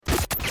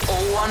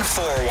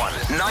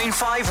0141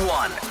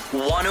 951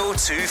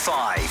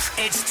 1025.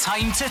 It's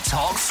time to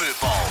talk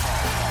football.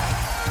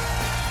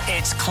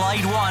 It's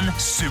Clyde One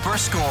Super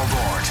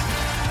Scoreboard.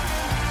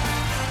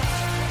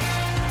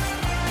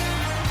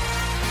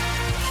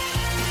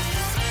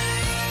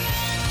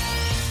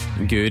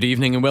 Good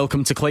evening and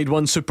welcome to Clyde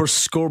One Super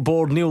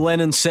Scoreboard. Neil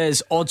Lennon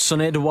says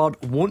Odsonne Edouard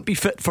won't be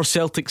fit for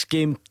Celtic's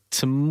game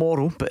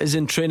tomorrow, but is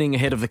in training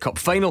ahead of the Cup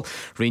final.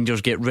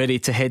 Rangers get ready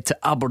to head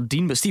to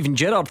Aberdeen, but Steven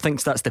Gerrard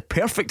thinks that's the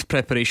perfect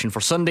preparation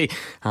for Sunday,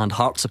 and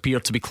Hearts appear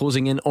to be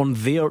closing in on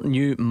their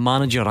new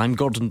manager. I'm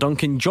Gordon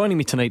Duncan. Joining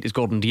me tonight is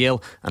Gordon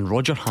Dalziel and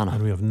Roger Hannah.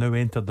 And we have now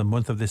entered the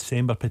month of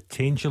December,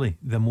 potentially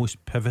the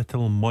most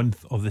pivotal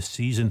month of the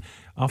season.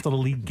 After the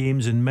league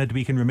games in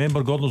midweek, and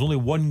remember, Gordon, there's only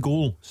one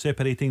goal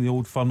separating the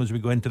Old Firm as we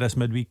go into this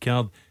midweek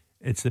card.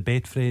 It's the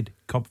Betfred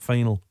Cup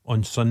final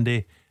on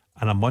Sunday,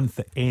 and a month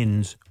that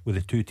ends with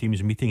the two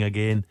teams meeting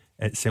again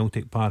at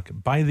Celtic Park.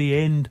 By the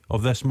end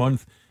of this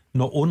month,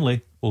 not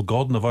only will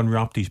Gordon have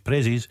unwrapped his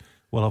prezzies,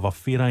 we'll have a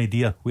fair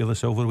idea where the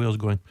silverware's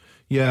going.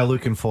 Yeah,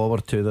 looking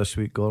forward to this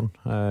week, Gordon.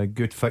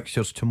 Good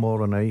fixtures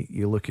tomorrow night.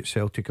 You look at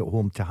Celtic at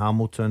home to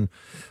Hamilton.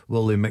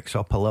 Will they mix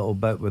up a little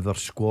bit with their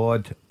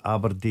squad?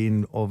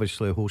 Aberdeen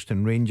obviously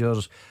hosting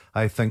Rangers.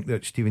 I think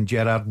that Steven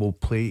Gerrard will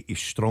play his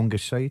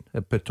strongest side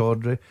at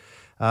Pittodrie.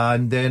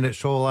 And then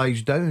it's all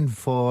eyes down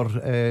for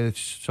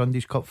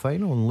Sunday's Cup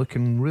final, and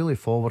looking really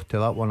forward to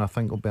that one. I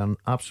think it'll be an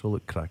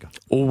absolute cracker.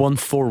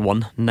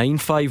 0141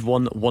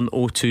 951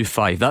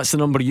 1025. That's the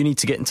number you need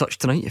to get in touch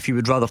tonight. If you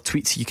would rather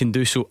tweet, you can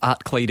do so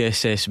at Clyde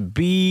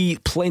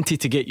SSB. Plenty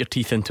to get your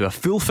teeth into. A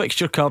full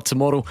fixture card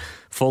tomorrow,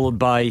 followed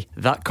by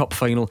that Cup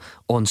final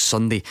on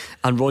Sunday.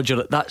 And Roger,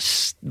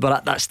 we're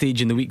at that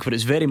stage in the week where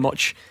it's very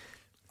much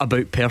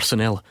about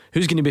personnel.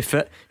 Who's going to be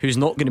fit? Who's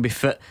not going to be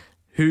fit?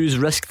 Who's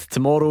risked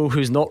tomorrow?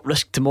 Who's not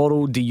risked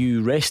tomorrow? Do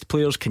you rest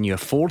players? Can you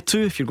afford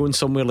to if you're going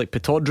somewhere like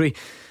Pittodrie?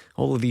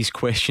 All of these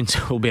questions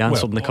will be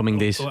answered in the coming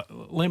days.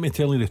 Let me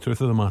tell you the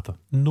truth of the matter.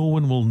 No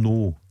one will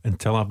know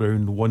until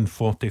around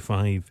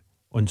 1:45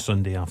 on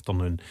Sunday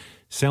afternoon.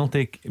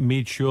 Celtic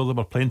made sure there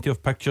were plenty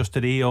of pictures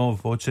today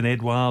of Odsonne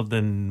Edouard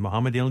and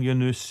Mohamed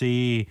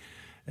Elyounoussi,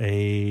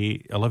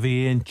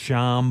 Olivier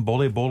Ntcham,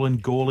 Bolly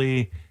and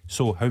goalie.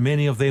 So how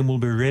many of them will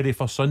be ready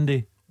for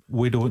Sunday?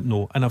 We don't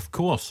know. And of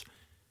course,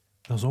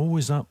 there's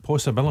always that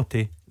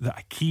possibility that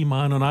a key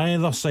man on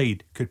either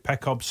side could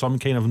pick up some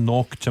kind of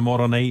knock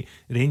tomorrow night.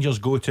 Rangers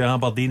go to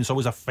Aberdeen. It's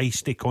always a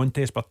feisty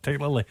contest,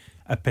 particularly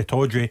at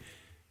Pittodrie.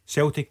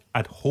 Celtic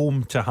at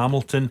home to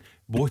Hamilton.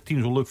 Both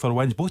teams will look for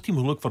wins. Both teams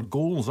will look for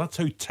goals. That's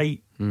how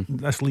tight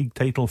this league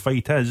title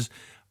fight is.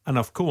 And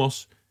of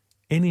course,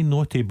 any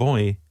naughty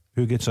boy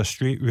who gets a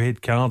straight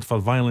red card for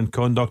violent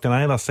conduct on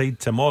either side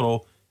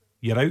tomorrow,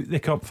 you're out the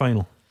cup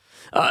final.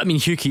 I mean,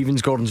 Hugh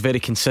Keevins, Gordon's very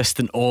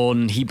consistent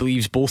on he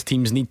believes both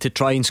teams need to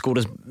try and score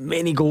as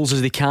many goals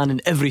as they can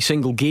in every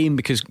single game,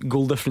 because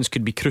goal difference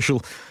could be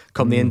crucial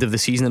come the end of the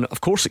season, and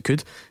of course it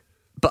could.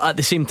 But at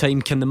the same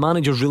time, can the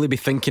managers really be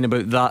thinking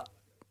about that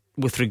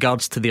with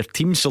regards to their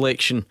team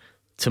selection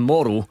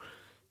tomorrow,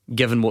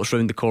 given what's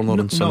round the corner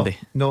on Sunday?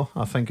 No,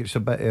 I think it's a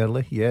bit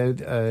early.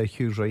 Yeah,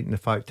 Hugh's right in the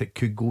fact it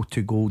could go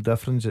to goal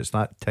difference. It's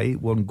that tight,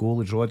 one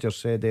goal, as Roger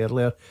said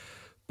earlier.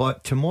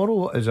 But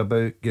tomorrow is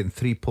about getting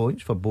 3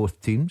 points for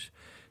both teams,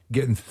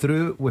 getting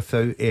through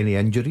without any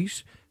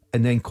injuries,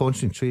 and then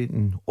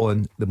concentrating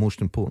on the most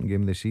important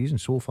game of the season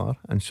so far,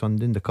 and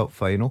Sunday in the cup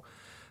final.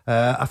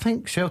 I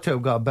think Celtic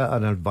have got a bit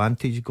of an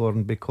advantage,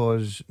 Gordon,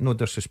 because, no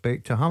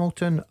disrespect to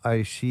Hamilton,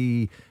 I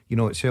see,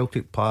 at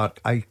Celtic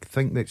Park, I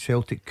think that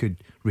Celtic could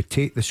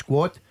rotate the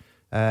squad.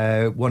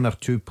 One or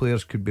two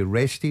players could be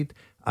rested,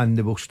 and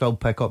they will still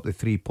pick up the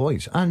 3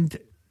 points. And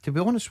to be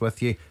honest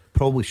with you,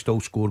 probably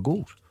still score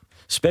goals.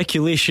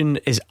 Speculation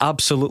is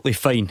absolutely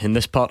fine in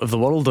this part of the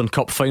world on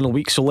Cup final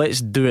week, so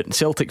let's do it.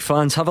 Celtic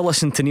fans, have a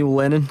listen to Neil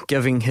Lennon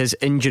giving his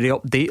injury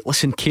update.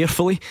 Listen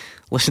carefully,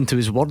 listen to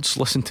his words,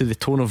 listen to the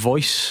tone of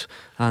voice,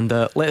 and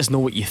let us know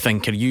what you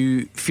think. Are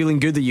you feeling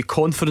good? Are you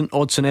confident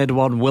Odsonne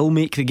Edouard will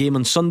make the game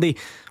on Sunday,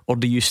 or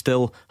do you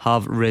still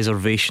have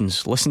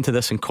reservations? Listen to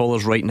this and call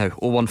us right now.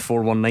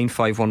 0141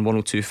 951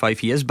 1025.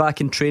 He is back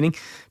in training,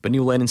 but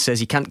Neil Lennon says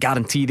he can't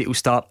guarantee that he'll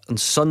start on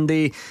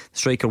Sunday. The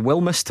striker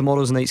will miss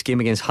tomorrow's night's game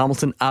against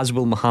Hamilton, as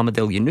will Mohamed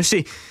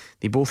Elyounoussi.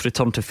 They both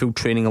return to full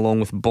training along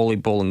with Bolly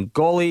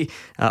Golly,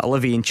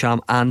 Olivier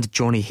Ntcham and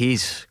Johnny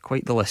Hayes.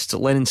 Quite the list. So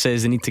Lennon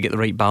says they need to get the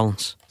right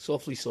balance.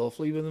 Softly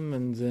with him,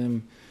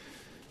 and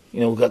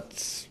we've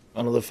got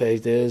another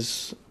 5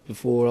 days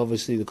before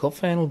obviously the cup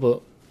final,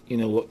 but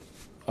what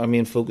our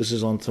main focus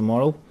is on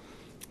tomorrow,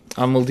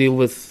 and we'll deal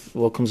with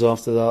what comes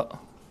after that,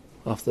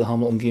 after the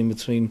Hamilton game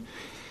between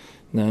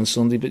now and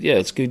Sunday. But yeah,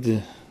 it's good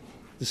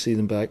to see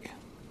them back.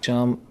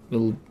 Cham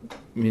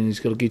he's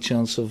got a good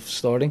chance of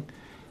starting.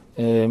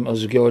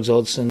 As regards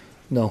Odsonne,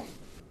 no,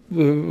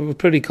 we're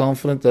pretty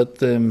confident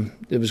that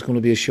it was going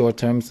to be a short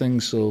term thing,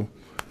 so,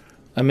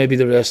 and maybe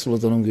the rest will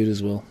have done him good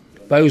as well.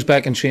 Bow's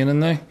back in training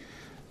now,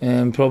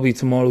 probably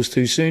tomorrow's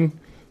too soon.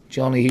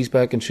 Johnny, he's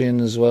back in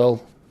training as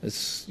well.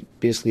 It's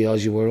basically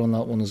as you were on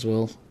that one as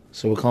well.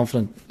 So we're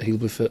confident he'll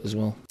be fit as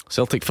well.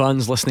 Celtic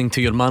fans listening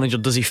to your manager,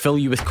 does he fill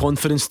you with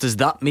confidence? Does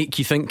that make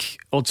you think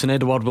Odsonne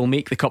Edouard will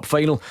make the cup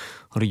final?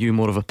 Or are you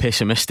more of a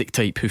pessimistic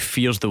type who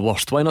fears the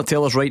worst? Why not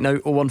tell us right now?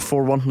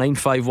 0141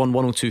 951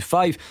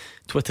 1025.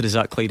 Twitter is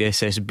at Clyde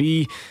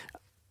SSB.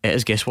 It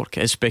is guesswork,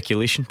 it is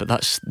speculation, but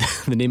that's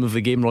the name of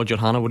the game. Roger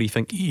Hannah, what do you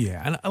think?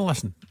 Yeah, and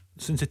listen,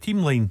 since the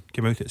team line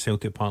came out at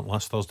Celtic Park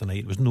last Thursday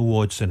night, there was no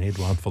Odsonne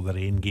Edouard for the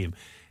rain game.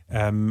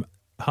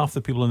 Half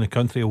the people in the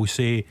country will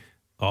say,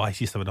 oh, he's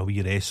just having a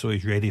wee rest, so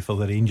he's ready for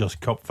the Rangers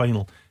Cup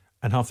final.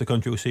 And half the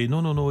country will say,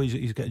 no,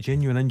 he's got a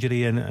genuine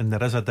injury and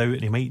there is a doubt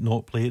and he might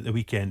not play at the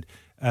weekend.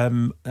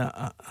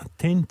 I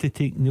tend to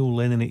take Neil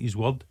Lennon at his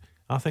word.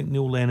 I think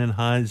Neil Lennon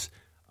has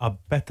a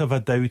bit of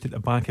a doubt at the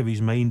back of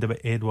his mind about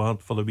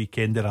Edouard for the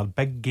weekend. There are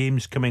big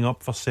games coming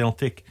up for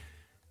Celtic.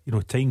 You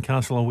know,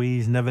 Tynecastle away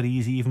is never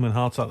easy, even when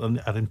Hearts are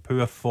in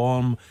poor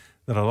form.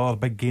 There are other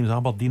big games.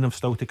 Aberdeen have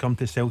still to come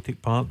to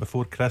Celtic Park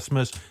before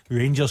Christmas.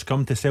 Rangers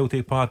come to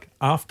Celtic Park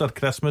after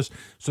Christmas.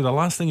 So the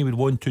last thing you would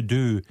want to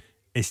do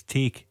is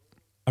take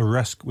a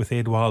risk with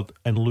Edouard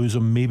and lose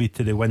him maybe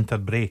to the winter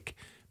break.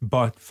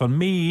 But for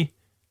me,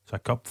 it's a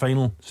cup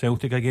final.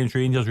 Celtic against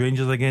Rangers,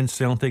 Rangers against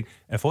Celtic.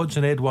 If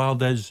Odsonne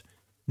Edouard is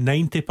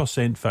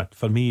 90% fit,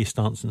 for me he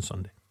starts on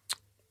Sunday.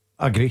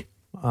 I agree.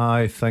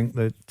 I think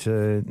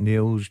that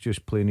Neil's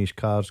just playing his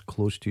cards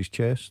close to his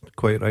chest,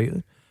 quite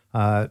rightly,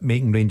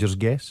 making Rangers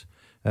guess.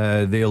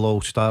 They'll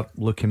all start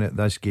looking at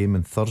this game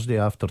on Thursday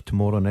after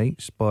tomorrow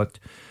night's, but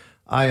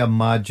I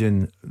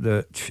imagine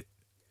that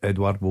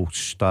Edouard will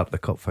start the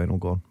cup final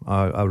going.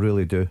 I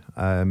really do,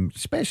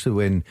 especially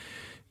when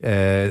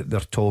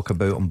there's talk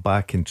about him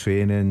back in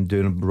training,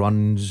 doing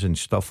runs and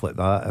stuff like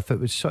that. If it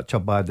was such a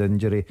bad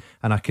injury,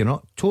 and I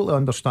cannot totally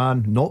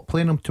understand not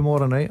playing him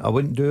tomorrow night, I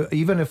wouldn't do it.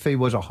 Even if he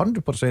was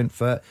 100%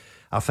 fit,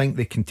 I think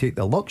they can take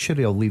the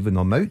luxury of leaving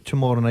him out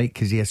tomorrow night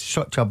because he is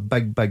such a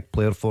big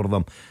player for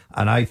them,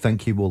 and I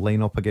think he will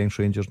line up against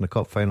Rangers in the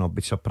cup final. I'll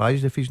be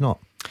surprised if he's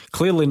not.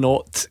 Clearly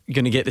not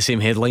going to get the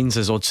same headlines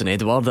as Odsonne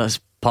Edouard. That's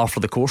par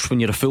for the course when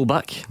you're a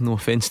fullback. No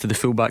offence to the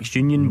fullbacks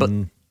union, but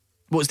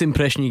what's the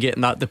impression you get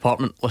in that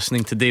department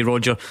listening today,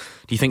 Roger?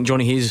 Do you think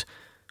Johnny Hayes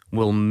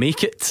will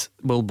make it?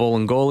 Will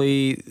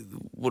Bolingoli?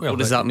 What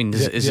does that mean?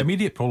 The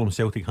immediate problem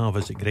Celtic have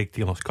is that Greg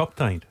Taylor's cup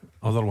tied.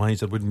 Otherwise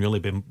there wouldn't really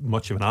be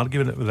much of an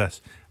argument with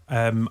this.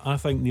 I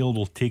think Neil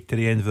will take to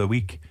the end of the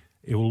week.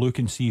 He will look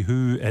and see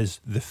who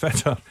is the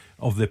fitter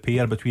of the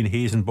pair between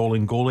Hayes and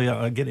Bolingoli.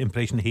 I get the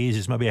impression Hayes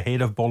is maybe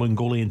ahead of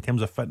Bolingoli in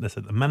terms of fitness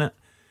at the minute,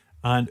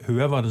 and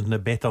whoever is in the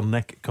better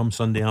nick come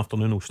Sunday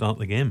afternoon will start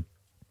the game.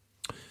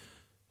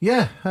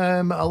 Yeah,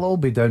 it'll all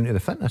be down to the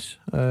fitness,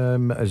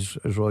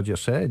 as Roger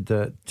said.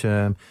 That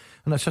and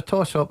it's a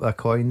toss up a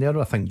coin there.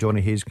 I think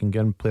Johnny Hayes can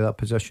get and play that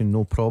position,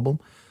 no problem.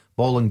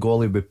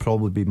 Bolingoli would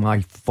probably be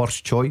my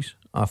first choice.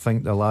 I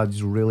think the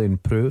lad's really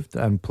improved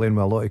and playing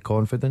with a lot of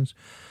confidence.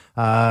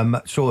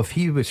 So if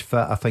he was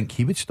fit, I think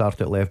he would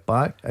start at left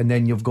back, and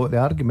then you've got the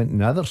argument on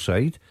the other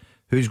side.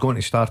 Who's going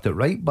to start at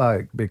right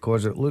back?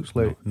 Because it looks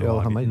like no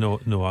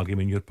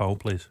argument. Your pal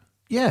plays.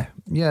 Yeah.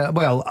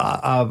 Well,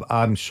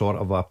 I'm sort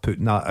of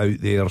putting that out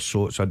there,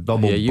 so it's a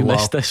double. Yeah, you bluff.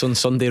 Missed this on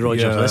Sunday,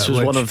 Roger. This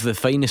was one of the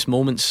finest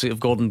moments of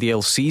Gordon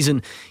Dalziel's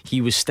season. He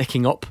was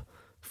sticking up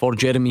for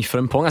Jeremy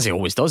Frimpong, as he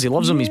always does. He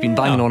loves him. He's been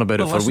banging on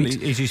about it for weeks.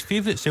 He's his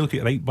favourite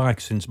Celtic right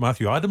back since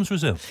Matthew Adams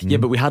was there. Yeah,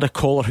 but we had a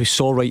caller who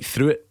saw right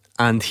through it,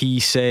 and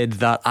he said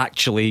that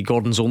actually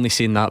Gordon's only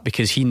saying that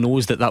because he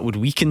knows that would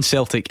weaken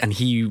Celtic, and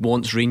he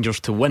wants Rangers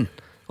to win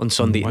on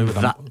Sunday.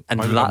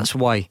 That's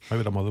why. Why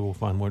would a Motherwell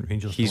fan want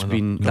Rangers to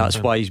win? That's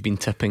why he's been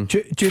tipping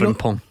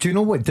Frimpong. Do you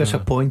know what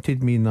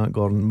disappointed me in that,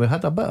 Gordon? We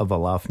had a bit of a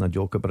laugh and a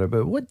joke about it,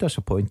 but what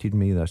disappointed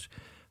me this,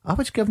 I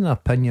was giving an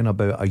opinion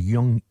about a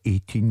young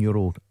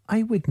 18-year-old.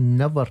 I would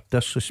never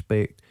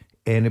disrespect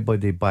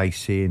anybody by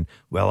saying,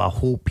 well, I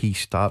hope he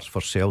starts for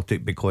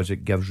Celtic because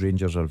it gives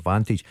Rangers an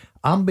advantage.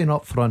 I'm being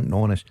upfront and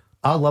honest.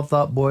 I love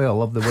that boy. I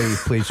love the way he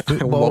plays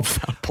football. I love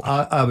that boy.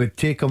 I would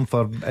take him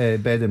for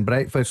bed and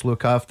breakfast,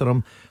 look after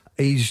him.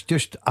 He's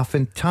just a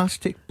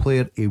fantastic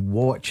player to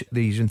watch.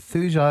 His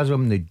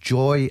enthusiasm, the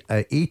joy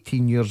at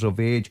 18 years of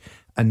age.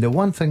 And the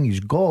one thing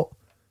he's got,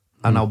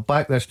 and I'll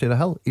back this to the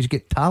hill, he's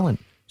got talent.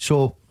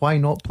 So why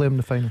not play him in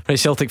the final? Right,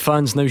 Celtic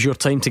fans, now's your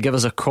time to give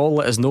us a call.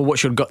 Let us know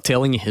what's your gut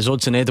telling you. Is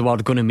Odsonne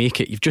Edouard going to make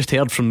it? You've just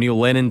heard from Neil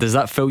Lennon. Does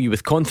that fill you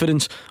with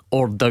confidence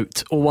or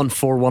doubt?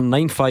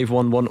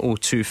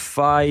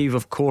 01419511025.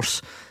 Of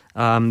course,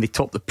 they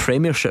topped the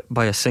Premiership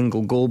by a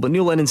single goal, but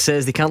Neil Lennon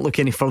says they can't look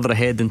any further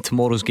ahead than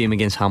tomorrow's game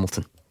against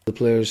Hamilton. The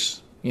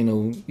players,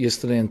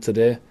 yesterday and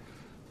today,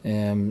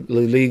 the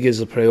league is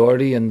a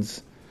priority, and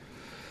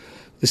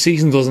the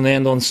season doesn't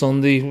end on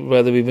Sunday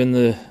whether we win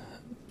the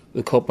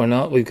cup or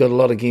not. We've got a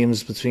lot of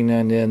games between now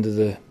and the end of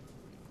the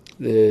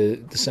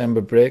December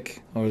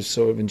break, or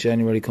sort of when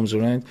January comes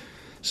around.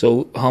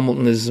 So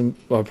Hamilton is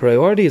our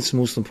priority. It's the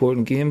most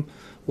important game.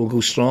 We'll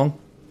go strong,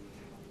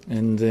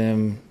 and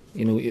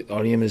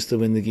our aim is to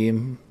win the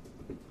game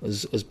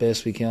as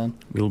best we can.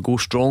 We'll go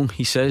strong,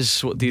 he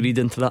says. What do you read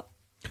into that?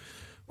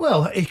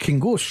 Well, he can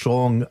go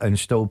strong and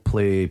still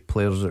play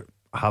players that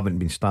haven't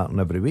been starting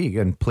every week,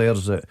 and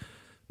players that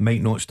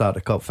might not start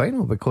the cup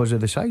final because of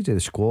the size of the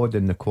squad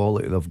and the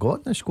quality they've got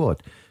in the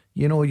squad.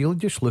 You know, you'll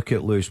just look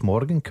at Lewis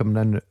Morgan coming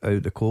in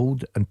out the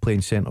cold and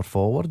playing centre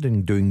forward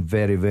and doing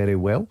very, very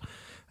well.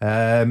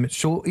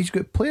 So he's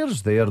got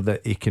players there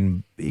that he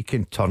can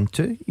turn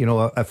to. You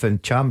know, if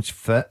Ncham's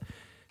fit,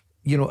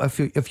 you know, if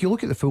you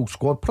look at the full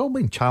squad,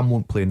 probably Ncham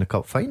won't play in the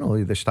cup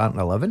final, the starting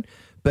 11.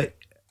 But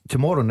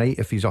tomorrow night,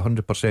 if he's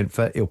 100%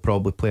 fit, he'll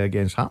probably play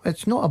against Ham.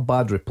 It's not a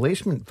bad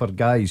replacement for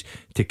guys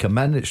to come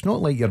in. It's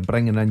not like you're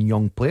bringing in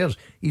young players.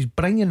 He's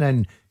bringing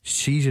in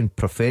seasoned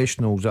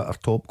professionals that are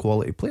top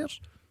quality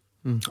players.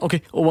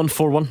 Okay,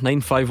 0141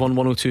 951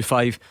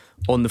 1025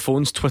 on the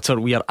phones. Twitter,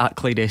 we are at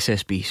Clyde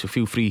SSB, so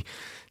feel free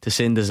to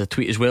send us a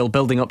tweet as well,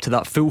 building up to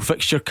that full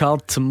fixture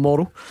card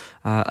tomorrow,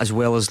 as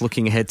well as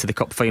looking ahead to the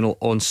cup final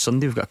on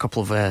Sunday. We've got a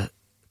couple of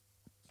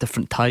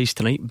different ties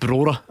tonight.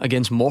 Brora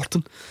against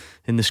Morton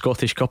in the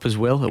Scottish Cup as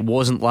well. It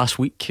wasn't last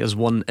week, as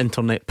one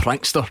internet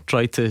prankster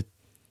tried to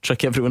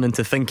trick everyone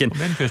into thinking.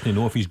 I'm interested to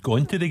know if he's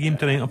gone to the game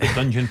tonight up at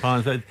Dungeon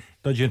Park.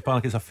 Dungeon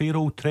Park is a fair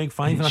old trek,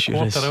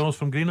 5.25 hours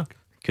from Greenock.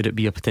 Could it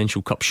be a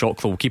potential cup shock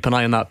though? We'll keep an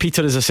eye on that.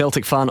 Peter is a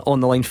Celtic fan on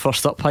the line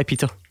first up. Hi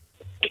Peter.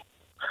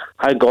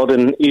 Hi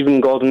Gordon,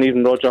 even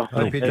Roger.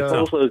 Hi Peter.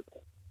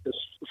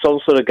 It's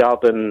also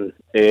regarding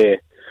the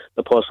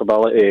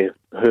possibility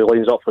who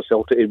lines up for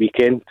Celtic the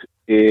weekend.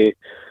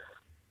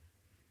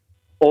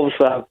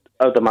 Obviously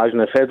I would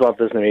imagine if Edward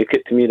doesn't make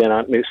it, to me then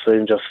that makes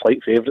Rangers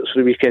slight favourites for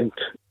the weekend.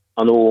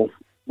 I know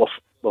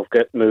we've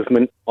got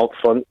movement up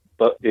front,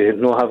 but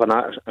not having an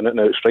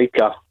out-and-out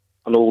striker.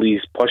 I know he's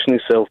pushing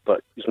himself,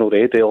 but he's not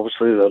ready.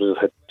 Obviously there's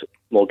had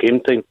more game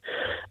time,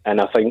 and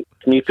I think,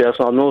 to me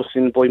personally, I've not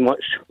seen the boy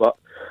much, but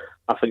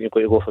I think you've got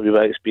to go for a wee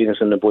bit of experience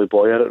in the boy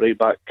Boyer at right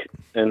back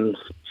in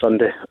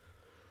Sunday.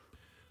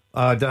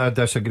 I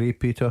disagree,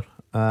 Peter.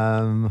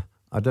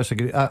 I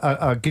disagree.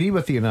 I agree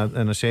with you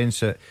in a sense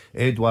that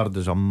Edward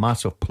is a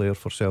massive player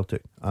for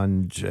Celtic,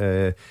 and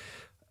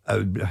I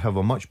would have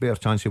a much better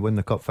chance of winning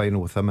the cup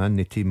final with him in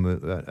the team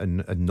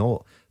and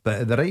not.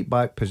 But at the right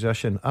back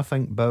position, I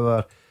think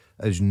Bauer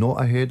is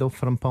not ahead of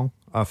Frimpong.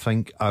 I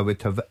think I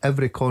would have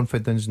every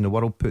confidence in the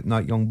world putting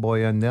that young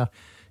boy in there.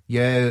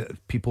 Yeah,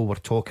 people were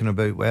talking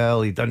about,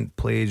 well, he didn't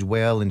play as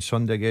well in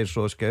Sunday against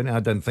Ross County. I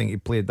didn't think he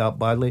played that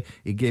badly.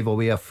 He gave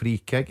away a free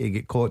kick. He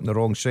got caught on the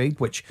wrong side,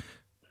 which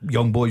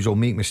young boys will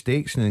make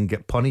mistakes and then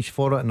get punished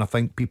for it, and I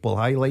think people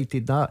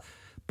highlighted that.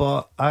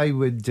 But I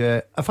would,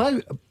 if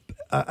I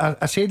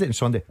said it on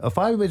Sunday, if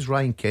I was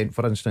Ryan Kent,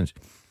 for instance,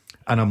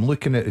 and I'm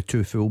looking at the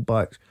two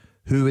fullbacks,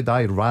 who would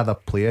I rather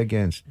play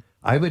against?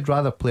 I would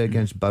rather play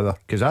against Bauer,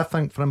 because I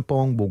think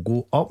Frimpong will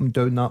go up and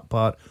down that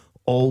part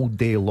all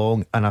day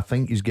long, and I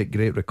think he's got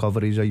great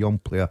recovery as a young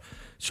player.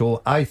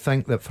 So I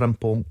think that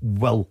Frimpong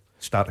will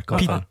start a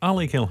cup. I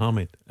like El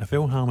Hamid. If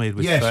El Hamid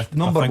was fit,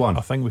 number one,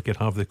 I think we could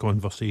have the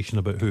conversation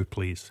about who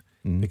plays,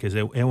 because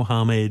El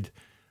Hamid,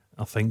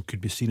 I think,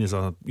 could be seen as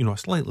a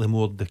slightly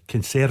more the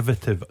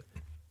conservative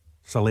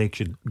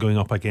selection going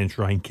up against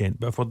Ryan Kent.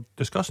 But if we're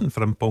discussing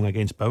Frimpong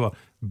against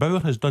Bauer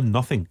has done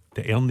nothing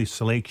to earn his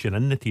selection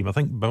in the team. I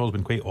think Bauer's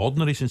been quite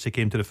ordinary since he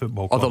came to the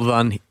football club. Other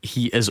than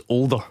he is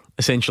older,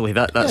 essentially.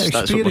 That's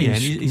what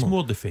he's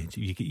more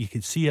defensive. You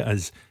could see it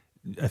as,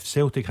 if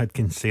Celtic had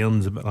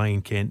concerns about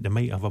Ryan Kent, they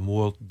might have a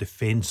more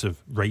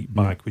defensive right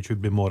back, which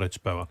would be Moritz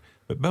Bauer.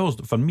 But Bauer's,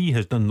 for me,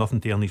 has done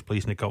nothing to earn his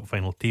place in the cup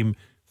final team.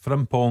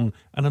 Frimpong,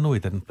 and I know he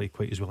didn't play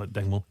quite as well at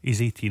Dingwall.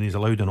 He's 18, he's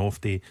allowed an off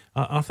day.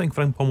 I think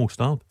Frimpong will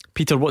start.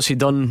 Peter, what's he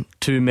done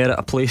to merit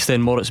a place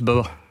then, Moritz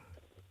Bauer?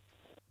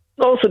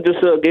 Also,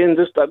 just a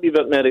wee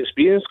bit more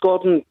experience,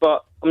 Gordon.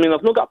 But I mean,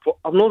 I've not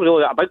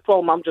really got a big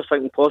problem. I'm just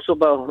thinking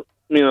possible.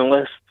 I mean,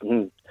 unless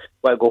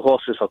let go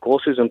horses for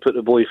courses and put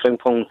the boy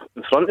Frimpong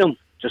in front of him,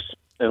 just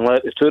and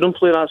let the two of them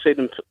play that side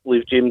and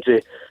leave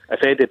Jamesy.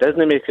 If Eddie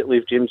doesn't make it,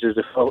 leave James as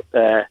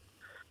the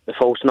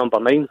false number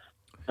 9.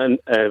 And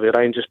with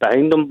Ryan just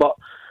behind him. But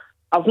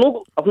I've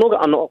not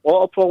got a lot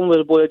of problem with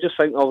the boy. I just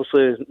think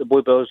obviously the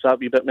boy builds that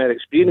wee bit more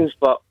experience.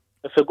 But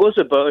if it goes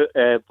about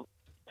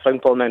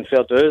Frimpong and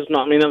fair dues, no,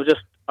 I mean I'm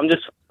just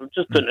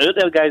putting it out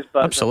there, guys.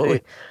 But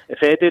absolutely,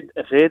 if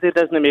Eddie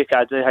doesn't make it,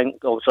 I do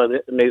think obviously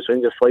it makes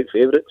Rangers slight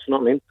favourites. You know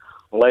what I mean?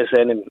 Unless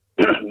any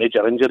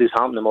major injuries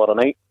happen tomorrow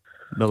night.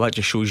 Well, that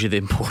just shows you the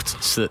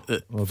importance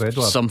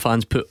that some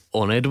fans put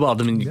on Edward.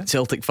 I mean,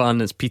 Celtic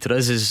fan as Peter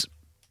is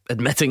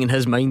admitting in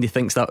his mind he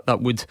thinks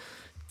that would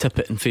tip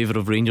it in favour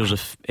of Rangers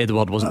if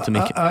Edward wasn't to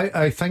make it.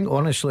 I think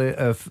honestly,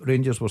 if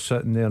Rangers were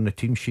sitting there and the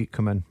team sheet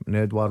come in and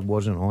Edward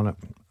wasn't on it,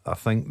 I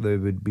think there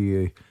would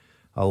be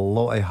a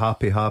lot of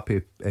happy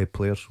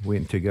players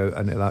waiting to go out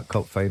into that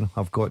cup final,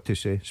 I've got to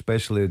say,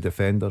 especially the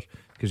defenders,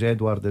 because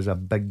Edward is a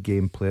big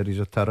game player. He's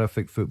a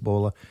terrific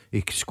footballer.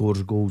 He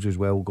scores goals as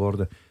well,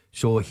 Gordon.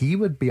 So he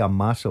would be a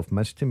massive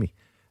miss to me.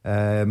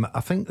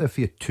 I think if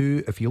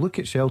you look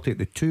at Celtic,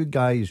 the two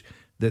guys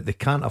that they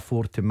can't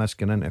afford to miss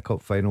going into a cup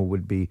final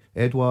would be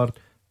Edward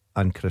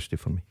and Christie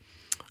for me.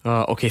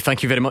 Okay,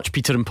 thank you very much,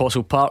 Peter in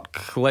Postle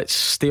Park. Let's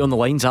stay on the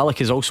lines.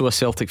 Alec is also a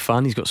Celtic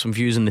fan. He's got some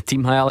views on the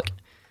team. Hi, Alec.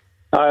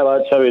 Hi,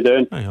 lads. How are you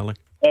doing? Hi, Alec.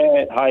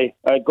 Hi.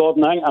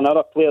 Gordon, I think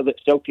another player that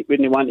Celtic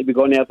wouldn't want to be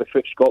going there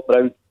before Scott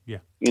Brown. Yeah.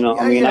 You know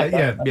what I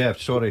mean?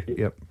 Sorry.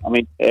 Yep. I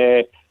mean,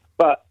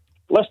 but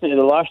listening to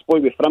the last boy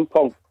with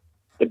Frimpong,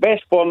 the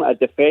best form of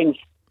defence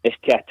is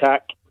to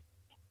attack.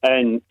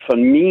 And for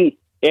me,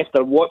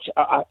 after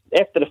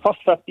the first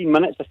 15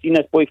 minutes I seen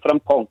this boy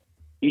Frimpong,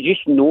 you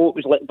just know it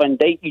was like Van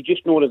Dijk. You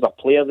just know there's a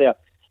player there.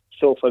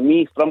 So for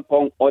me,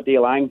 Frimpong all day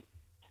long.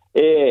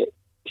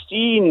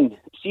 Seeing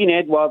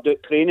Edouard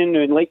out training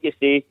now, and like you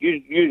say,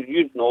 you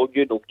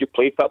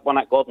play football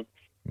at Gordon.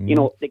 You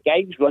know, the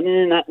guy's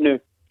running in that now.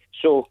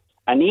 So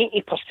an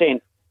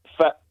 80%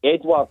 fit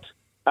Edouard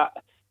at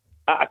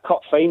a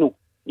cup final,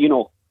 you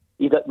know,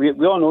 we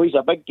all know he's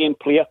a big game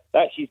player.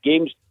 That's his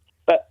games.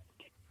 But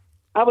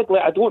I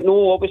don't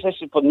know, obviously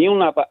this is for Neil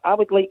now, but I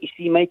would like to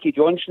see Mikey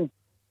Johnson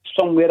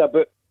somewhere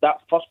about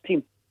that first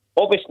team.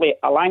 Obviously,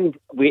 along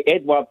with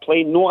Edouard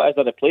playing, not as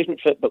a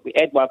replacement for it, but with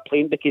Edouard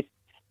playing, because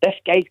this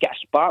guy's got a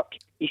spark.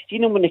 You've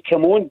seen him when they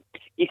come on.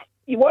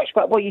 You watch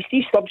football, you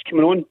see subs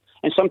coming on,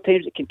 and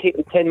sometimes it can take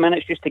them 10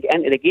 minutes just to get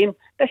into the game.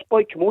 This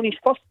boy come on, his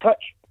first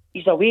touch,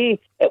 he's away.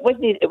 It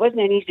wasn't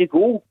an easy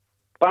goal,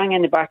 bang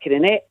in the back of the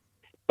net.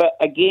 But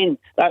again,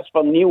 that's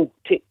for Neil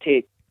to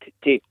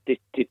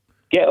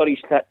get all his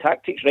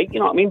tactics right. You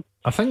know what I mean?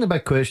 I think the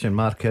big question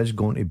mark is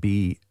going to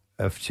be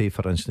if, say,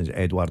 for instance,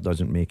 Edouard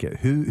doesn't make it,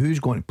 who's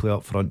going to play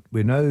up front?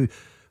 We now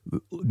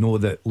know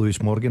that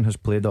Lewis Morgan has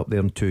played up there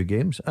in 2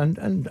 games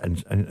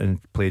and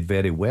played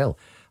very well.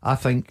 I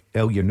think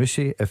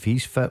Elyounoussi, if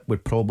he's fit,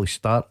 would probably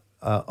start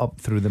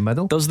up through the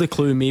middle. Does the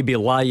clue maybe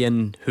lie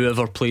in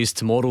whoever plays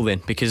tomorrow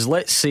then? Because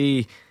let's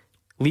say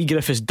Lee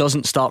Griffiths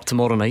doesn't start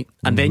tomorrow night,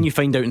 and then you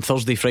find out on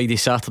Thursday, Friday,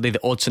 Saturday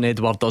that Odsonne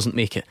Edouard doesn't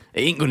make it.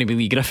 It ain't going to be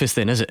Lee Griffiths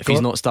then, is it? If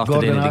he's not started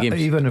any of the games.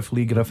 Even if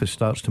Lee Griffiths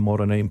starts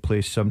tomorrow night and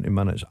plays 70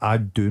 minutes, I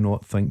do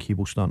not think he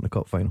will start in the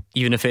cup final.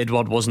 Even if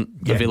Edouard wasn't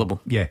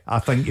available. Yeah, I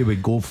think he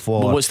would go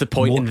for. But what's the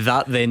point in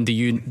that then? Do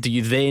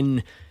you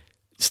then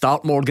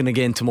start Morgan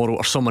again tomorrow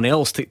or someone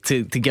else to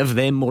give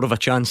them more of a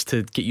chance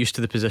to get used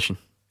to the position?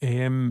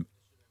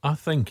 I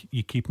think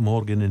you keep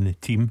Morgan in the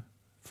team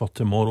for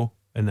tomorrow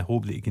in the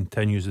hope that he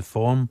continues the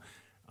form.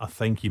 I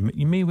think you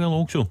may well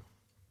also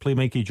play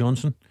Mikey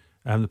Johnson.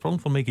 The problem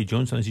for Mikey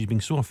Johnson is he's been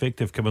so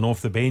effective coming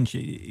off the bench.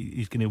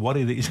 He's going to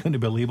worry that he's going to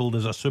be labelled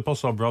as a super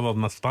sub rather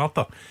than a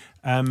starter.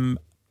 And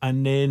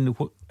then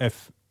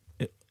if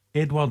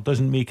Edouard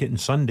doesn't make it on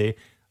Sunday,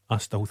 I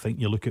still think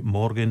you look at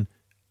Morgan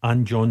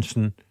and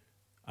Johnson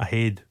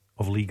ahead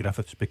of Lee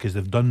Griffiths, because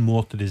they've done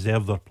more to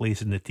deserve their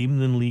place in the team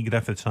than Lee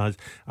Griffiths has.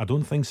 I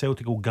don't think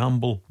Celtic will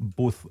gamble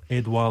both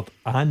Edouard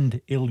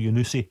and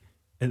Elyounoussi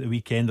at the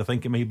weekend. I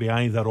think it might be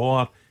either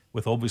or,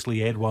 with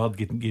obviously Edouard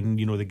getting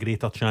the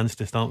greater chance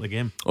to start the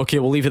game. Okay,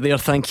 we'll leave it there.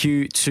 Thank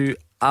you to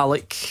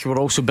Alec. We're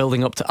also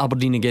building up to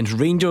Aberdeen against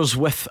Rangers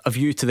with a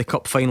view to the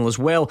cup final as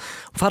well.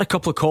 We've had a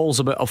couple of calls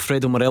about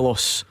Alfredo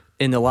Morelos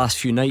in the last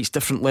few nights,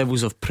 different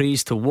levels of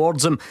praise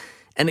towards him,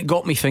 and it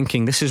got me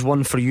thinking. This is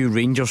one for you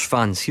Rangers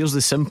fans. Here's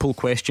the simple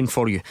question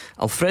for you.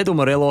 Alfredo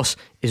Morelos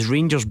is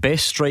Rangers'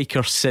 best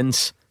striker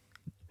since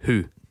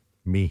who?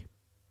 Me.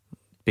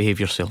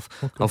 Behave yourself.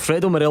 Okay.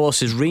 Alfredo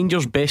Morelos is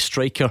Rangers' best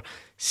striker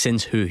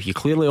since who? You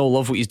clearly all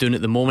love what he's doing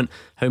at the moment.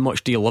 How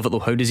much do you love it though?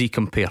 How does he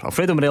compare?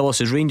 Alfredo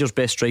Morelos is Rangers'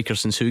 best striker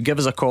since who? Give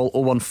us a call,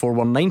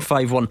 0141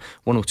 951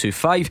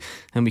 1025,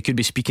 and we could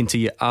be speaking to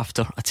you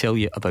after I tell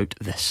you about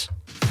this.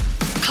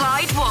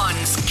 Clyde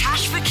One's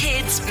Cash for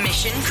Kids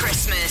Mission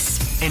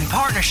Christmas, in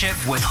partnership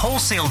with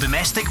Wholesale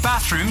Domestic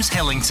Bathrooms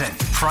Hillington,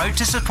 proud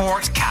to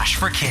support Cash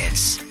for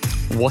Kids.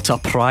 What a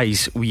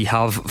prize we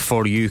have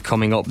for you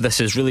coming up. This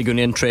is really going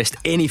to interest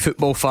any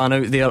football fan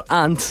out there,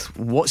 and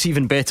what's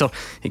even better,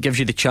 it gives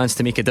you the chance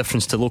to make a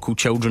difference to local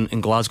children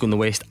in Glasgow and the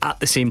West at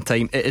the same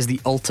time. It is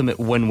the ultimate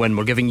win-win.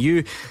 We're giving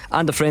you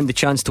and a friend the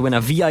chance to win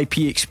a VIP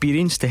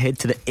experience to head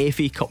to the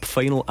FA Cup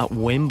final at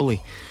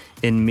Wembley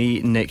in May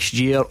next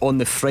year. On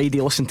the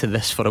Friday, listen to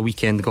this for a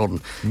weekend,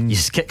 Gordon. You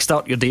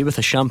kickstart your day with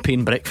a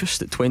champagne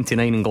breakfast at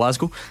 29 in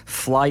Glasgow,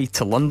 fly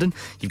to London,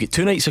 you've got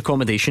 2 nights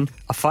accommodation,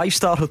 a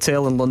 5-star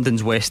hotel in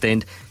London's West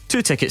End,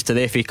 2 tickets to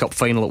the FA Cup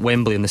final at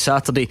Wembley on the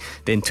Saturday,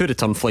 then 2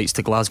 return flights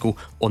to Glasgow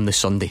on the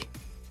Sunday.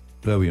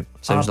 Brilliant.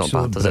 Sounds not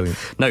bad, does it?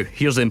 Now,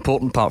 here's the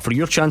important part. For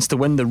your chance to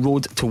win the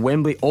road to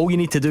Wembley, all you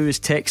need to do is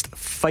text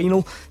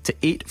FINAL to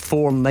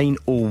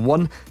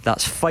 84901.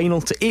 That's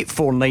FINAL to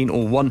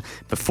 84901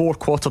 before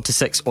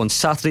 5:45 on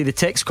Saturday. The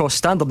text costs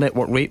standard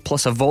network rate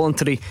plus a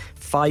voluntary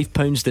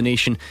 £5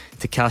 donation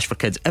to Cash for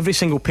Kids. Every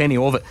single penny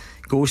of it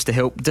goes to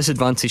help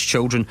disadvantaged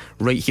children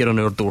right here on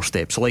our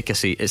doorstep. So like I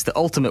say, it's the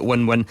ultimate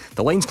win-win.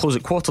 The lines close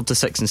at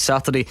 5:45 on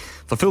Saturday.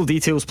 For full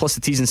details plus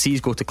the T's and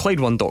C's, go to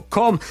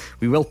Clyde1.com.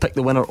 We will pick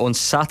the winner on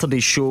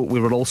Saturday's show.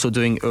 We were also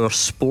doing our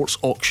sports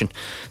auction,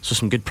 so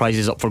some good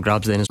prizes up for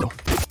grabs then as well.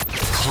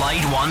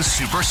 Clyde One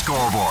Super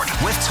Scoreboard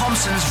with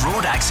Thompson's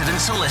Road Accident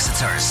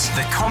Solicitors.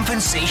 The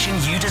compensation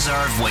you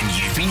deserve when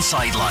you've been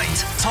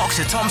sidelined. Talk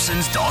to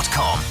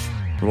Thompsons.com.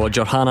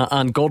 Roger Hannah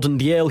and Gordon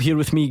Dalziel here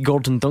with me,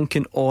 Gordon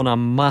Duncan, on a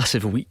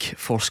massive week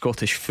for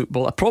Scottish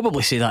football. I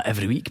probably say that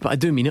every week, but I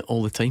do mean it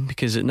all the time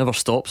because it never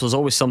stops. There's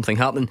always something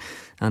happening,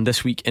 and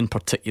this week in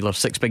particular,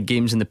 6 big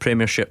games in the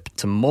Premiership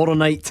tomorrow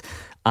night,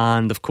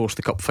 and of course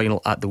the Cup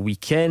final at the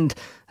weekend.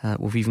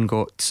 We've even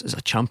got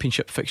a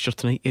Championship fixture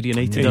tonight. Ayr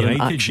United are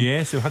in action.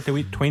 Yes, they've had to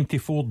wait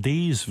 24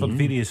 days for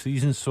various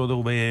reasons, so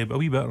they'll be a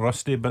wee bit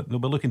rusty, but they'll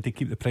be looking to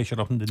keep the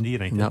pressure up in Dundee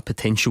United. And that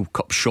potential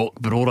cup shock,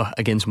 Brora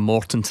against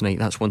Morton tonight,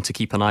 that's one to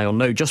keep an eye on.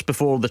 Now, just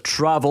before the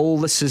travel,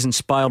 this is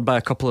inspired by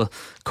a couple of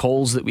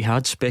calls that we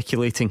had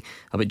speculating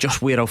about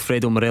just where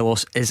Alfredo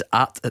Morelos is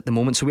at the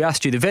moment. So we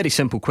asked you the very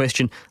simple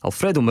question: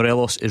 Alfredo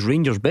Morelos is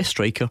Rangers' best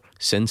striker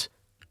since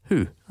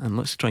who? And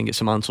let's try and get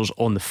some answers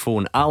on the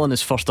phone. Alan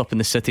is first up in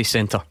the city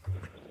centre.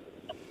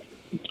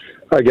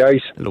 Hi guys.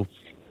 Hello.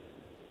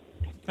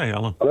 Hi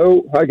Alan.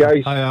 Hello. Hi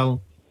guys. Hi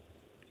Alan.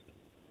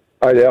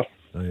 Hi there.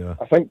 Oh, yeah.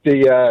 I think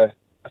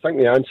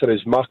the answer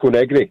is Marco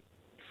Negri.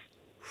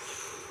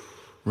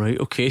 Right,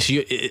 okay.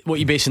 So what are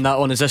you basing that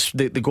on? Is this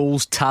the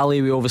goals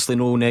tally? We obviously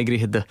know Negri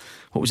had the,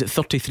 what was it,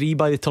 33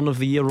 by the turn of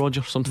the year,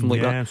 Roger? Something like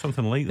that? Yeah,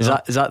 something like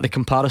that. Is that the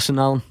comparison,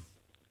 Alan?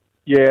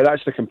 Yeah,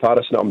 that's the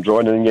comparison that I'm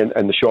drawing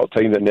in the short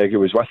time that Negri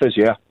was with us,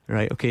 yeah.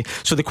 Right, okay.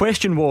 So the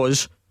question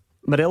was,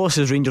 Morelos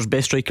is Rangers'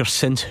 best striker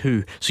since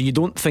who? So you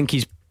don't think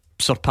he's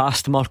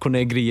surpassed Marco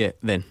Negri yet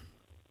then?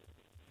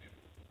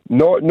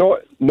 Not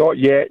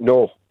yet,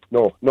 no,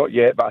 not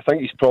yet, but I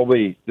think he's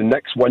probably the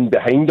next one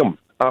behind him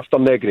after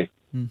Negri.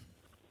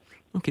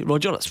 Okay,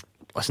 Roger,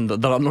 listen,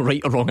 there are no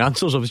right or wrong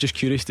answers. I was just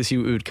curious to see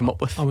what we would come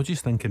up with. I was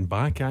just thinking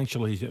back,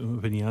 actually,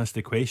 when you asked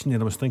the question,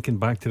 and I was thinking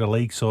back to the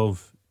likes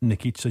of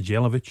Nikita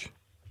Jelavic,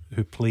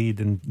 who played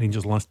in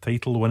Rangers' last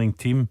title-winning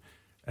team.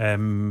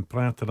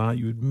 Prior to that,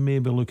 you would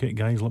maybe look at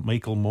guys like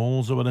Michael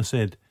Malls, I would have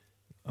said,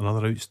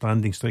 another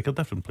outstanding striker,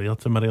 different player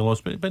to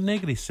Morelos, but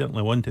Negri's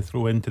certainly one to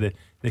throw into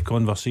the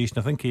conversation.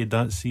 I think he had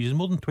that season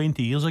more than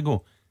 20 years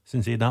ago,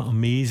 since he had that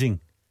amazing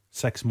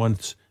 6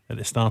 months at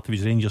the start of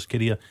his Rangers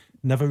career.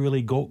 Never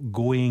really got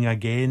going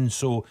again,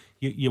 so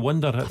you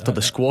wonder after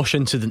the squash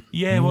incident.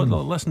 Yeah, well,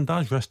 listen,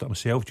 Daz risked it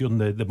himself during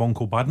the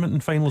Bunko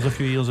badminton finals a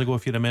few years ago,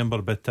 if you remember,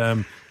 but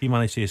he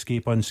managed to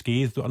escape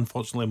unscathed.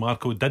 Unfortunately,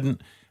 Marco didn't,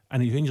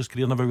 and his Rangers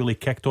career never really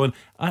kicked on.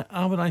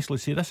 I would actually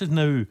say this is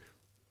now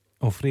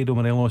Alfredo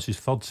Morelos'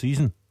 third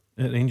season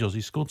at Rangers.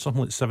 He's scored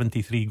something like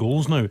 73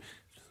 goals now.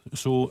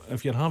 So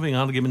if you're having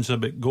arguments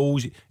about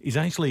goals, he's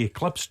actually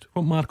eclipsed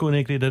what Marco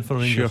Negri did for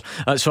Rangers.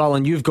 Sure. So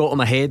Alan, you've got him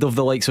ahead of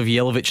the likes of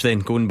Jelavic then,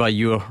 going by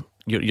your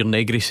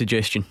Negri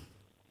suggestion.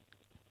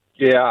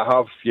 Yeah, I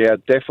have. Yeah,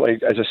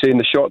 definitely. As I say, in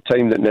the short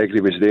time that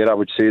Negri was there, I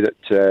would say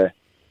that.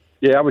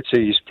 I would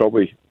say he's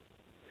probably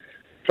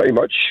pretty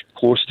much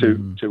close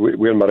to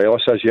where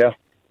Morelos is. Yeah.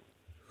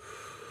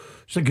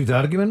 It's a good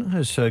argument.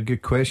 It's a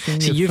good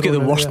question. See, you've got the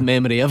worst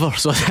memory ever,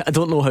 so I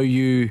don't know how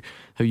you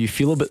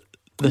feel about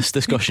this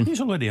discussion.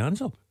 He's already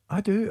answered. I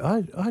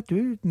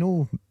do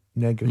know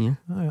Negri.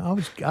 Yeah.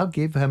 I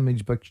gave him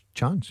his big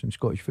chance in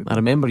Scottish football. I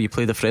remember you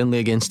played a friendly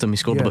against him. He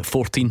scored about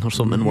 14 or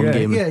something in one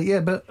game. Yeah,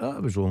 but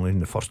that was only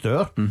in the first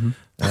hour.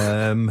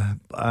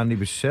 And he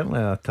was certainly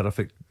a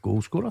terrific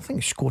goal scorer. I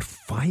think he scored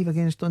 5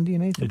 against Dundee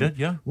United. He did,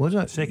 yeah. Was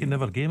it? Second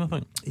ever game, I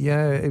think.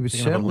 Yeah, it was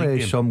certainly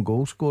some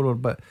goal scorer,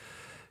 but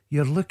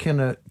you're looking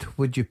at,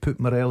 would you put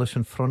Morelos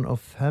in front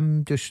of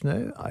him just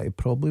now? I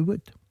probably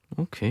would.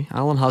 Okay,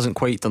 Alan hasn't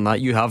quite done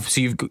that. You have. So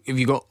you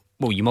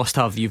must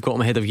have. You've got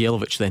him ahead of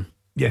Jelavic then.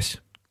 Yes.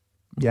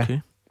 Yeah.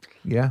 Okay.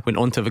 Yeah. Went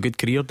on to have a good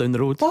career down the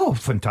road. Oh,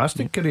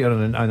 fantastic career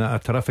and a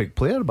terrific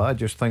player. But I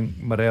just think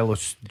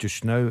Morelos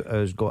just now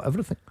has got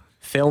everything.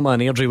 Thelma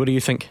and Airdrie, what do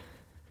you think?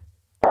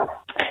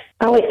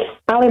 Ali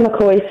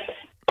McCoy.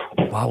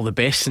 Wow, the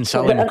best since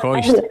Ali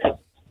McCoy.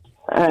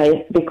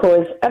 Aye,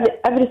 because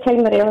every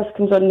time Morelos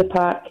comes on the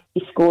park,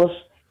 he scores.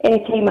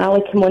 Any time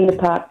Ali come on the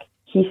park,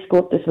 he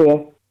scored as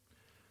well.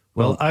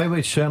 Well, I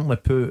would certainly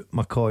put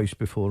McCoy's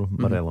before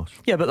Morelos.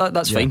 Yeah, but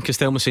that's fine because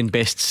Thelma's saying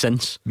best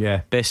since.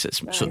 Yeah, best.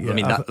 I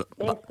mean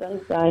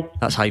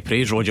that's high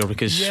praise, Roger.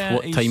 Because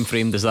what time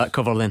frame does that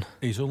cover then?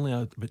 He's only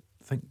I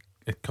think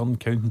it come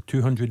counting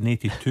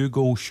 282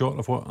 goals short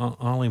of what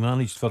Ali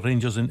managed for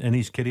Rangers in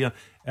his career.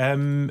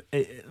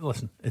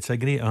 Listen, it's a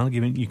great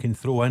argument. You can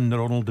throw in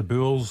Ronald de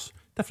Boers,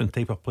 different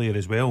type of player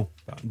as well,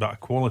 but a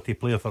quality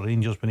player for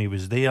Rangers when he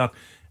was there.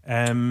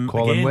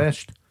 Colin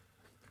West.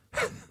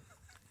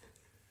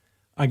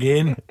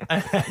 Again,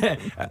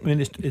 I mean,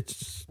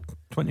 it's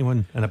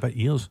 21 and a bit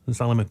years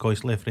since Ali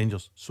McCoy's left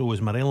Rangers. So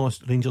is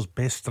Morelos Rangers'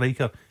 best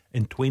striker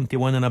in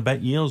 21 and a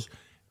bit years.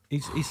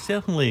 He's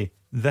certainly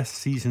this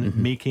season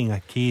making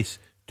a case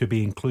to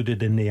be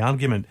included in the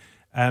argument.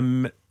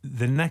 The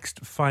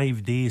next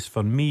 5 days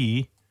for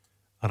me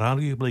are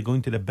arguably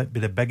going to be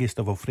the biggest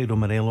of Alfredo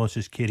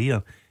Morelos'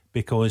 career,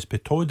 because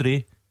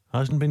Pittodrie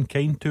hasn't been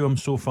kind to him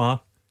so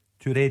far.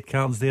 2 red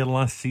cards there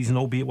last season,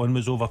 albeit one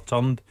was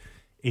overturned.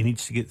 He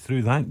needs to get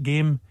through that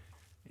game.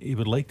 He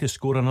would like to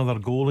score another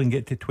goal and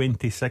get to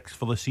 26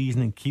 for the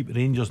season and keep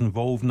Rangers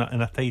involved in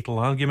a title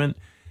argument.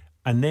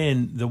 And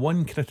then the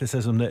one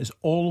criticism that is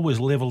always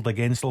levelled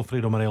against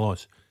Alfredo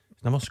Morelos,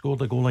 he's never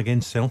scored a goal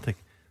against Celtic.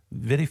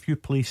 Very few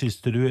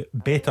places to do it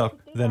better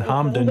than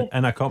Hampden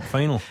in a cup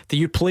final. Do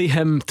you play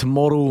him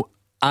tomorrow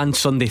and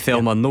Sunday,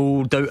 Thelma?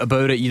 No doubt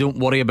about it. You don't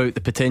worry about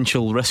the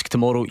potential risk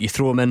tomorrow. You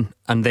throw him in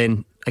and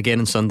then again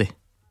on Sunday.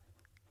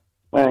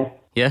 Aye.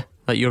 Yeah?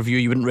 That your view?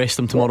 You wouldn't rest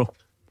him tomorrow?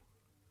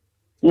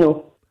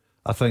 No.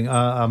 I think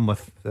I'm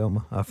with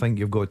Thelma. I think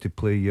you've got to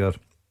play your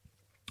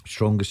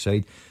strongest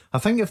side. I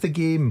think if the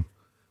game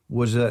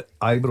was at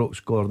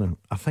Ibrox, Gordon,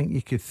 I think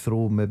you could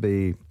throw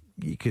maybe,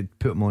 you could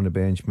put him on the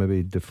bench,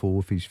 maybe Defoe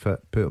if he's fit,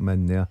 put him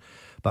in there.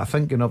 But I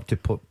think going up to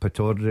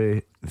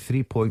Pittodrie,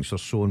 3 points are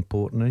so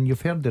important. And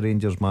you've heard the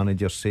Rangers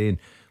manager saying,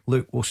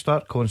 look, we'll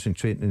start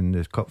concentrating in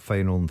the cup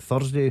final on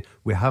Thursday.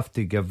 We have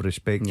to give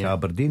respect to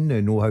Aberdeen.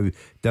 They know how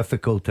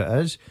difficult it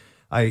is.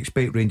 I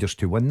expect Rangers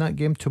to win that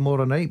game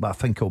tomorrow night, but I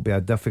think it'll be a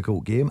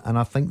difficult game, and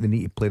I think they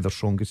need to play their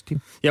strongest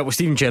team. Yeah, well,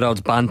 Stephen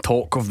Gerrard's banned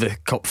talk of the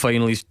cup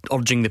final. He's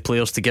urging the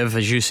players to give,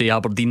 as you say,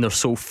 Aberdeen their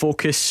sole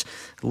focus,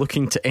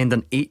 looking to end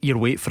an 8-year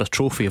wait for a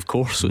trophy, of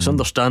course. So it's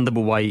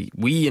understandable why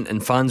we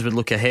and fans would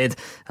look ahead,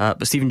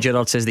 but Stephen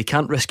Gerrard says they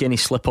can't risk any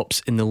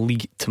slip-ups in the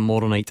league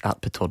tomorrow night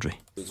at Pittodrie.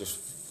 We just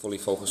fully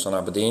focus on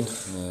Aberdeen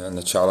and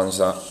the challenge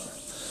that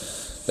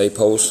they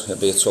pose.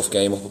 It'll be a tough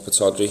game up at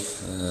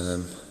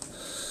Pittodrie.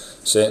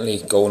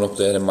 Certainly going up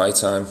there in my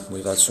time,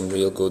 we've had some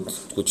real good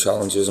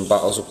challenges and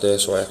battles up there,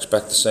 so I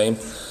expect the same.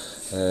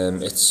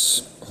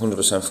 It's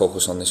 100%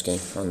 focus on this game,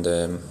 and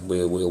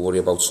we'll worry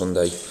about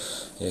Sunday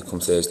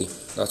come Thursday.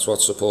 That's what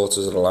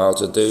supporters are allowed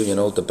to do, you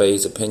know,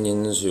 debate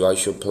opinions, who I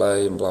should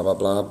play and blah blah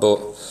blah, but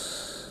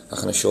I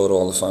can assure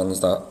all the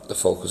fans that the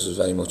focus is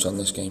very much on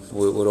this game.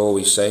 We're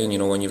always saying, you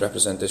know, when you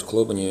represent this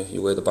club and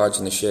you wear the badge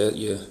and the shirt,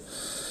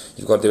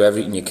 you've got to do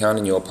everything you can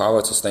in your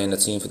power to stay in the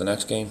team for the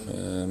next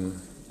game.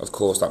 Of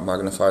course, that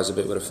magnifies a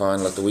bit with a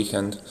final at the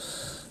weekend.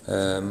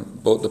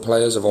 But the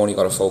players have only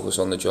got to focus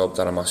on the job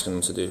that I'm asking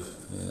them to do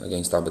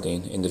against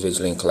Aberdeen,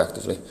 individually and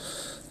collectively.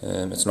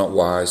 It's not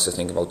wise to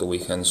think about the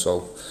weekend,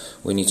 so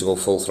we need to go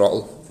full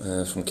throttle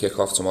from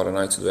kick-off tomorrow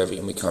night to do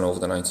everything we can over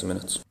the 90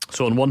 minutes.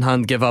 So on one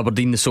hand, give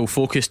Aberdeen the sole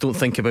focus, don't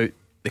think about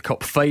the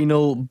cup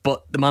final,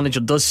 but the manager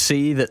does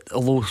say that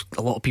although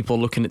a lot of people are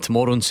looking at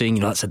tomorrow and saying,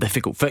 you know, that's a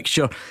difficult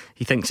fixture,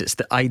 he thinks it's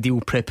the ideal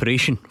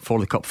preparation for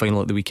the cup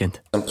final at the weekend.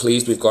 I'm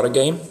pleased we've got a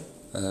game.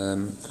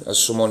 As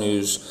someone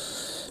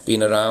who's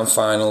been around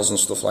finals and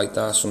stuff like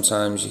that,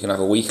 sometimes you can have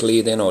a week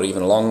lead in or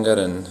even longer,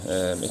 and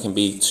it can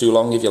be too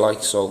long if you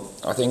like. So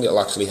I think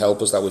it'll actually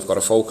help us that we've got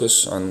a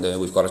focus and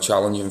we've got a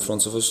challenge in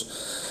front of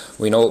us.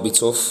 We know it'll be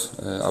tough.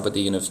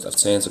 Aberdeen have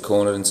turned a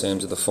corner in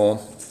terms of the form.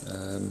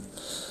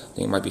 I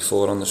think it might be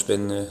 4 on the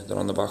spin. They're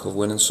on the back of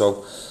winning,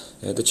 so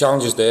the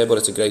challenge is there, but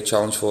it's a great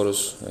challenge for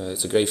us.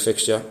 It's a great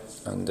fixture,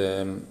 and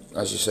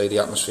as you say, the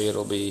atmosphere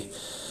will be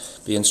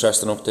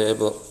interesting up there.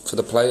 But for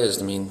the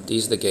players, I mean,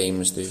 these are the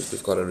games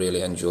they've got to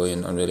really enjoy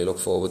and really look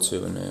forward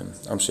to, and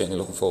I'm certainly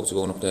looking forward to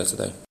going up there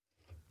today.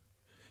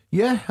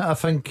 Yeah, I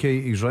think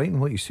he's right in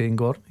what he's saying,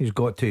 Gordon. He's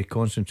got to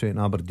concentrate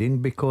on Aberdeen,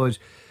 because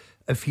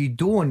if you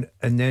don't,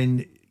 and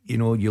then, you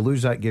know, you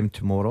lose that game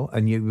tomorrow,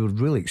 and you would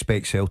really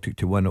expect Celtic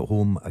to win at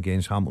home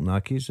against Hamilton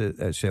Accies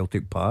at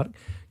Celtic Park,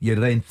 you're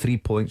then 3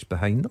 points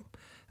behind them.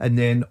 And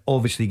then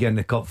obviously getting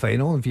the cup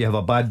final, if you have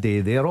a bad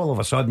day there, all of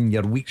a sudden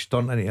your week's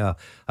turned into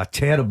a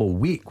terrible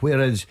week.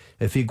 Whereas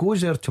if he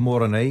goes there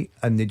tomorrow night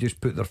and they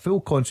just put their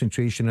full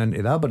concentration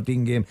into the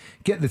Aberdeen game,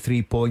 get the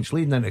 3 points,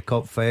 leading into the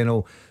cup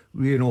final,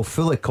 you know,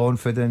 full of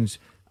confidence,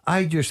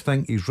 I just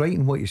think he's right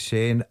in what he's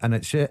saying. And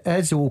it's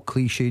the old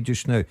cliche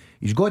just now,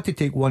 he's got to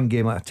take one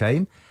game at a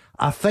time.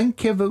 I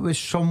think if it was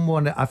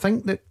someone, I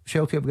think that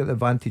Celtic have got the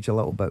advantage a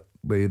little bit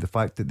with the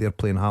fact that they're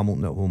playing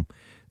Hamilton at home.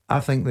 I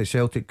think that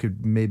Celtic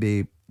could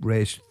maybe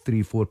rest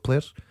 3-4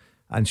 players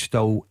and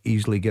still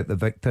easily get the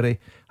victory.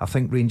 I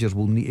think Rangers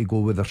will need to go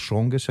with their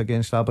strongest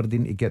against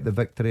Aberdeen to get the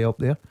victory up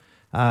there.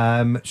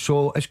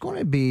 So it's going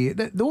to be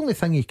the only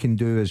thing he can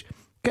do is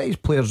get his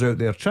players out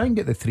there, try and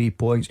get the 3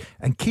 points,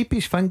 and keep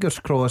his fingers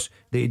crossed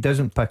that he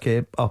doesn't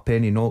pick up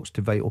any knocks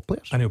to vital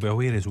players. And he'll be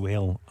aware as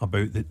well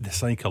about the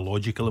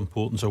psychological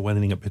importance of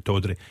winning at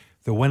Pittodrie.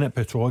 They win at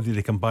Pittodrie,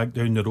 they come back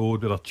down the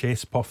road with their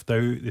chests puffed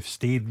out. They've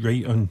stayed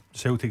right on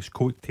Celtic's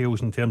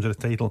coattails in terms of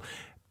the title.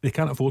 They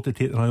can't afford to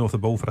take their eye off the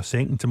ball for a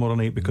second tomorrow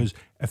night, because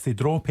if they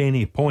drop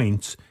any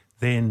points,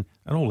 then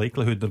in all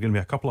likelihood they're going to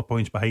be a couple of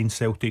points behind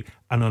Celtic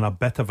and on a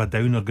bit of a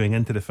downer going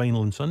into the final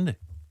on Sunday.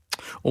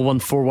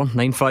 0141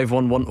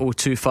 951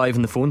 1025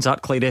 on the phones,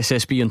 at Clyde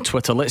SSB on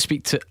Twitter. Let's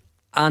speak to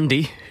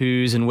Andy,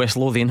 who's in West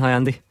Lothian. Hi,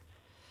 Andy.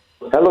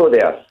 Hello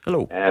there.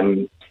 Hello.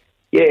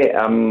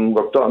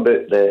 We're talking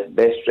about the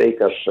best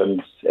strikers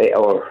and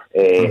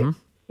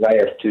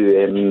prior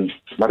to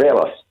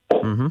Morelos.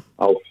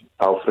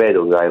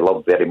 Alfredo, who I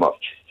love very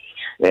much.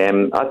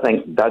 I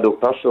think Dado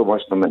Purcell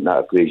must come in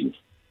that equation.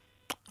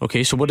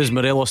 Okay, so what does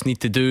Morelos need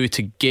to do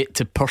to get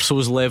to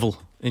Purcell's level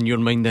in your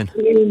mind then?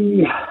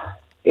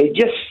 It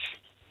just,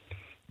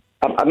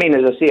 I mean,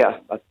 as I say,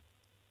 I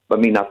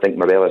think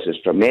Morelos is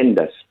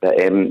tremendous, but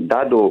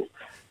Dado,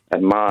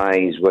 in my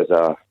eyes, was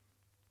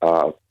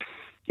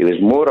he was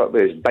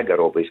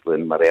bigger obviously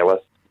than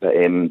Morelos, but I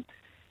think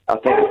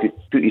he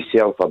could put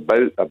himself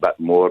about a bit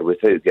more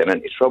without getting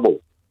into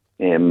trouble.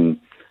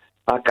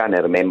 I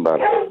can't remember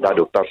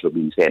Dado Purcell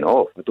being sent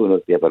off. I don't know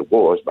if he ever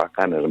was, but I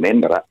can't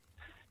remember it.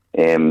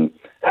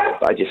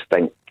 But I just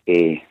think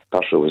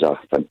Purcell was a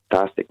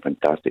fantastic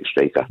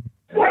striker.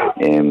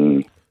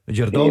 Is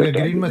your dog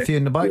agreeing with you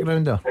in the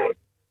background there?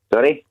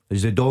 Sorry?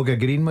 Is the dog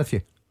agreeing with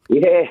you?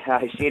 Yeah,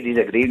 I said he's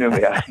agreeing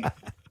with me.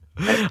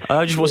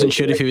 I just wasn't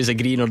sure if he was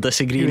agreeing or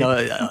disagreeing.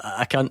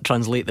 I can't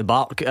translate the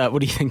bark. What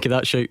do you think of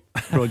that shout,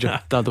 Roger?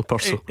 Dado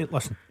Purcell.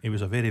 Listen, he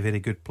was a very, very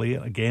good player.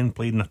 Again,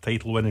 played in a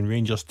title-winning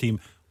Rangers team,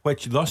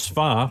 which thus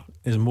far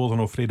is more than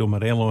Alfredo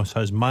Morelos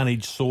has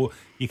managed. So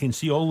you can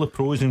see all the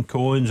pros and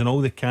cons and all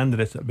the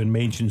candidates that have been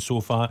mentioned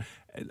so far.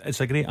 It's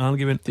a great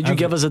argument. Did you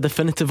give us a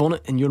definitive on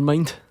it in your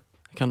mind?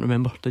 I can't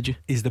remember, did you?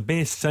 Is the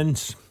best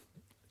since?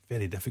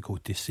 Very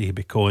difficult to say,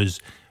 because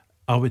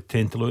I would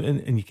tend to look,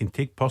 and you can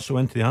take Purcell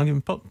into the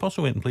argument.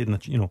 Purcell went and played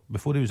in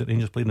before he was at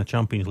Rangers, played in the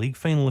Champions League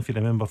final, if you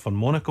remember, for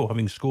Monaco,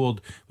 having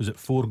scored, was it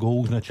 4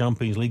 goals in a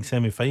Champions League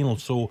semi-final.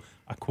 So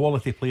a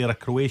quality player, a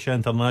Croatia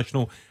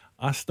international.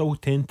 I still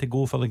tend to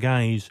go for the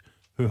guys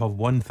who have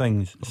won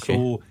things. Okay.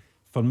 So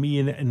for me,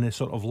 in the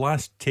sort of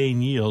last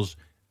 10 years,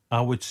 I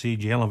would say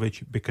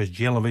Jelavic, because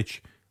Jelavic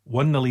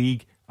won the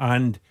league,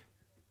 and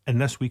in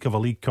this week of a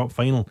League Cup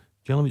final,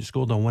 Jelavic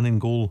scored a winning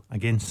goal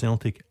against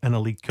Celtic in a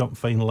League Cup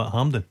final at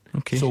Hampden.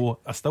 Okay. So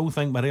I still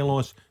think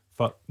Morelos,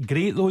 for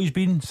great though he's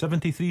been,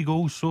 73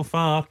 goals so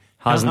far,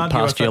 hasn't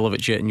passed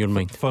Jelavic yet in your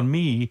mind. For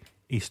me,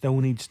 he still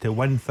needs to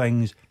win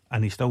things,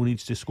 and he still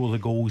needs to score the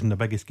goals in the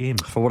biggest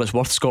games. For what it's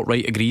worth, Scott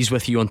Wright agrees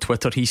with you on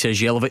Twitter. He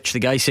says Jelavic. The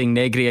guy saying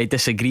Negri I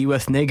disagree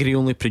with. Negri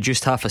only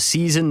produced half a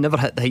season, never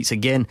hit the heights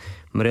again.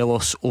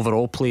 Morelos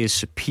overall play is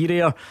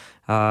superior.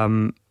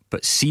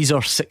 But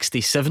Caesar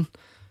 67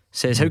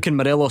 says, how can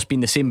Morelos be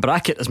in the same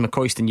bracket as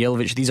McCoist and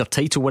Jelavic? These are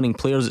title winning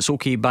players. It's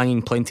okay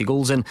banging plenty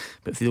goals in,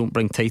 but if they don't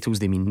bring titles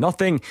they mean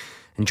nothing.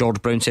 And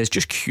George Brown says,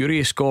 just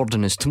curious,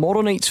 Gordon, is tomorrow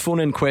night's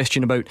phone-in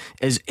question about,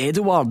 is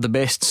Edouard the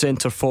best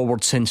centre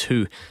forward since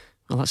who?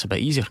 Well, that's a bit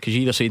easier, because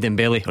you either say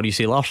Dembele or you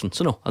say Larsson.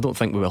 So no, I don't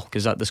think we will,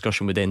 because that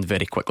discussion would end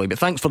very quickly. But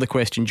thanks for the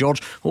question,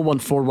 George.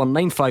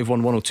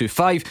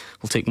 01419511025.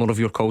 We'll take more of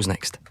your calls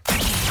next.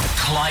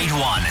 Clyde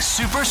One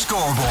Super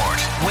Scoreboard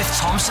with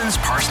Thompson's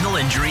personal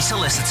injury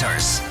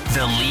solicitors,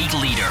 the league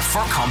leader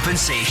for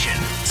compensation.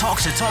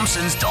 Talk to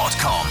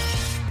Thompsons.com.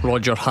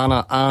 Roger,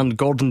 Hannah and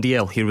Gordon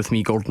DL here with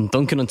me, Gordon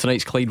Duncan, on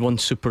tonight's Clyde One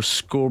Super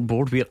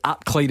Scoreboard. We're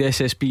at Clyde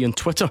SSB on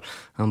Twitter,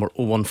 and we're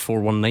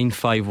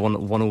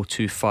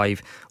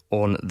 01419511025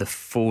 on the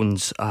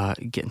phones.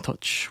 Get in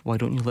touch. Why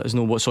don't you let us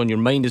know what's on your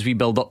mind as we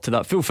build up to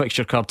that full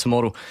fixture card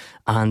tomorrow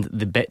and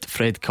the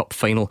Betfred Cup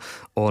final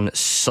on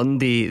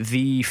Sunday.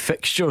 The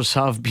fixtures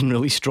have been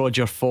released,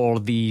 Roger, for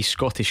the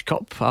Scottish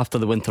Cup after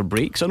the winter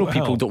breaks. I know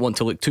people don't want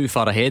to look too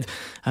far ahead,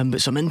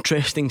 but some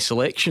interesting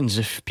selections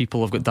if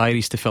people have got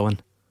diaries to fill in.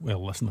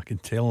 Well, listen, I can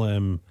tell,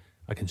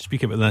 I can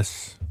speak about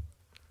this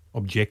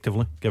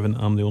objectively, given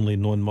I'm the only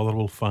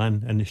non-Motherwell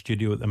fan in the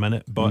studio at the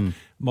minute, but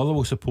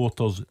Motherwell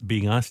supporters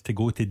being asked to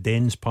go to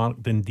Dens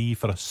Park, Dundee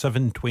for a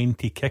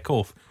 7:20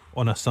 kick-off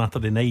on a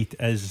Saturday night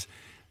is,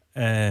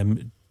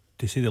 to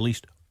say the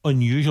least,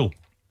 unusual.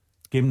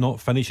 Game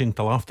not finishing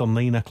till after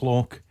 9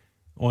 o'clock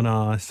on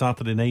a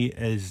Saturday night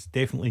is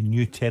definitely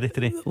new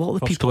territory. A lot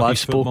of the people Scottish I've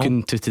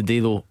spoken to today,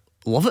 though,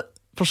 love it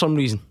for some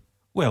reason.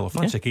 Well, if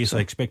that's the case, I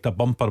expect a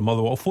bumper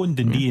Motherwell. I'll phone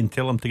Dundee and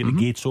tell them to get the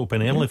gates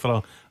open early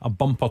for a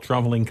bumper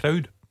travelling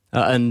crowd.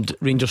 And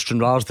Rangers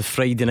Stranraer's the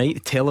Friday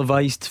night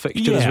televised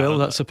fixture as well.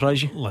 That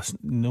surprise you? Listen,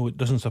 no, it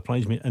doesn't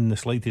surprise me in the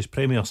slightest.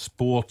 Premier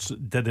Sports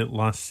did it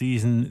last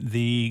season.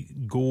 They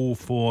go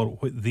for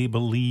what they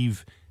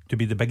believe to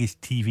be the biggest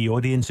TV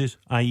audiences,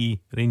 i.e.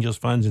 Rangers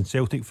fans and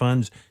Celtic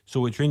fans.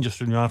 So it's Rangers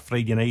Stranraer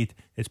Friday night,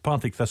 it's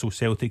Partick Thistle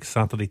Celtic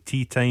Saturday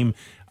tea time,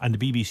 and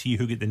the BBC,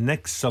 who get the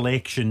next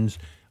selections,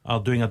 are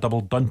doing a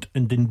double dunt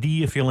in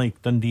Dundee, if you like.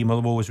 Dundee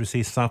Motherwell, as we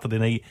say, Saturday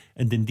night,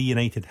 and Dundee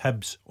United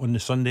Hibs on the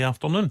Sunday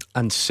afternoon.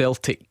 And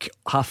Celtic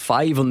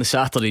 5:30 on the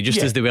Saturday, just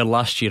as they were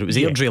last year. It was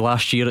Airdrie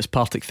last year, it's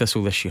Partick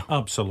Thistle this year.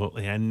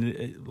 Absolutely.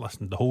 And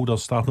listen, the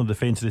holders starting the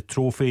defence of the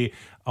trophy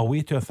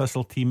away to a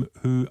Thistle team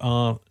who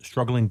are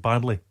struggling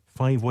badly.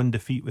 5-1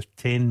 defeat with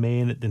 10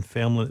 men at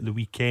Dunfermline at the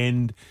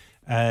weekend.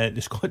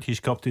 The Scottish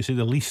Cup, to say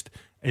the least,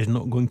 is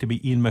not going to be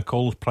Ian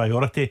McCall's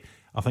priority.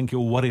 I think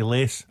he'll worry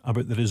less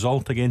about the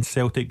result against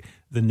Celtic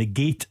than the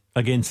gate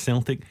against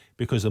Celtic,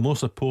 because the more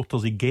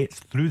supporters he gets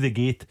through the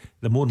gate,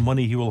 the more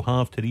money he will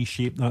have to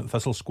reshape that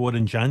Thistle squad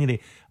in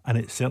January, and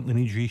it certainly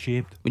needs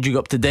reshaped. Would you go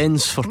up to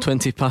Dens for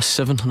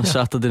 7:20 on a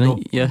Saturday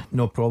night?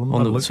 No problem.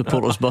 On the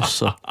supporters bus?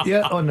 So.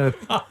 Yeah, on the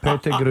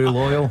Pettigrew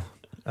Loyal.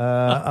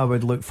 I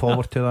would look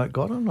forward to that,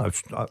 Gordon.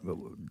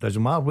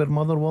 Doesn't matter where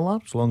Motherwell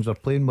are, as long as they're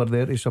playing, we're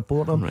there to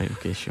support them. Right,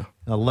 okay, sure.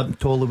 I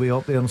limped all the way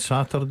up there on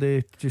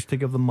Saturday just to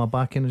give them my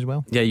backing as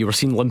well. Yeah, you were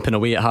seen limping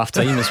away at half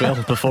time as well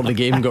before the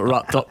game got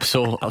wrapped up.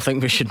 So I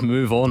think we should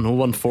move on.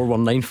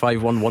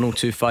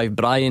 01419511025.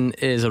 Brian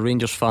is a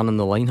Rangers fan on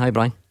the line. Hi,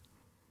 Brian.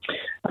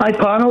 Hi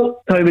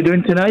panel, how are we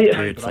doing tonight?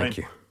 Good, thank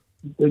you.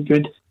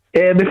 Good.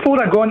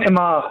 Before I go on to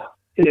my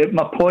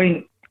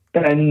point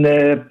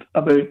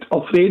about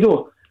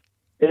Alfredo,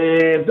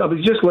 I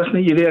was just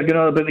listening to you there going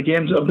on about the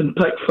games that have been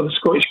picked for the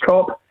Scottish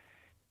Cup.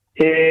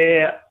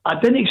 I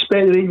didn't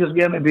expect the Rangers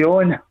game to be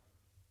on,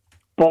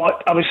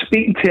 but I was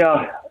speaking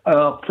to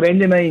a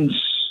friend of mine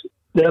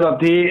the other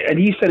day, and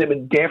he said it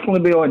would definitely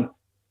be on.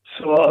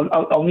 So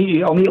I'll need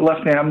to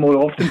listen to him more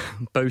often.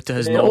 Bow to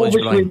his knowledge,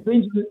 Brian.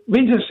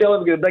 Rangers and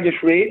Celtic have got the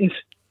biggest ratings,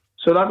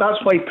 so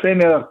that's why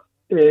Premier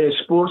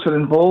Sports are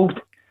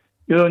involved,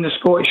 in the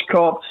Scottish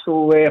Cup.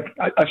 So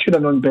I should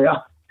have known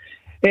better.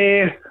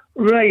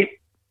 Right,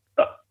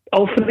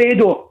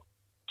 Alfredo.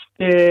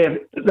 There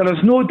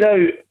is no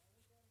doubt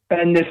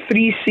in the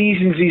 3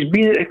 seasons he's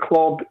been at the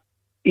club,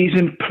 he's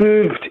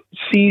improved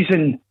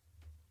season.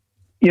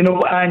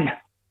 And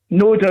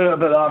no doubt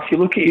about that. If you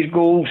look at his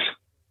goals.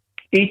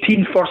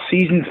 18 first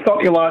season,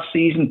 30 last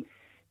season.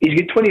 He's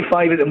got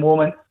 25 at the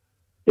moment.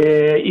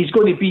 He's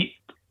going to beat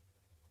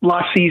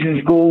last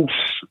season's goals,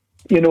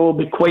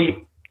 by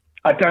quite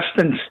a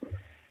distance.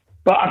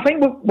 But I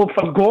think we've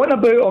forgotten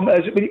about him.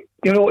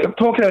 I'm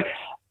talking about.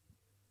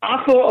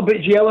 I thought about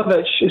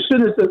Jelavic as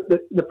soon as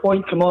the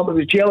point came up. It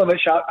was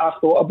Jelavic I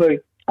thought about.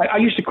 I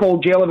used to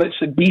call Jelavic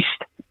the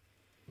beast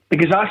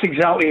because that's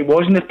exactly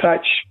what he was in the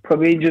pitch for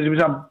Rangers. He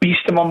was a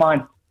beast of a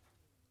man.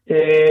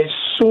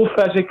 So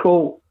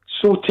physical.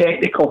 So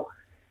technical,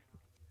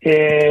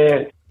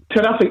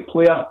 terrific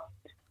player,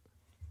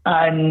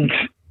 but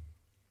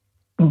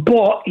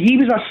he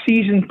was a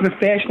seasoned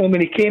professional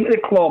when he came to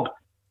the club,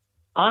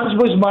 as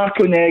was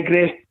Marco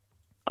Negri,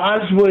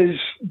 as was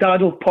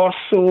Dado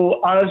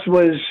Porso, as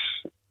was,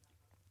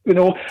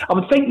 I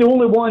would think the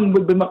only one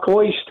would be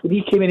McCoist when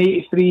he came in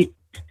 '83.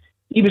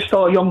 He was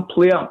still a young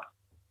player,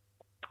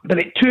 but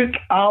it took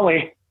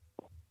Ali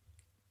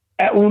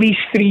at least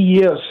 3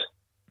 years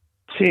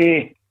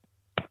to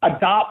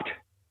adapt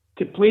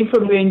to playing for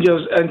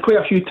Rangers, and quite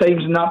a few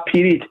times in that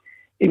period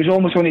he was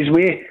almost on his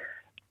way.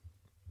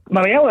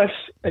 Morelos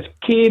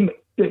came,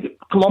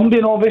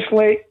 Colombian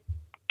obviously,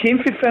 came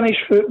for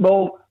Finnish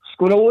football,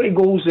 scored a lot of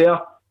goals there,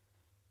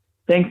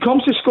 then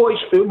comes to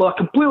Scottish football, a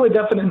completely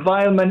different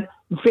environment,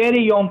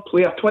 very young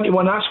player,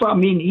 21, that's what I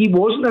mean. He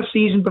wasn't a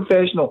seasoned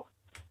professional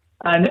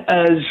and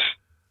has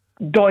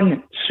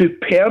done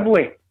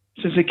superbly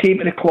since he came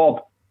to the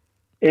club.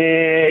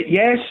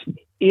 Yes,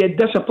 he had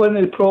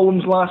disciplinary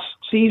problems last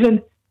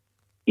season.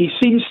 He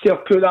seems to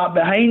have put that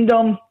behind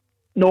him.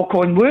 Knock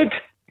on wood.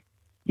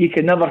 You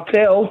can never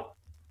tell.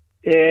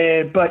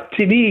 But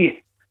to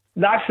me,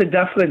 that's the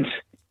difference.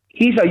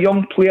 He's a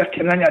young player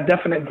coming into a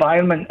different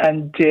environment,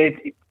 and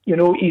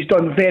he's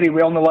done very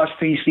well in the last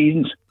 3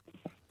 seasons.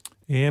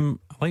 I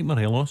like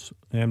Morelos.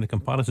 The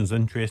comparison's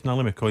interesting.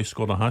 Ali McCoy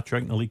scored a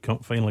hat-trick in the League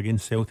Cup final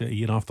against Celtic a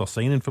year after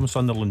signing from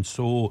Sunderland,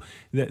 so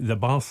the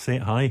bar's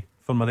set high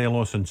for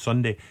Morelos on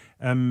Sunday.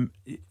 I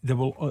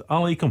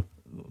like him.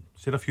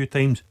 Said a few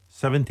times,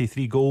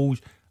 73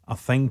 goals. I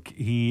think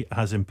he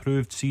has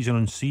improved season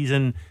on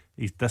season.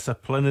 His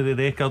disciplinary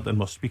record, and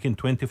we're speaking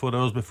 24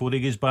 hours before he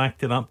goes back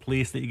to that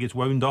place that he gets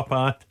wound up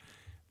at,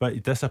 but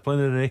his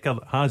disciplinary record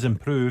has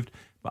improved.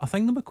 But I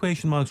think there'll be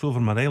question marks over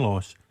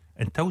Morelos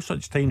until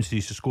such times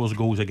he scores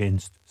goals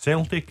against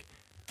Celtic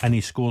and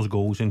he scores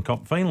goals in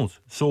cup finals.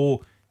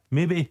 So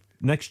maybe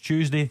next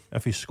Tuesday,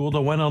 if he scored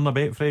a winner in the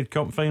Betfred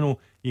Cup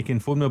final, you can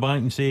phone me back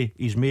and say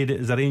he's made it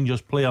as a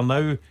Rangers player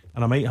now,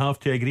 and I might have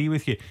to agree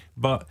with you.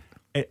 But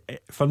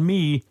for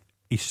me,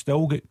 he's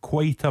still got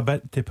quite a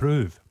bit to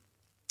prove.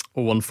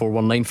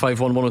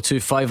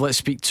 01419511025. Let's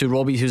speak to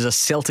Robbie, who's a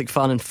Celtic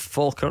fan in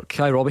Falkirk.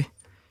 Hi, Robbie.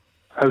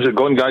 How's it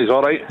going, guys?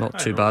 All right? Not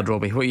too bad,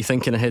 Robbie. What are you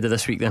thinking ahead of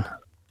this week then?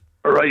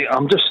 Right,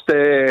 I'm just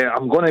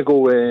I'm going to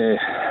go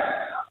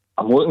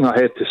I'm looking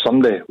ahead to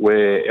Sunday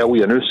with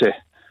Elyounoussi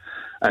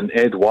and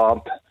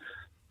Edouard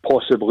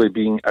possibly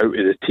being out of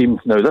the team.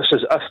 Now, this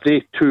is if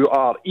they two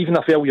are, even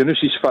if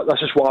Elyounoussi fit,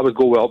 this is what I would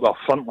go with our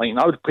front line.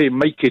 I would play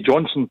Mikey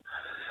Johnson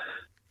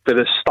for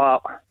the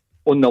start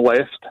on the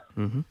left.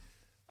 Mm-hmm.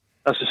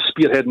 This is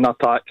spearheading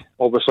attack.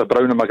 Obviously,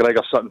 Brown and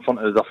McGregor sit in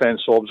front of the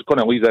defence, so I was going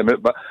to leave them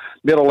out, but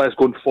more or less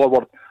going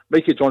forward,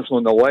 Mikey Johnson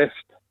on the left.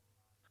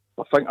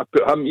 I think I'd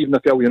put him, even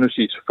if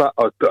Elyounoussi is fit,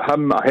 I'd put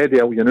him ahead of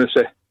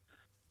Elyounoussi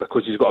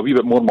because he's got a wee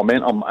bit more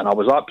momentum, and I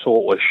was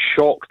absolutely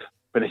shocked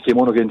when he came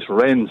on against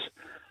Rennes.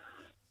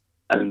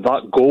 And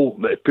that goal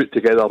that he put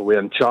together with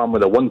Ntcham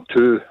with a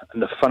 1-2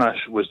 and the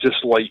finish was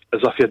just like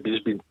as if he'd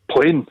just been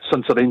playing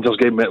since the Rangers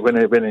game when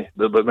it was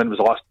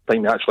the last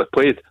time he actually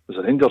played. It was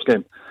a Rangers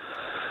game.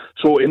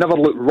 So he never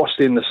looked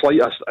rusty in the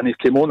slightest, and he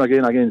came on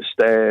again against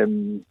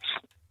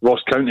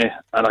Ross County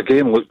and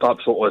again looked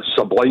absolutely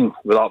sublime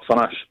with that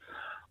finish.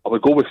 I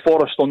would go with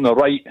Forrest on the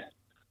right,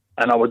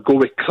 and I would go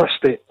with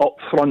Christie up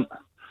front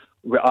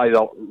with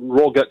either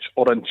Rogic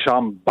or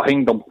Ntcham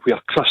behind him, where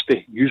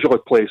Christie usually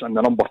plays in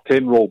the number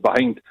 10 role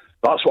behind.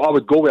 That's what I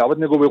would go with. I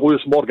wouldn't go with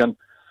Lewis Morgan.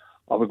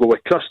 I would go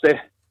with Christie,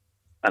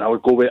 and I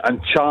would go with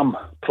Ntcham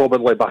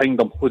probably behind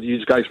him. What do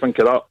you guys think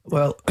of that?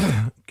 Well,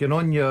 Getting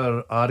on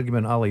your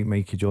argument, I like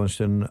Mikey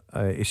Johnston.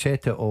 He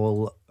set it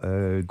all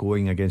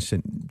going against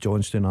St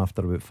Johnstone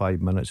after about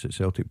 5 minutes at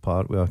Celtic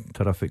Park with a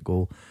terrific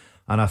goal.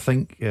 And I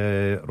think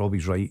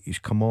Robbie's right. He's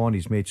come on,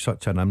 he's made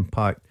such an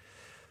impact.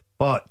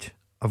 But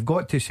I've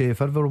got to say,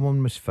 if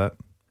everyone was fit,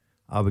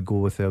 I would go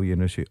with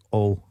Elyounoussi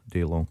all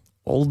day long.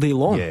 All day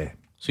long? Yeah.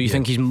 So you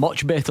think he's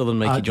much better than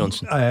Mikey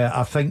Johnston?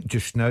 I think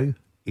just now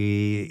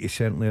he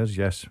certainly is,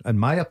 yes. In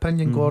my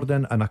opinion,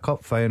 Gordon, in a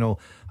cup final,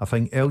 I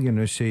think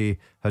Elyounoussi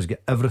has got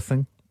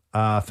everything.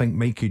 I think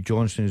Mikey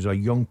Johnston is a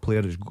young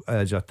player,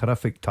 is a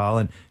terrific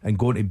talent, and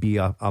going to be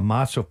a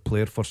massive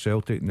player for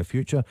Celtic in the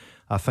future.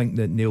 I think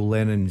that Neil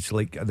Lennon's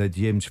like the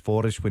James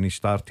Forrest when he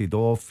started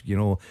off. You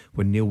know,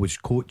 when Neil was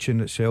coaching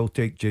at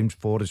Celtic, James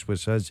Forrest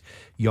was his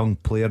young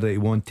player that he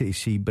wanted to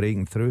see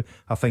breaking through.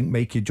 I think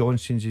Mikey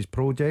Johnston's his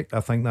project.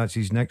 I think that's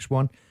his next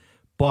one.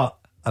 But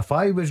if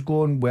I was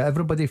going with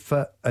everybody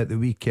fit at the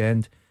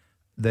weekend,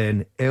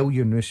 then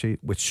Elyounoussi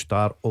would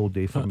start all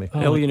day for me.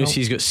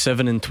 Elyounoussi got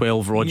 7 and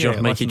 12,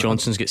 Roger. Mikey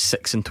Johnston's got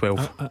 6 and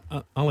 12.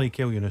 I like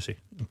Elyounoussi.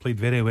 He played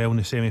very well in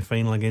the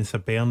semi-final against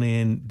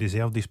Hibernian and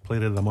deserved his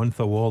Player of the Month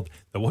award.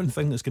 The one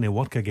thing that's going to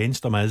work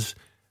against him is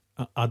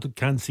I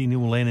can't see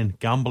Neil Lennon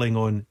gambling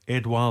on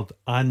Edouard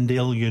and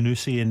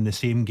Elyounoussi in the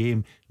same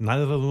game.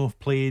 Neither of them have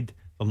played.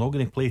 They're not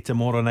going to play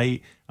tomorrow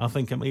night. I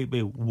think it might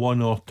be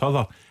one or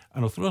t'other.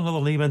 And I'll throw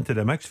another name into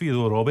the mix for you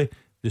though, Robbie.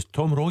 There's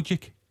Tom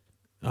Rogic.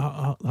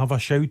 Have a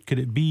shout. Could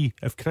it be,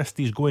 if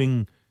Christie's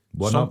going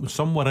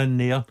somewhere in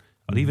there,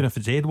 or even if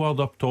it's Edouard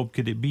up top,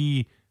 could it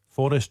be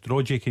Forrest,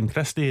 Rogic and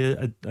Christie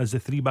as the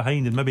three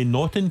behind, and maybe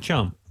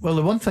Nottingham? Well,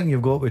 the one thing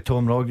you've got with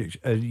Tom Rogic,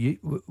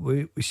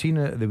 we seen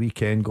it at the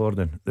weekend,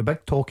 Gordon. The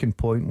big talking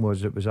point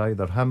was it was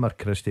either him or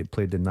Christie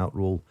played in that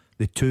role.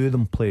 The two of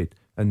them played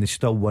and they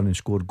still won and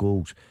scored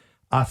goals.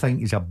 I think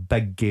he's a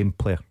big game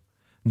player.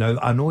 Now,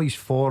 I know he's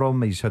for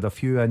him, he's had a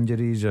few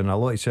injuries, and a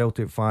lot of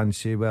Celtic fans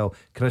say, well,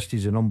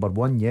 Christie's the number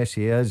one. Yes,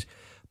 he is.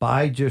 But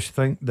I just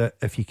think that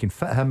if you can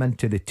fit him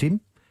into the team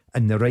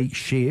in the right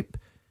shape,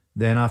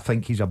 then I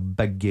think he's a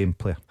big game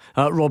player.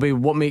 Robbie,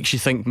 what makes you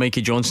think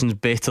Mikey Johnston's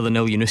better than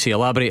Elyounoussi?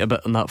 Elaborate a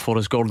bit on that for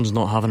us. Gordon's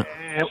not having it.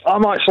 I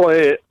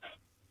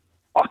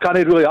can't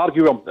really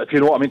argue with him, if you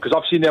know what I mean, because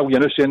I've seen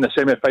Elyounoussi in the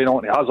semi-final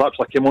and he has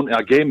actually come onto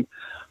a game.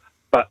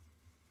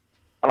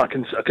 And I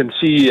can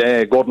see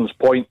Gordon's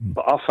point,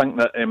 but I think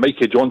that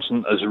Mikey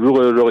Johnston is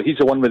really, he's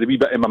the one with a wee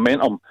bit of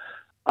momentum.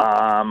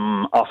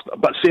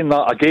 But saying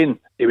that again,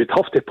 he would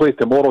have to play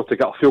tomorrow to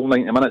get a full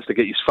 90 minutes to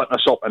get his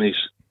fitness up, and he's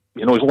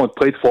only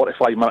played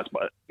 45 minutes,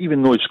 but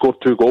even though he scored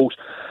 2 goals.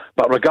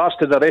 But regards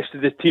to the rest of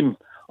the team,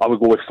 I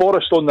would go with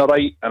Forrest on the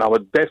right, and I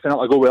would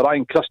definitely go with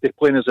Ryan Christie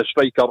playing as a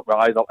striker with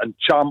either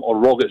Cham or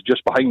Rogic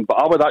just behind.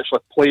 But I would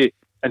actually play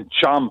in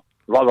Cham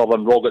rather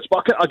than Rogic.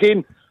 But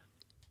again,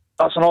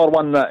 that's another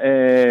one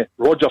that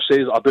Roger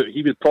says about.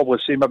 He would probably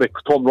say maybe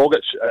Tom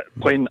Rogic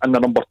playing in the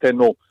number 10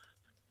 role.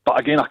 But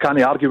again, I can't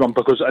argue him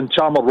because in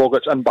Cham or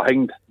Rogic in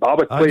behind. I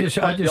would play.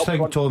 I just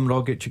think Tom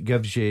Rogic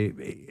gives you.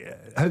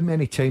 How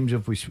many times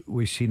have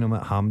we seen him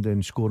at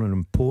Hampden scoring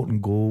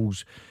important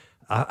goals?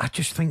 I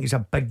just think he's a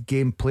big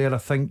game player. I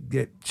think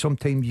that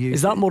sometimes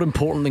is that more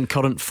important than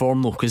current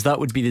form though? Because that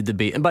would be the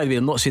debate. And by the way,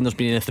 I'm not saying there's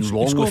been anything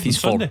wrong with his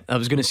form. I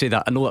was going to say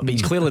that. I know that, but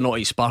he's clearly not at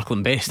his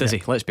sparkling best, is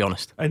he? Let's be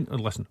honest. And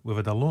listen, we've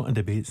had a lot of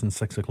debates in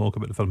 6 o'clock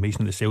about the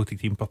formation of the Celtic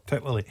team,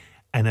 particularly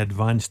in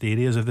advanced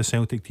areas of the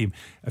Celtic team.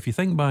 If you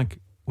think back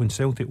when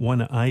Celtic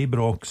won at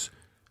Ibrox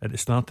at the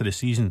start of the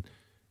season,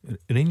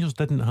 Rangers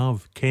didn't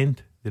have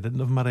Kent, they didn't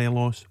have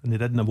Morelos, and they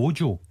didn't have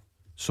Ojo.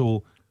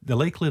 So the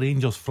likely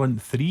Rangers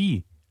front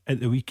three at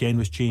the weekend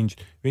was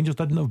changed. Rangers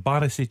didn't have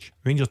Barisic,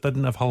 Rangers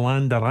didn't have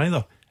Hollander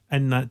either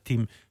in that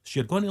team. So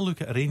you're going to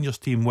look at a Rangers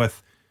team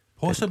with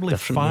possibly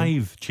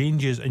 5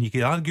 changes, and you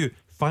could argue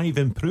 5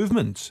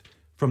 improvements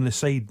from the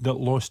side that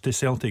lost to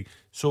Celtic.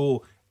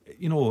 So,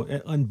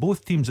 in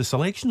both teams, the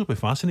selections will be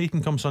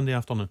fascinating come Sunday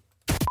afternoon.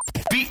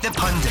 Beat the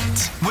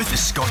Pundit with the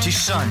Scottish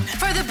Sun.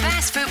 For the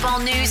best football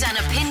news and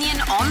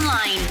opinion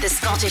online,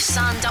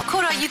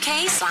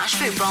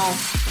 thescottishsun.co.uk/football.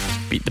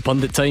 Beat the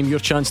Pundit time, your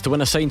chance to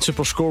win a signed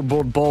Super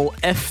Scoreboard ball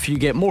if you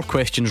get more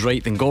questions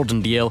right than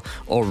Gordon Dalziel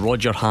or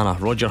Roger Hannah.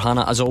 Roger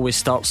Hannah, as always,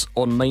 starts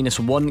on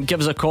 -1. Give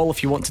us a call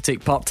if you want to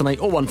take part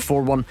tonight.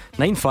 0141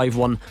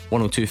 951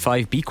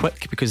 1025. Be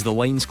quick because the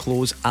lines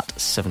close at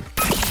 7.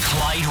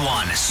 Clyde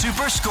One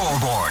Super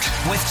Scoreboard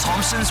with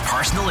Thompson's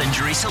personal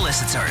injury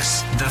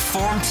solicitors. The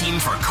form team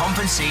for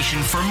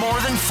compensation for more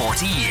than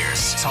 40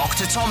 years. Talk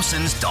to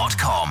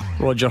Thompsons.com.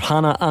 Roger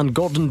Hannah and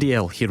Gordon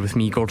Dalziel here with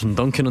me, Gordon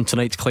Duncan, on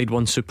tonight's Clyde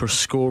One Super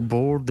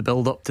Scoreboard. The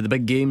build up to the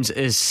big games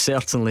is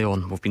certainly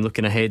on. We've been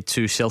looking ahead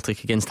to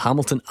Celtic against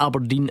Hamilton,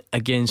 Aberdeen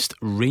against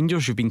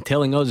Rangers. You've been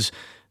telling us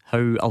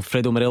how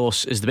Alfredo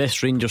Morelos is the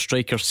best Rangers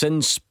striker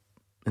since,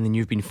 and then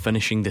you've been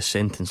finishing the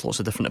sentence. Lots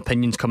of different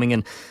opinions coming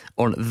in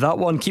on that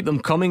one. Keep them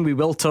coming. We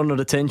will turn our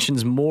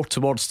attentions more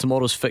towards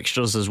tomorrow's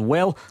fixtures as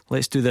well.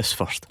 Let's do this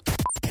first.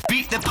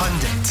 Beat the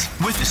Pundit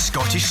with the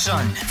Scottish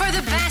Sun. For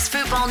the best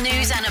football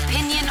news and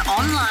opinion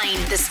online,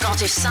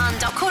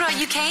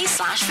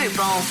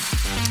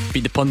 thescottishsun.co.uk/football.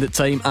 Beat the Pundit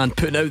time, and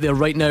putting out there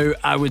right now,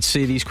 I would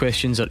say these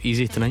questions are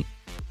easy tonight.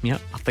 Yeah,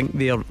 I think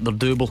they're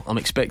doable. I'm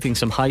expecting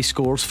some high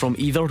scores from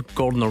either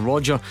Gordon or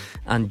Roger,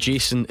 and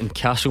Jason in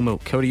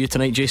Castlemilk. How are you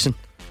tonight, Jason?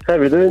 How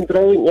are we doing?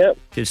 Brilliant, yep.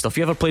 Good stuff.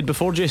 You ever played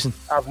before, Jason?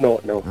 I've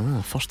not, no.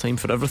 First time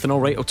for everything.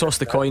 Alright, I'll toss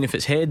the coin. If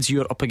it's heads,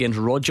 you're up against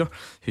Roger,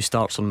 who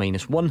starts on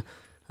 -1.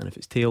 And if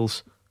it's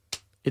tails,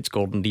 it's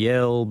Gordon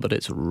DL, but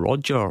it's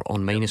Roger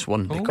on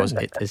 -1 because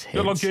it is heads.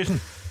 Good luck, Jason.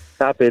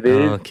 Happy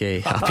days. Okay,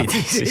 happy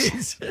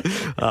days.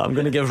 I'm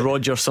going to give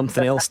Roger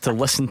something else to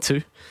listen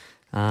to,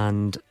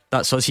 and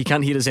that's us. He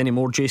can't hear us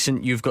anymore,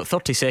 Jason. You've got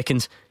 30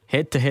 seconds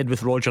head to head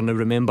with Roger. Now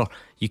remember,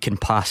 you can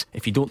pass.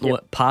 If you don't know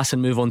it, pass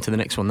and move on to the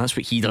next one. That's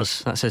what he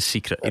does. That's his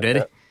secret. You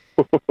ready?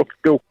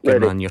 Go. Good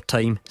Ready. man, your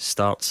time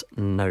starts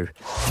now.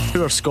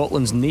 Who are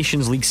Scotland's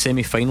Nations League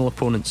semi-final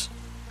opponents?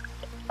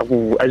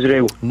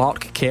 Israel.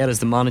 Mark Kerr is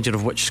the manager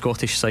of which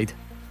Scottish side?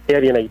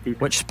 Ayr United.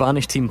 Which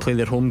Spanish team play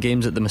their home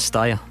games at the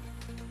Mestalla?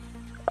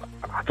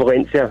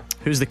 Valencia.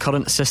 Who's the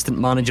current assistant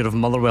manager of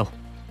Motherwell?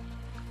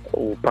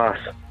 Pass.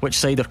 Which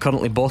side are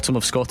currently bottom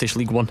of Scottish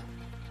League One?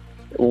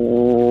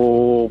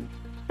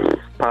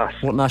 Pass.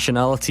 What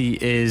nationality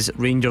is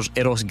Rangers'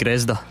 Eros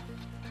Grezda?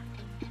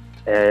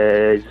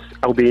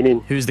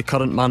 Albanian. Who's the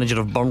current manager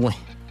of Burnley?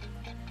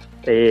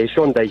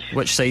 Sean Dyche.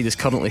 Which side is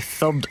currently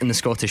third in the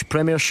Scottish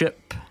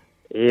Premiership?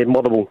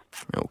 Motherwell.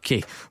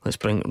 Okay, let's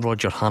bring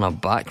Roger Hanna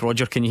back.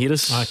 Roger, can you hear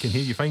us? I can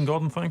hear you fine,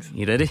 Gordon, thanks.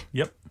 You ready?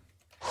 Yep.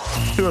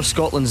 Who are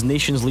Scotland's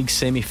Nations League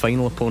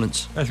semi-final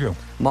opponents? Israel.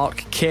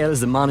 Mark Kerr is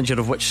the manager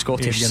of which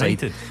Scottish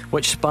side? United.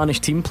 Which Spanish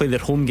team play their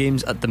home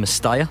games at the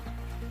Mestalla?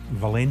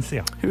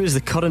 Valencia. Who is the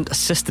current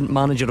assistant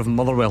manager of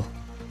Motherwell?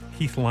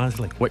 Keith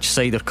Lasley. Which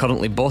side are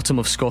currently bottom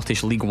of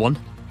Scottish League One?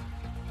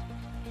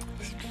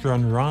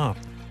 Stranraer.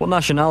 What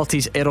nationality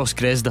is Eros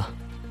Grezda?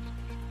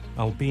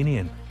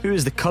 Albanian. Who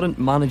is the current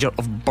manager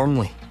of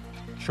Burnley?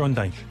 Sean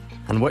Dyche.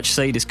 And which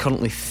side is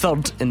currently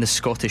third in the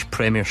Scottish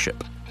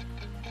Premiership?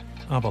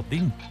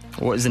 Aberdeen.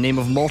 What is the name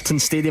of Morton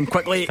Stadium?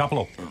 Quickly.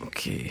 Cappielow.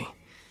 Okay,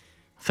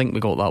 I think we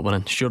got that one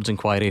in. Steward's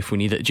inquiry if we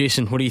need it.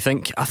 Jason, what do you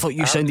think? I thought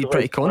you sounded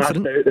pretty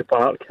confident. Smashed out the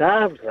park.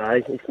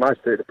 Aye, he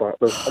smashed out the park.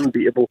 They're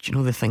unbeatable. Do you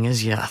know the thing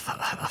is, yeah,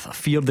 I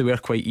feared they were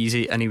quite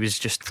easy, and he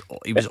was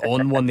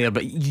on one there.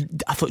 But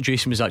I thought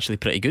Jason was actually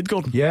pretty good,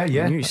 Gordon. Yeah.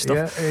 He knew his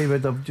stuff. He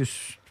would have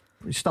just.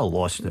 He's still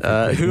lost.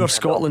 Who are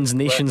Scotland's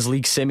Nations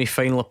League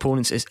semi-final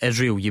opponents? Is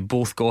Israel. You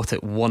both got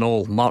it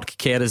 1-1. Mark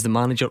Kerr is the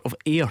manager of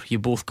Ayr. You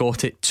both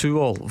got it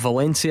 2-2.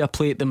 Valencia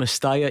play at the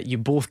Mestalla. You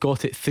both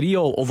got it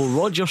 3-3. Although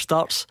Roger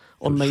starts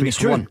on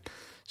 -1,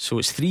 so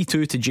it's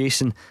 3-2 to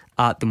Jason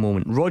at the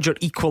moment. Roger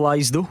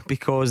equalised though,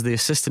 because the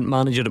assistant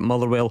manager at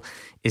Motherwell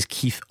is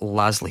Keith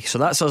Lasley. So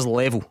that's us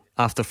level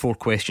after 4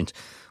 questions.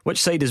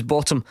 Which side is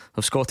bottom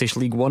of Scottish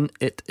League One?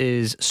 It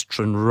is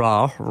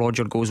Stranraer.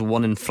 Roger goes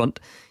 1 in front.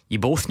 You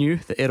both knew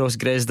that Eros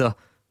Grezda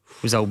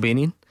was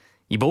Albanian.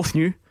 You both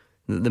knew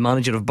that the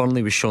manager of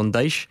Burnley was Sean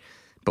Dyche.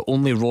 But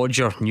only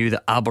Roger knew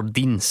that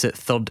Aberdeen sit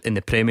third in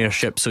the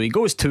Premiership. So he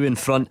goes 2 in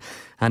front.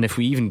 And if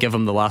we even give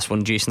him the last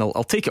one, Jason,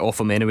 I'll take it off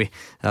him anyway.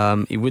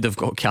 He would have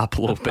got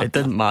Cappielow, but it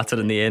didn't matter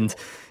in the end.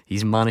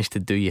 He's managed to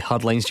do you.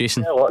 Hard lines,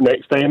 Jason. Yeah, what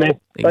next time, eh?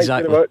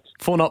 Exactly.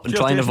 Phone up and Cheers,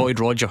 try and Jason. avoid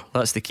Roger.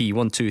 That's the key.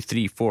 1, 2,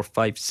 3, 4,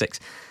 5, 6,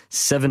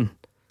 7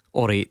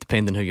 or 8,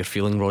 depending how you're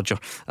feeling, Roger.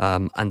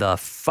 And a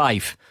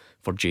 5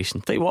 for Jason.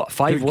 Tell you what,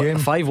 5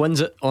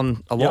 wins it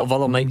on a lot of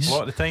other nights. A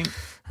lot of the time.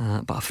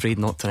 But afraid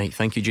not tonight.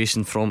 Thank you,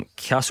 Jason from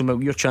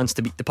Castlemilk. Your chance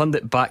to beat the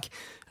Pundit back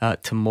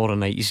tomorrow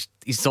night.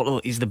 He's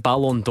the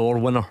Ballon d'Or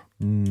winner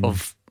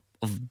of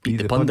Beat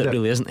the Pundit,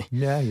 really, isn't he?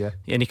 Yeah.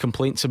 Any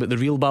complaints about the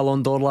real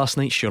Ballon d'Or last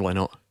night? Surely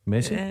not.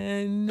 Messi?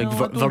 Big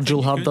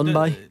Virgil hard done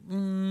by?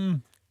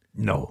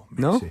 No.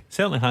 Messi.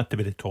 Certainly had to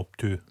be the top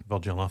 2,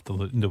 Virgil, after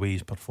the way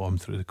he's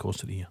performed through the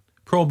course of the year.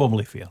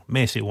 Probably fair.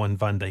 Messi 1,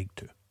 Van Dijk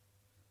 2.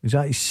 Is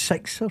that his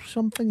 6 or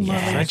something?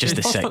 Yeah, just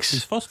the 6.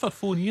 His first for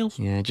 4 years.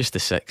 Yeah, just the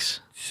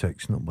 6.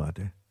 6, not bad,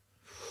 eh?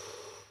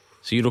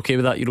 So you're okay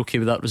with that? You're okay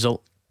with that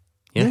result?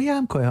 Yeah,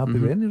 I'm quite happy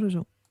with any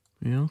result.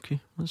 Yeah, okay,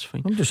 that's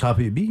fine. I'm just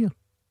happy to be here.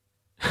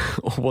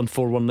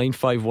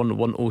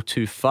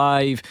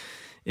 01419511025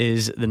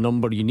 is the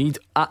number you need.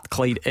 At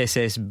Clyde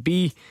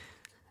SSB.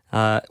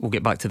 We'll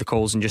get back to the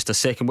calls in just a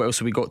second. What else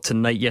have we got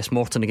tonight? Yes,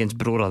 Morton against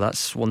Brora.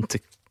 That's one to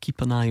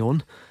keep an eye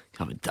on.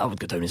 That would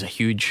go down as a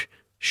huge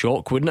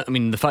shock, wouldn't it? I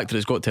mean, the fact that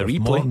it's got to replay.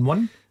 Morton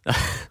won.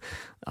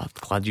 I'm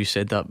glad you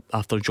said that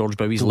after George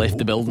Bowie's left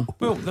the building.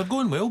 Well, they're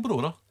going well,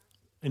 Brora,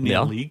 in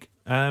their league.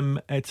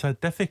 It's a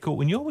difficult,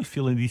 when you always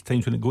feel in these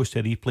times when it goes to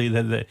a replay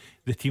that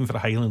the team for the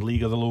Highland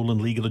League or the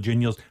Lowland League or the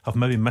juniors have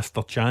maybe missed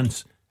their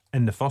chance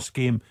in the first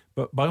game.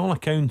 But by all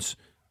accounts,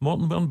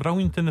 Morton weren't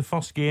brilliant in the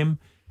first game.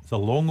 It's a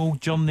long old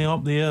journey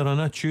up there on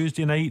a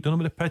Tuesday night. Don't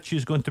know what the pitch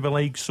is going to be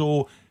like.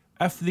 So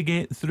if they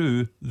get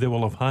through, they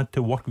will have had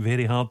to work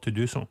very hard to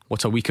do so.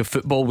 What a week of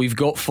football we've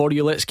got for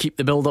you. Let's keep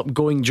the build up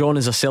going. John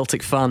is a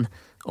Celtic fan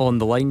on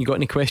the line. You got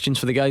any questions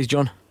for the guys,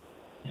 John?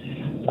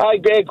 Hi,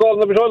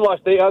 Gordon. I was on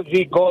last night.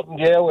 Actually, Gordon,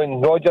 Dale,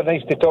 and Roger.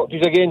 Nice to talk to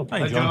you again.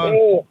 Hi, John.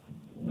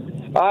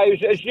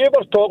 As you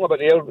were talking about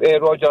there,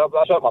 Roger,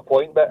 that's not my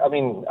point. But I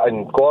mean,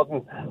 and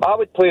Gordon, I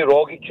would play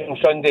Rogic on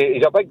Sunday.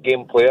 He's a big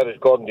game player, as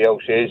Gordon Dale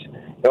says. You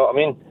know what I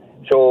mean?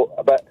 So,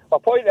 but my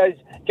point is,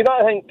 do you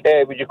not think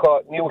would you call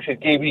it, Neil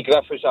should give wee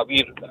Griffiths a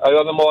wee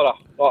hour tomorrow?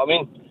 You know what I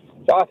mean?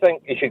 So I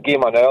think he should give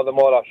him an hour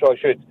tomorrow. So I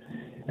should.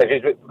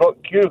 Because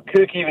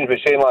Cook even was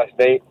saying last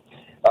night.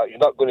 He's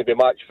not going to be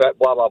match fit,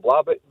 blah, blah,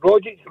 blah. But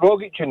Rogic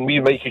and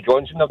Mikey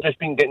Johnson have just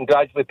been getting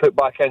gradually put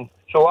back in.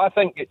 So I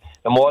think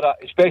tomorrow,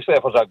 especially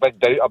if there's a big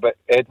doubt about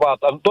Edward,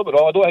 don't be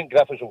wrong, I don't think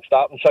Griffiths will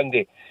start on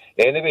Sunday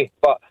anyway.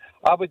 But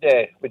I would,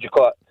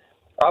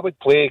 I would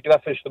play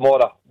Griffiths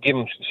tomorrow, give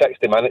him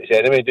 60 minutes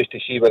anyway, just to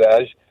see what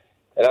it is.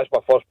 And that's my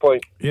first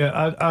point.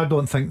 Yeah, I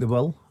don't think they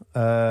will.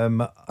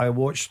 I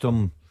watched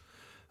them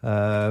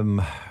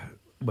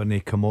when they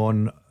come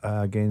on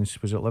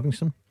against, was it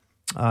Livingston?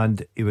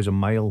 And he was a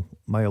mile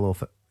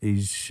off it.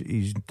 He's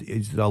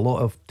a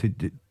lot of to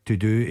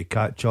do to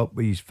catch up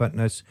with his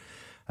fitness.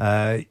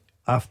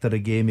 After a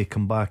game, he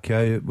come back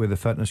out with a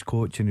fitness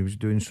coach and he was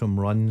doing some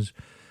runs.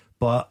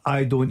 But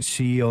I don't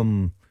see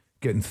him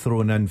getting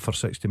thrown in for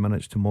 60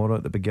 minutes tomorrow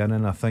at the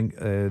beginning. I think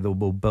they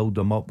will build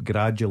him up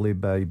gradually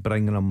by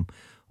bringing him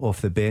off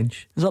the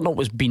bench. Is that not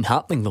what's been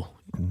happening though?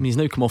 I mean, he's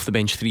now come off the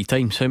bench 3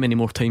 times. How many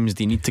more times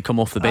do you need to come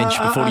off the bench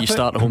before you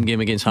start a home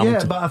game against Hamilton?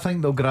 Yeah, but I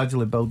think they'll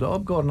gradually build it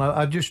up, Gordon.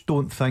 I just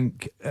don't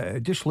think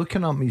just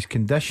looking at him, his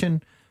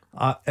condition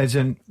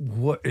isn't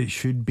what it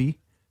should be,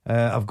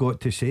 I've got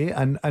to say,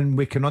 and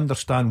we can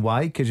understand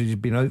why, because he's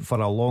been out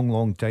for a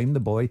long time, the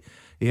boy.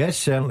 He has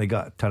certainly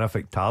got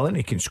terrific talent.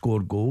 He can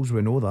score goals,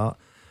 we know that.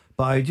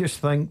 But I just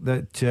think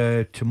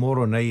that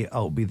tomorrow night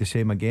it'll be the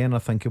same again. I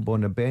think he'll be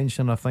on the bench,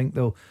 and I think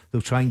they'll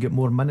try and get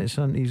more minutes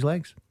into his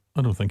legs.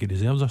 I don't think he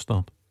deserves a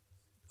start.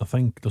 I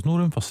think there's no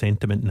room for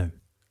sentiment now.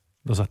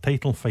 There's a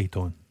title fight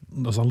on.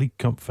 There's a League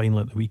Cup final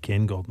at the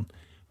weekend, Gordon.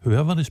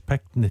 Whoever is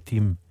picked in the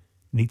team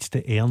needs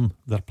to earn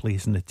their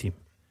place in the team.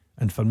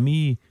 And for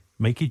me,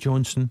 Mikey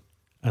Johnson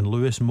and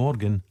Lewis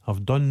Morgan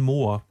have done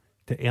more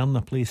to earn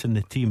a place in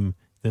the team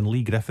than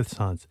Lee Griffiths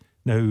has.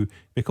 Now,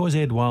 because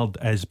Edward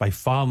is by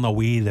far and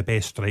away the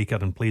best striker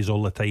and plays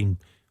all the time,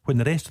 when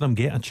the rest of them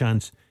get a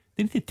chance,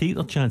 they need to take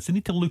their chance. They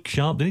need to look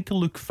sharp. They need to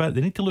look fit.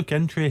 They need to look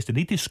interested.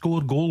 They need to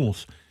score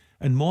goals.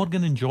 And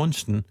Morgan and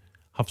Johnston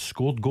have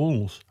scored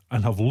goals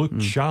and have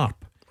looked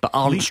sharp. But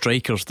aren't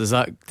strikers? Does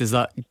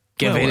that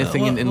give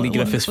anything in Lee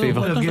Griffiths'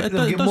 favour?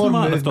 It doesn't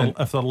matter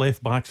if their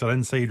left backs are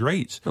inside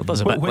rights. It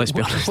does a bit, let's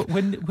be honest.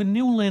 When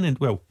Neil Lennon,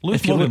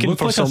 Lewis Morgan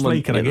looked like a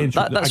striker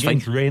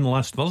against Rennes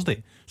last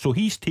Thursday. So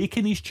he's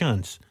taken his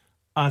chance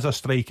as a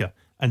striker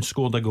and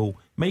scored a goal.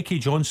 Mikey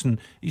Johnson,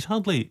 he's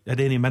hardly had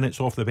any minutes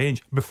off the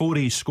bench before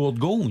he's scored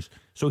goals.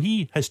 So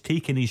he has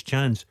taken his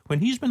chance when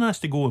he's been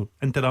asked to go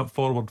into that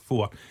forward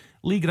 4.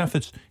 Lee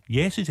Griffiths,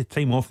 yes, he's had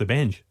time off the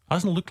bench,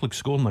 hasn't looked like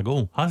scoring a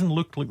goal, hasn't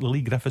looked like the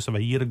Lee Griffiths of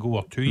a year ago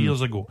or 2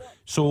 years ago.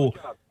 So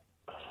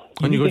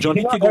you need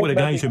to go with the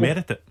guys who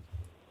merit it.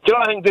 Do you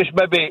know, I think this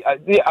maybe I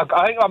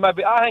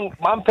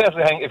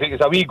personally think if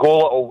it's a wee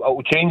goal,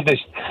 it'll change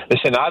the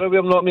scenario.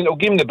 It'll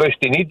give him the boost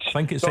he needs. I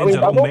think it sends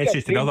the wrong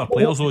message to the other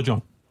players, though,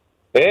 John.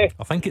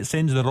 I think it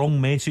sends the wrong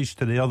message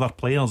to the other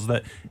players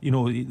that,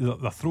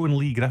 they're throwing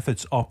Lee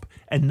Griffiths up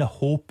in the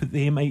hope that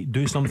they might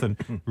do something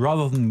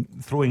rather than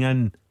throwing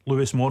in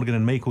Lewis Morgan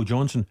and Michael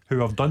Johnson, who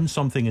have done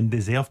something and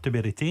deserve to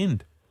be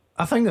retained.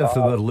 I think if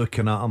they were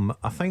looking at him,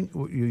 I think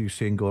what you were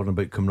saying, Gordon,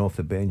 about coming off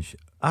the bench,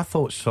 I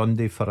thought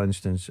Sunday, for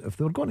instance, if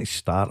they were going to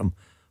start him,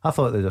 I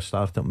thought they'd have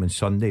started him on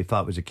Sunday if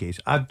that was the case.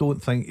 I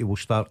don't think he will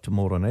start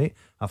tomorrow night.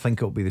 I think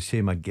it'll be the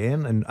same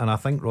again, and I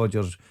think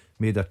Roger's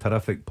made a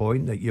terrific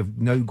point that you've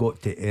now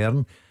got to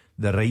earn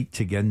the right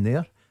to get in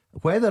there.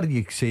 Whether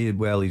you say,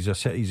 well, he's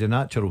a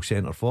natural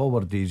centre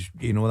forward,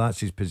 that's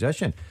his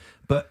position,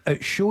 but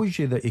it shows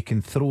you that he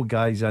can throw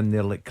guys in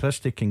there like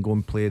Christie can go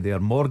and play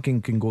there,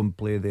 Morgan can go and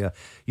play there.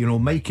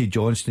 Mikey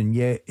Johnston,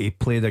 he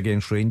played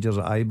against Rangers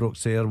at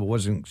Ibrox there,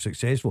 wasn't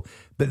successful,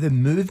 but the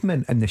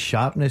movement and the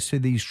sharpness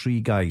of these 3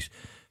 guys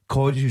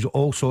causes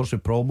all sorts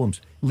of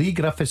problems. Lee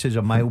Griffiths is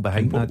a mile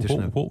behind that just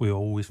now. What we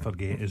always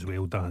forget as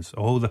well, Daz,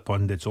 all the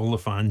pundits, all the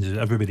fans,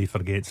 everybody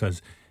forgets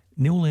is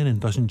Neil Lennon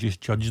doesn't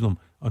just judge them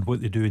on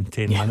what they do in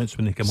 10 minutes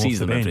when they come off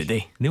the bench. Every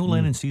day. Neil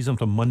Lennon sees them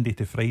from Monday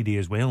to Friday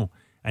as well,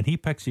 and he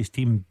picks his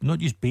team not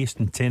just based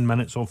on 10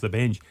 minutes off the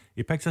bench.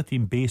 He picks a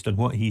team based on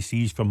what he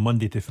sees from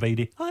Monday to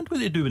Friday and what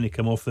they do when they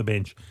come off the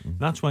bench.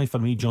 That's why for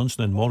me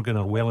Johnson and Morgan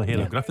are well ahead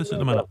of Griffiths at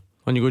the minute.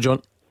 On you go,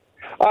 John.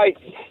 Aye,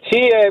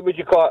 see, would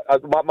you call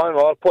it, my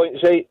other point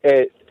is, do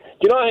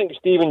you not think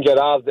Stephen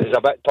Gerrard is a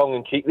bit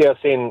tongue-in-cheek there,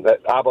 saying that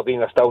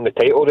Aberdeen are still in the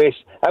title race?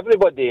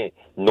 Everybody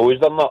knows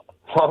they're not.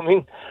 I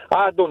mean,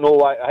 I don't know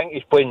why. I think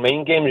he's playing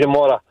mind games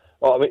tomorrow.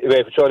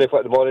 Sorry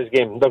for tomorrow's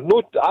game. There's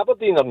no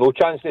Aberdeen are no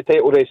chance in the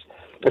title race.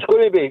 It's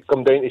going to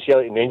come down to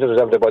Celtic and Rangers,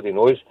 as everybody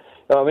knows.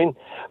 You know what I mean?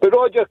 But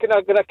Roger, can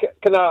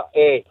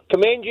I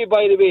commend you,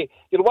 by the way?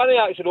 You're one of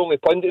the actual only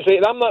pundits, right?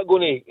 And I'm not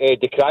going to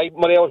decry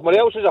Morelos.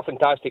 Morelos is a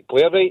fantastic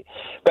player, right?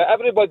 But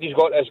everybody's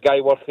got this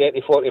guy worth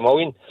 30-40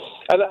 million.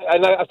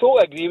 And I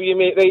totally agree with you,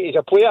 mate, right? He's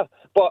a player.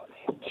 But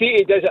see,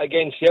 he does it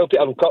against Celtic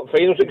on cup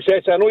finals,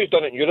 etc. I know he's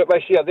done it in Europe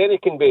this year. Then he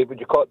can be,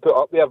 put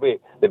up there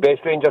with the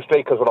best Rangers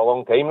strikers for a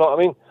long time. You know what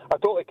I mean? I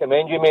totally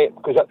commend you, mate,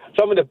 because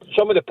some of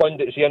the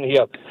pundits in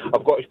here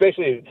I've got,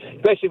 especially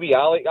with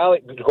Alec.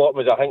 Alec got him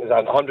as I think is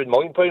a £100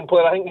 million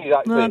player. I think he's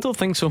actually. No, I don't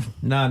think so.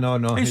 No.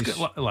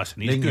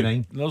 Listen, he's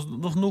good.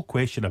 There's no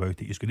question about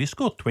it. He's good. He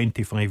scored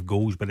 25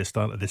 goals by the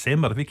start of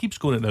December. If he keeps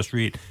going at this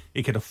rate,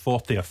 he could have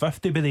 40 or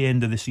 50 by the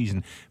end of the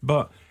season.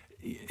 But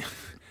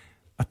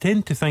I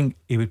tend to think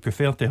he would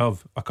prefer to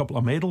have a couple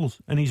of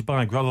medals in his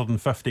bag rather than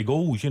 50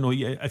 goals. You know,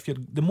 if you're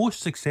the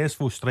most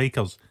successful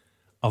strikers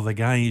are the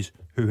guys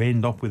who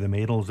end up with the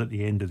medals at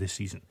the end of the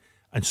season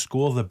and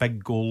score the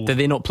big goals. Do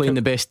they not play in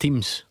the best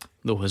teams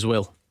though as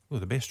well? Well,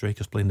 the best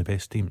strikers play in the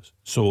best teams.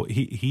 So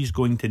he's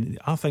going to.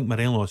 I think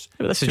Morelos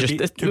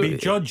to be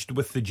judged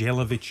with the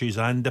Jelaviches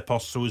and the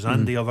Pursos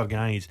and the other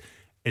guys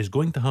is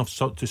going to have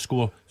to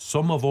score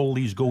some of all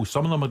these goals.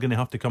 Some of them are going to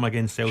have to come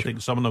against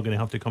Celtic. Some of them are going to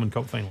have to come in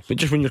cup finals. But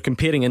just when you're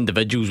comparing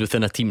individuals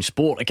within a team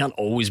sport, it can't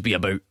always be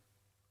about.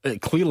 It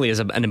clearly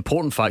is an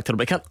important factor,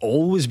 but it can't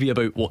always be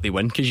about what they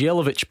win, because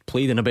Jelavic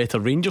played in a better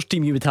Rangers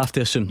team, you would have to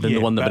assume, than the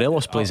one that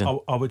Morelos plays in.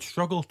 I would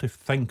struggle to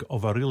think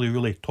of a really,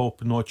 really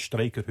top-notch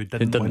striker who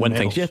didn't win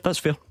things. Yeah, that's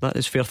fair. That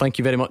is fair. Thank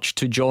you very much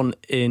to John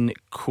in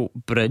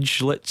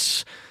Coatbridge.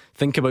 Let's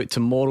think about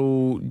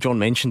tomorrow. John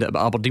mentioned it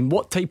about Aberdeen.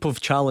 What type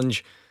of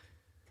challenge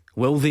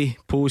will they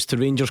pose to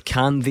Rangers?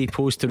 Can they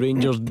pose to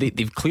Rangers?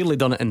 They've clearly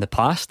done it in the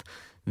past.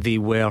 They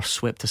were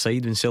swept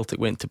aside when Celtic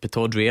went to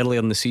Pittodrie earlier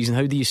in the season.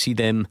 How do you see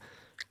them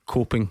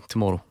coping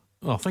tomorrow?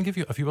 Well, I think if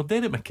you were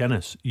Derek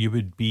McInnes, you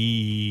would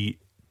be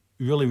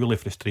really, really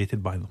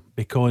frustrated by them,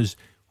 because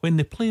when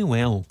they play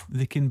well,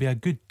 they can be a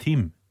good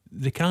team.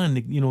 They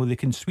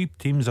can sweep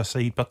teams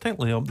aside,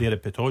 particularly up there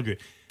at Pittodrie.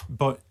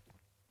 But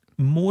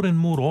more and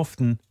more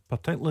often,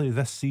 particularly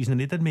this season,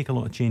 and they did make a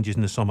lot of changes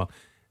in the summer,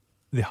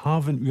 they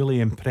haven't really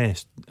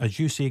impressed. As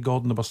you say,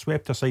 Gordon, they were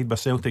swept aside by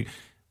Celtic.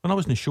 When I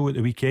was in the show at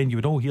the weekend, you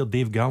would all hear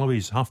Dave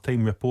Galloway's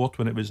half-time report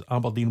when it was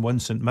Aberdeen 1,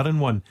 St Mirren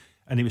 1,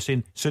 and he was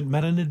saying St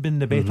Mirren had been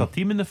the better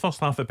team in the first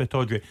half of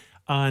Pittodrie,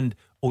 and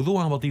although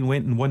Aberdeen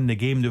went and won the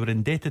game, they were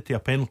indebted to a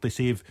penalty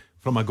save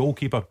from a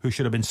goalkeeper who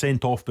should have been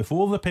sent off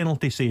before the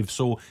penalty save.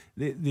 So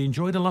they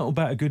enjoyed a little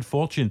bit of good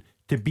fortune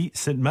to beat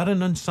St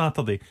Mirren on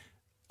Saturday.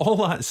 All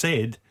that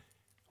said,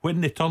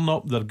 when they turn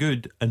up, they're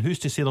good, and who's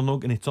to say they're not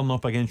going to turn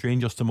up against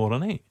Rangers tomorrow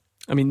night?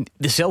 I mean,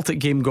 the Celtic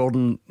game,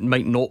 Gordon,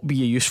 might not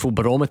be a useful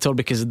barometer,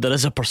 because there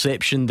is a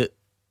perception that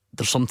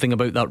there's something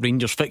about that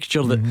Rangers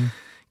fixture that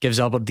gives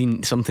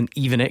Aberdeen something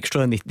even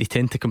extra, and they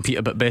tend to compete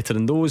a bit better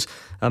in those.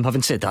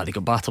 Having said that, they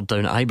got battered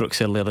down at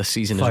Ibrox earlier this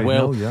season as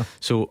well. Yeah.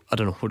 So I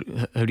don't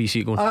know, how do you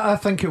see it going? I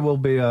think it will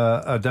be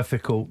a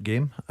difficult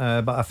game,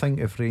 but I think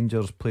if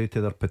Rangers play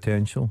to their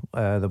potential,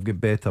 they've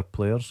got better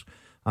players,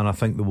 and I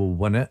think they will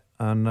win it.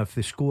 And if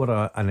they score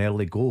an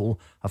early goal,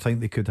 I think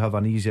they could have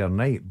an easier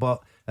night.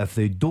 But if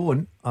they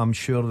don't, I'm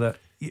sure that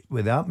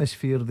with the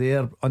atmosphere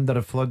there under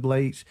the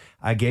floodlights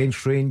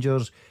against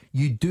Rangers,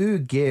 you do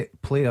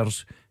get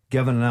players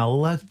given a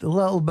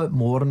little bit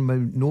more. And we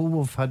know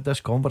we've had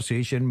this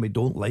conversation, we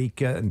don't like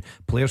it, and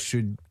players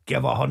should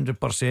give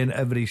 100%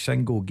 every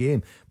single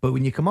game. But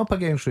when you come up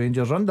against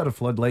Rangers under the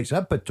floodlights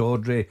at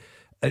Pittodrie,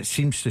 it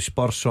seems to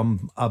spur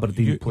some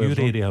Aberdeen players.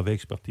 Your area of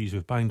expertise,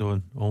 we've banged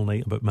on all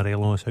night about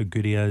Morelos, how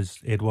good he is,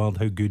 Edouard,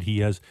 how good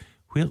he is.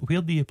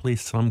 Where do you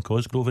place Sam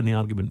Cosgrove in the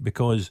argument?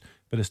 Because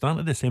by the start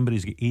of December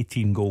he's got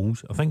 18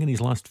 goals. I think in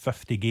his last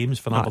 50 games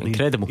for Aberdeen,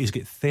 incredible. He's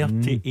got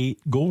 38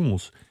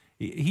 goals.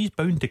 He's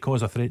bound to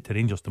cause a threat to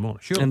Rangers tomorrow,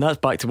 sure. And that's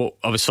back to what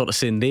I was sort of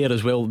saying there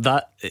as well.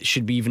 That it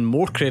should be even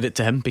more credit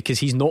to him, because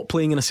he's not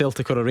playing in a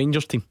Celtic or a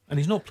Rangers team, and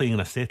he's not playing in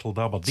a settled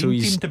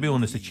Aberdeen team, to be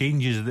honest. The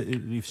changes that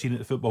we've seen at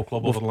the football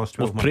club over the last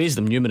 12 months, we've praised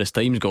him numerous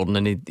times, Gordon,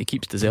 and he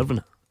keeps deserving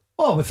it.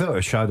 Oh, without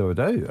a shadow of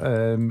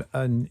doubt.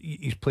 And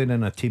he's playing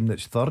in a team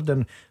that's third,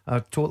 and I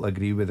totally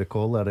agree with the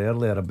caller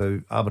earlier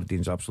about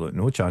Aberdeen's absolute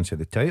no chance of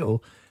the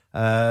title.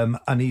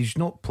 And he's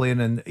not playing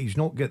in, he's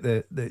not got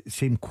the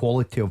same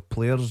quality of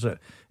players that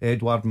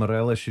Edouard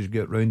Morelos has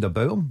got round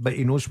about him, but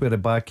he knows where the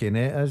back of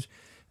net is.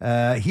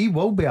 He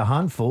will be a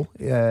handful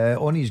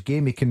on his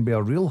game. He can be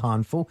a real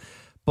handful,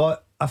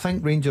 but I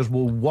think Rangers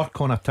will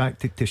work on a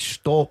tactic to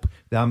stop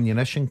the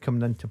ammunition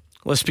coming into him.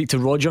 Let's speak to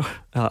Roger,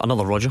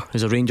 another Roger,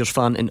 who's a Rangers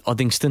fan in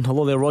Uddingston.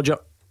 Hello there, Roger.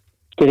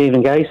 Good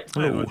evening, guys.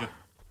 Hello, Roger.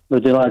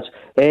 Good day, lads.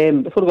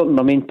 Before I got to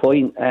my main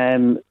point,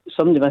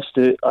 somebody missed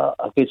out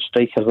a good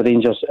striker for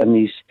Rangers, and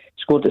he's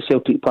scored at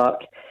Celtic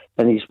Park,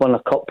 and he's won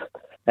a cup,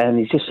 and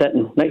he's just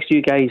sitting next to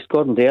you guys,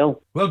 Gordon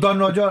Dale. Well done,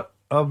 Roger.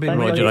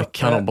 Roger, I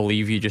cannot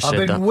believe you just said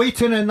that. I've been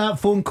waiting in that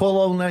phone call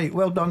all night.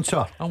 Well done,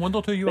 sir. I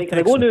wondered who you were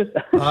texting.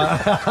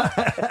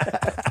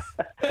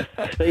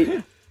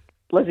 Right.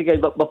 Listen, guys,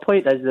 but my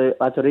point is that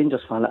as a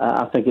Rangers fan,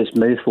 I think it's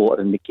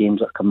mouthwatering, the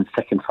games are coming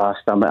thick and fast.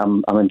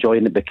 I'm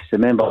enjoying it because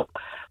remember,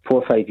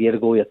 4 or 5 years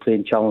ago, you're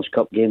playing Challenge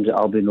Cup games at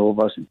Albion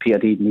Rovers and Peter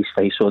Reid and these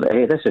fights. So,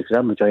 hey, this is,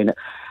 I'm enjoying it.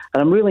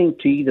 And I'm really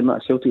intrigued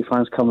about Celtic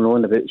fans coming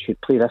on about, should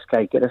play this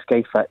guy, get this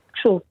guy fit.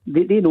 So,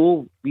 they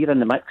know we're in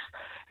the mix.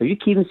 As you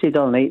Kieran said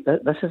all night,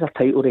 this is a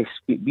title race.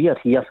 We are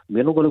here.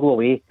 We're not going to go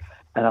away.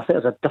 And I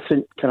think there's a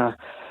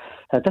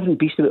different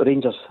beast about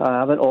Rangers.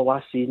 I went all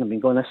last season, I've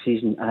been going this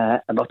season.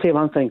 And I'll tell you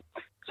one thing,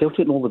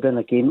 Celtic know they'll be in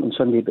a game on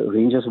Sunday, but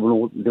Rangers will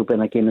know they'll be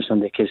in a game on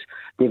Sunday because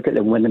they've got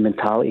the winning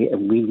mentality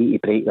and we need to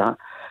break that.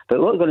 But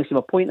what I'm going to say,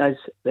 my point is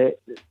that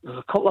there's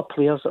a couple of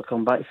players that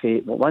come back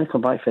one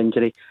come back for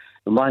injury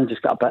and one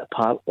just got a bit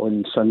apart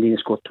on Sunday and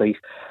scored twice.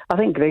 I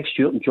think Greg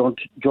Stewart and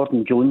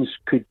Jordan Jones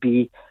could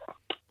be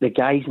the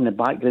guys in the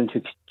background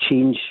who could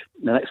change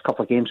the next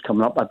couple of games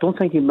coming up. I don't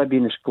think he might be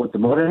in the squad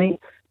tomorrow night,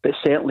 but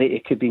certainly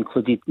it could be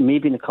included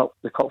maybe in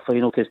the cup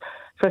final, because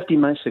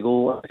 15 minutes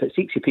ago, if it's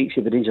Eaksy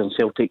Peaksy with Rangers and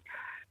Celtic,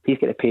 he's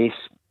got the pace,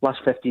 last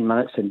 15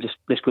 minutes and just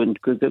go and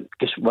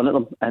just run at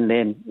them and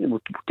then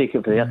we'll take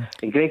it from there.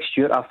 And Greg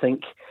Stewart, I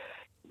think,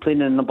 playing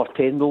in number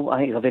 10 role, I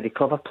think he's a very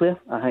clever player.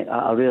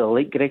 I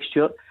really like Greg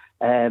Stewart.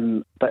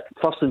 But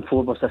first and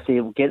foremost, I say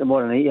we'll get them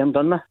tomorrow night,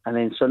 done that, and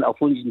then Sunday, I'll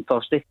phone you on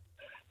Thursday.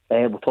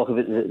 We'll talk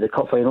about the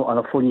cup final, and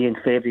I'll phone you in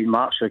February and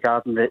March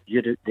regarding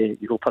the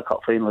Europa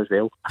Cup final as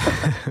well.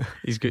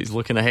 He's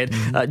looking ahead.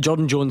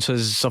 Jordan Jones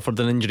has suffered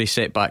an injury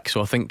setback,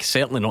 so I think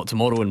certainly not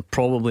tomorrow and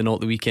probably not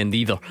the weekend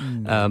either.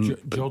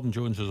 Jordan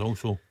Jones has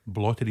also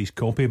blotted his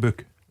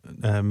copybook,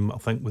 I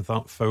think, with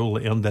that foul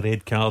that earned the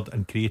red card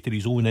and created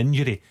his own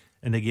injury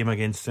in the game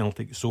against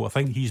Celtic. So I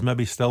think he's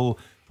maybe still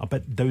a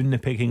bit down the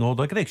pecking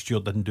order. Greg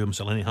Stewart didn't do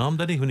himself any harm,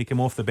 did he, when he came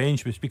off the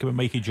bench? We speak about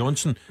Mikey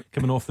Johnson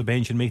coming off the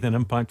bench and making an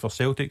impact for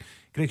Celtic.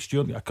 Greg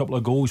Stewart got a couple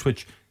of goals,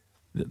 which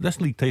this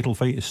league title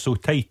fight is so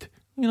tight,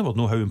 you never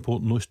know how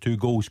important those 2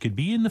 goals could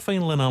be in the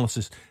final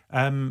analysis.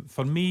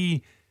 For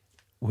me,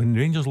 when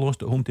Rangers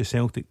lost at home to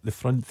Celtic, the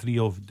front 3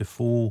 of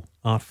Defoe,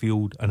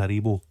 Arfield and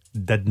Aribo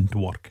didn't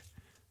work.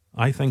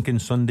 I think on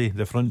Sunday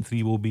the front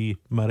 3 will be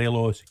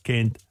Morelos,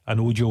 Kent and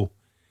Ojo,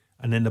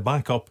 and then the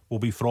backup will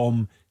be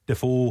from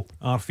Defoe,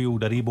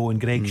 Arfield, Aribo and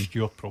Greg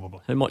Stewart probably.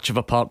 How much of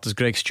a part does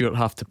Greg Stewart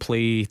have to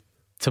play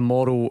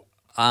tomorrow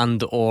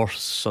and or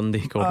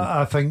Sunday, Gordon?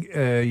 I think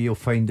you'll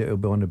find that he'll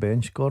be on the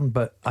bench, Gordon.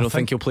 But I don't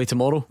think he'll play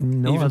tomorrow.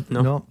 No,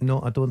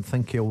 I don't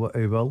think he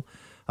will.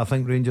 I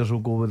think Rangers will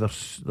go with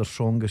their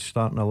strongest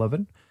starting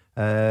 11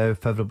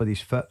 if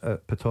everybody's fit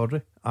at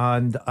Pittodrie,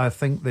 and I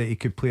think that he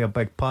could play a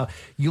big part.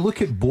 You look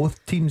at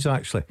both teams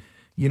actually.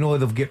 You know,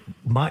 they've got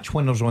match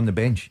winners on the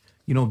bench.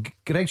 You know,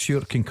 Greg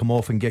Stewart can come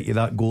off and get you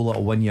that goal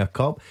that'll win you a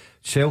cup.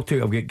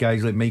 Celtic have got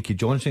guys like Mikey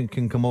Johnson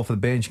can come off the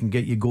bench and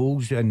get you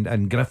goals,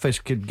 and Griffiths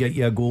could get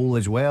you a goal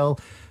as well.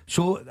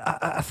 So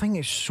I think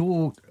it's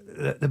so,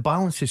 the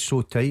balance is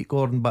so tight,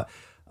 Gordon. But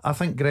I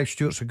think Greg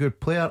Stewart's a good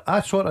player.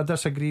 I sort of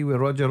disagree with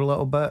Roger a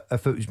little bit.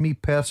 If it was me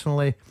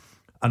personally,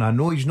 and I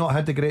know he's not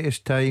had the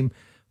greatest time,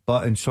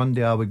 but on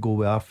Sunday I would go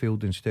with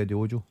Arfield instead of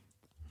Ojo.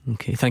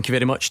 Okay, thank you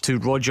very much to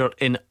Roger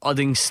in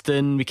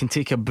Uddingston. We can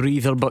take a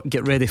breather, but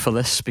get ready for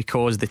this,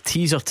 because the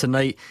teaser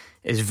tonight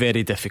is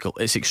very difficult.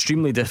 It's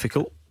extremely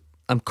difficult.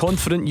 I'm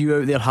confident you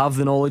out there have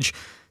the knowledge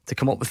to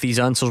come up with these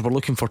answers. We're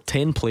looking for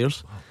 10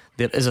 players.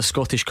 There is a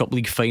Scottish Cup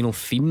League final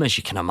theme, as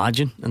you can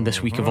imagine, in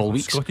this week of all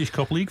weeks. Scottish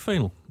Cup League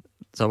final.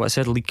 Is that what I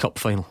said? League Cup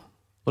final.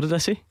 What did I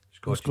say?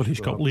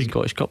 Scottish Cup League.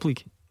 Scottish Cup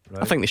League.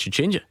 Right. I think they should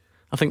change it.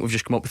 I think we've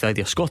just come up with the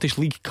idea. Scottish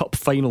League Cup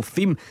final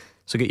theme.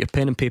 So get your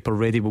pen and paper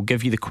ready. We'll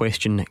give you the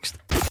question next.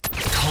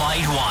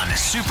 Clyde One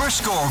Super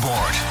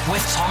Scoreboard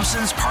with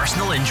Thompson's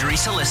personal injury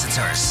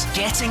solicitors.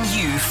 Getting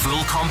you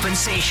full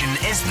compensation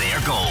is their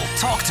goal.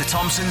 Talk to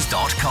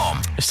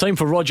Thompsons.com. It's time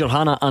for Roger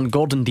Hannah and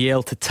Gordon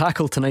Dalziel to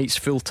tackle tonight's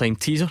full-time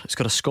teaser. It's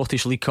got a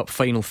Scottish League Cup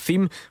final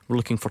theme. We're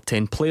looking for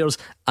 10 players,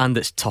 and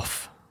it's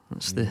tough.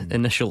 That's the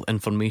initial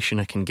information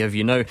I can give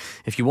you. Now,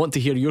 if you want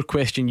to hear your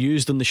question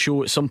used on the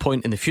show at some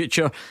point in the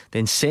future,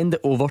 then send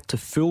it over to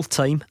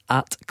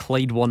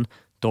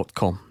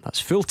fulltime@clyde1.com.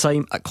 That's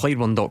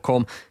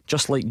fulltime@clyde1.com,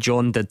 just like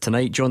John did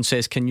tonight. John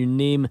says, can you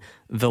name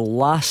the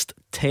last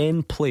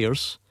 10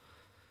 players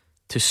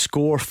to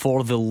score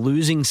for the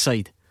losing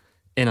side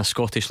in a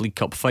Scottish League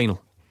Cup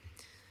final?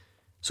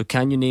 So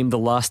can you name the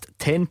last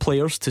 10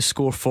 players to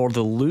score for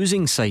the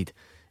losing side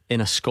in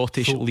a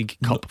Scottish League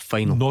Cup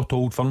final? Not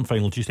Old Firm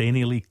final, just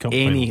any League Cup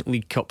final. Any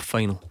League Cup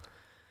final.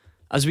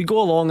 As we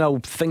go along, I'll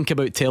think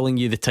about telling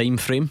you the time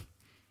frame.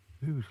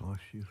 Who was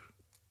last year?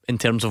 In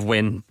terms of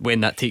when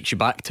that takes you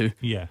back to.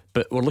 Yeah.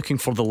 But we're looking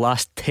for the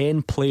last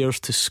 10 players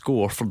to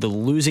score for the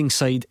losing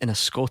side in a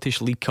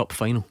Scottish League Cup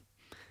final.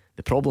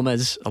 The problem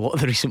is, a lot of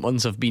the recent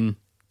ones have been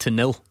to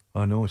nil.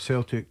 I know,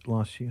 Celtic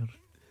last year.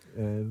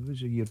 It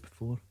was a year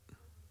before.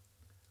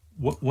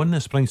 One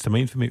that springs to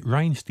mind for me,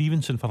 Ryan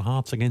Stevenson for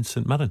Hearts against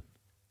St Mirren.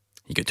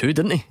 He got 2,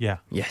 didn't he? Yeah.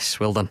 Yes,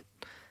 well done.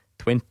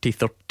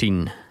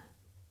 2013.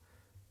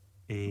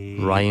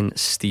 Ryan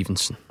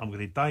Stevenson. I'm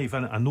going to dive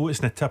in. I know it's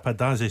in the tip of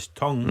Daz's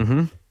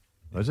tongue.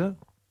 Is it?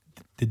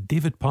 Did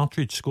David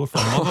Partridge score for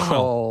Motherwell?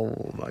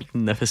 Oh,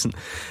 magnificent.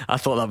 I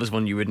thought that was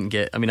one you wouldn't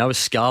get. I mean, I was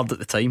scarred at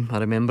the time. I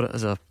remember it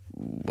as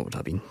what would I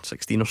have been,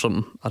 16 or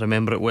something. I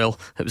remember it well.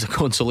 It was a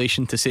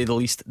consolation, to say the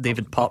least.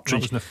 David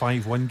Partridge. That was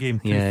in the 5-1 game,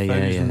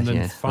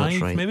 2005,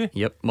 that's right. maybe?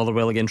 Yep,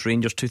 Motherwell against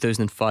Rangers,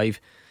 2005.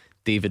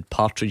 David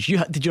Partridge.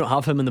 Did you not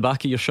have him in the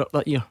back of your shirt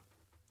that year?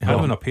 I had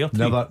him in a pear tree.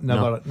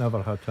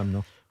 Never had him,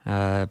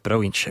 no.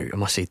 Brilliant shout, I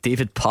must say.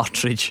 David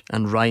Partridge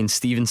and Ryan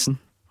Stevenson.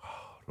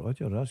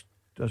 Roger, that's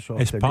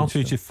is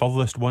Partridge the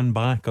furthest one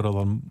back, or are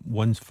there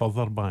ones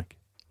further back?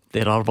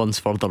 There are ones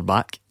further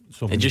back.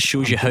 So it just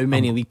shows you how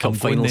many League Cup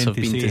finals have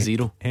been to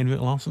zero.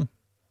 Henrik Larsson?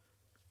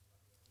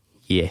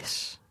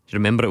 Yes. Do you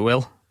remember it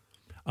well?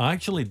 I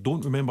actually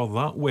don't remember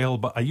that well,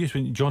 but I used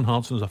when John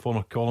Hartson was a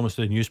former columnist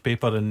of the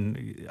newspaper,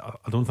 and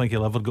I don't think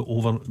he'll ever get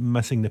over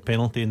missing the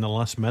penalty in the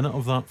last minute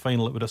of that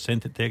final. It would have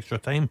sent it to extra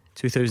time.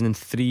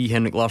 2003,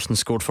 Henrik Larsson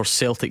scored for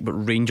Celtic, but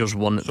Rangers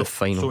won at the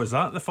final. So is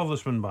that the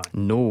furthest one back?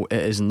 No,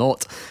 it is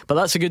not. But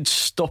that's a good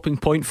stopping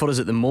point for us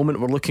at the moment.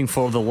 We're looking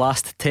for the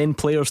last 10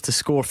 players to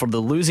score for the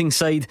losing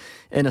side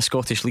in a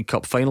Scottish League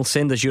Cup final.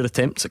 Send us your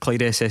attempts at Clyde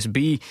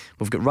SSB.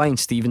 We've got Ryan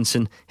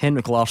Stevenson,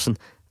 Henrik Larsson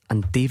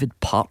and David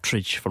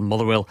Partridge for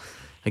Motherwell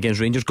against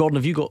Rangers. Gordon,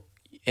 have you got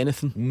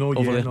anything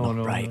over there?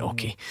 No. Right,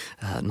 okay.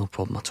 No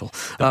problem at all.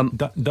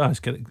 Daz,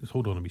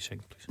 hold on a wee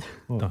second, please.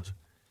 Daz,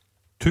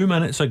 2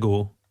 minutes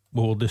ago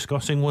we were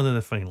discussing one of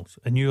the finals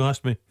and you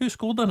asked me who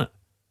scored in it,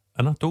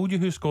 and I told you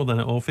who scored in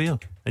it off air,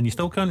 and you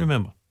still can't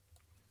remember.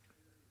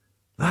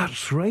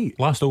 That's right.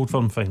 Last Old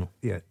Firm final.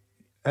 Yeah.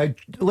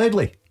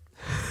 Ledley.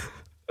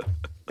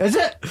 Is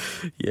it?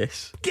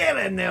 Yes. Get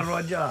in there,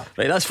 Roger.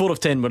 Right, that's 4 of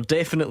 10. We're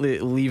definitely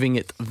leaving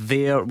it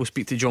there. We'll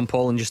speak to John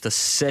Paul in just a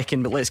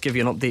second, but let's give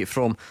you an update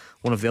from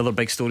one of the other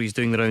big stories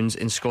doing the rounds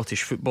in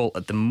Scottish football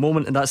at the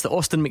moment, and that's that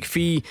Austin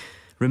McPhee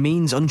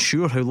remains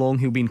unsure how long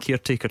he'll be in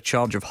caretaker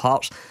charge of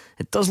Hearts.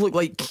 It does look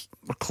like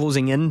we're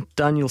closing in.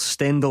 Daniel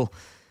Stendhal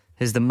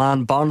is the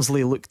man.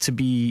 Barnsley look to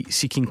be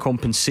seeking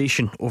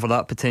compensation over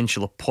that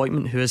potential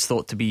appointment, who is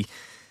thought to be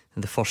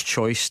the first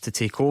choice to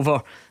take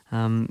over.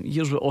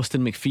 Here's what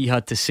Austin McPhee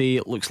had to say.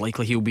 It looks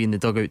likely he'll be in the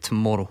dugout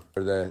tomorrow.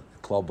 The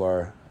club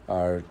are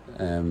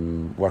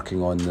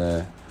working on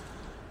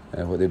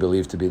what they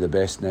believe to be the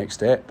best next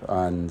step,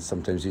 and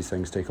sometimes these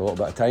things take a little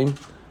bit of time,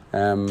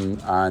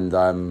 and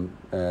I'm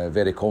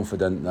very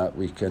confident that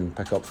we can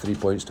pick up 3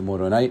 points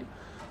tomorrow night,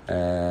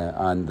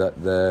 and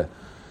that the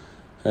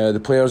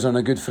players are in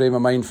a good frame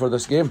of mind for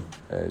this game.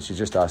 She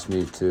just asked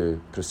me to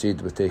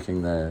proceed with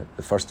taking the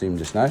first team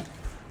just now.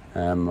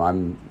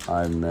 I'm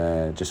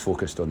just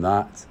focused on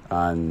that,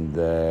 and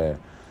the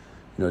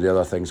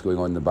other things going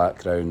on in the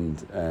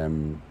background,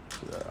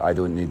 I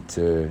don't need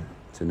to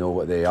know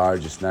what they are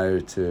just now.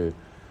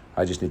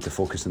 I just need to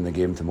focus on the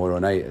game tomorrow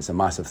night. It's a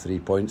massive 3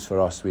 points for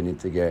us. We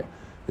need to get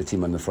the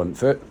team on the front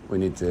foot. We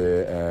need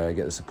to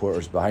get the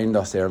supporters behind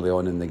us early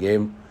on in the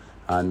game,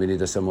 and we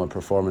need a similar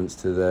performance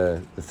to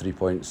the 3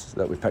 points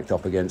that we picked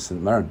up against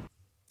St Mirren.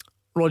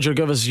 Roger,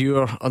 give us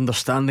your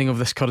understanding of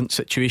this current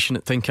situation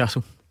at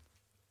Tynecastle.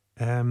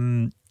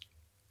 I'm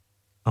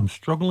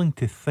struggling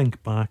to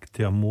think back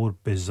to a more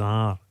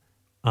bizarre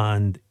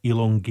and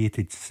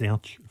elongated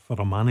search for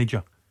a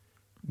manager.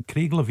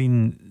 Craig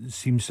Levein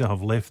seems to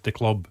have left the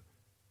club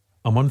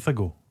a month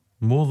ago,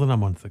 more than a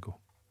month ago.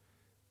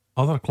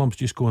 Other clubs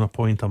just go and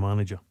appoint a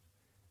manager.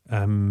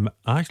 I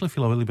actually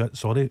feel a little bit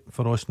sorry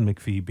for Austin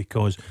McPhee,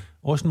 because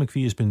Austin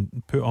McPhee has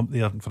been put up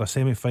there for a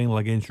semi-final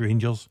against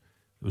Rangers.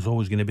 It was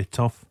always going to be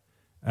tough.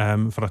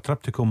 For a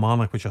trip to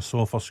Kilmarnock, which I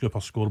saw for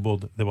Super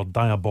Scoreboard, they were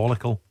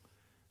diabolical.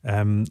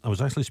 I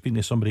was actually speaking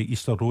to somebody at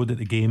Easter Road at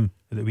the game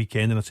at the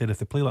weekend, and I said, if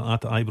they play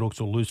like that at Ibrox,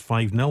 they'll lose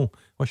 5-0.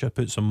 Wish I'd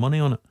put some money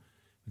on it,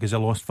 because they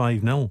lost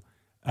 5-0.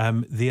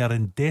 They are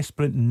in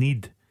desperate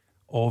need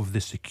of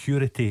the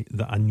security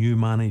that a new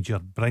manager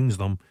brings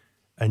them,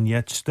 and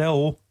yet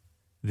still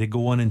they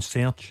go on in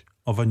search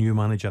of a new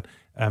manager.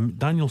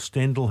 Daniel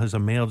Stendhal has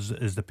emerged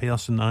as the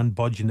person Anne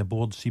Budge and the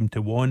board seem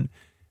to want,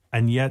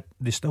 and yet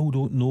they still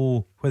don't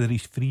know whether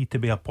he's free to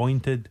be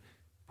appointed,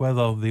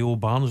 whether they owe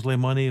Barnsley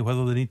money,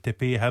 whether they need to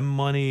pay him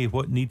money,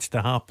 what needs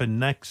to happen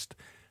next.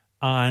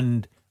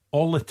 And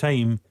all the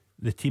time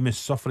the team is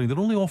suffering. They're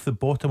only off the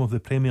bottom of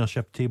the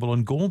Premiership table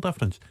on goal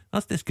difference.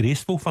 That's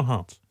disgraceful for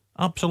Hearts,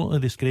 absolutely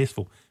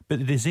disgraceful. But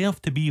they deserve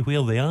to be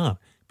where they are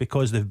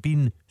because they've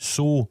been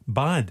so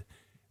bad.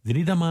 They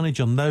need a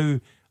manager now,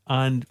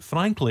 and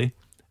frankly,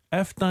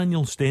 if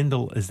Daniel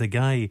Stendhal is the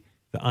guy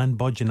that Anne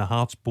Budge and the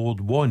Hearts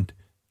board want,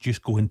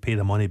 just go and pay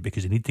the money,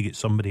 because they need to get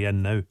somebody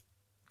in now.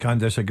 Can't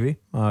disagree.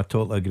 I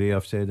totally agree.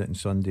 I've said it on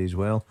Sunday as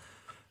well.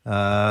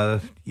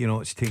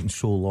 It's taken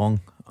so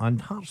long,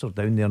 and Hearts are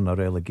down there in a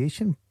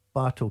relegation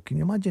battle. Can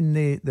you imagine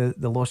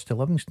the loss to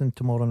Livingston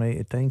tomorrow night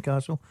at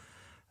Tynecastle?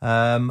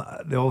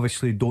 They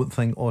obviously don't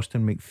think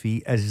Austin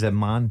McPhee is the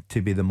man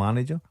to be the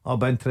manager. I'll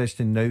be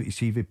interested now to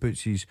see if he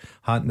puts his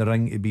hat in the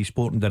ring to be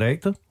sporting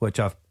director, which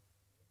I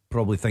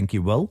probably think he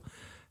will.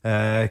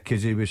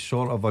 Because he was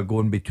sort of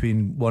going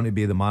between want to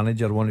be the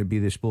manager, want to be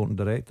the sporting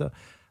director.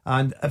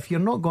 And if you're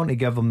not going to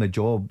give him the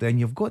job, then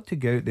you've got to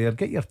go out there,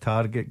 get your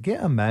target,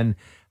 get him in.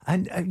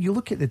 And you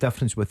look at the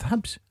difference with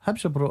Hibs.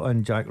 Hibs have brought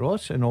in Jack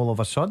Ross, and all of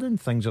a sudden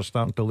things are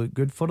starting to look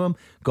good for them.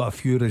 Got a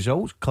few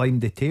results,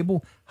 climbed the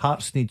table.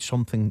 Hearts need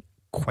something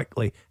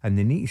quickly, and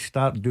they need to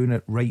start doing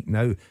it right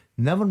now.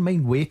 Never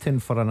mind waiting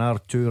for another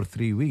 2 or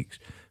 3 weeks,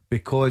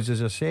 because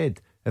as I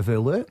said, if they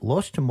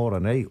lost tomorrow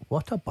night,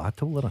 what a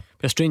battle there.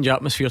 A strange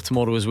atmosphere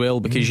tomorrow as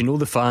well, because you know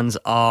the fans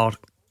are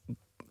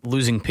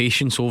losing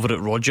patience over at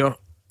Roger.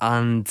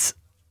 And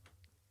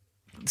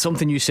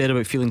something you said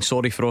about feeling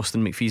sorry for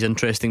Austin McPhee is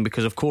interesting,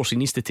 because of course he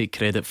needs to take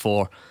credit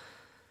for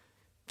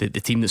the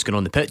team that's going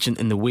on the pitch and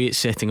the way it's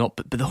setting up,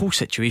 but the whole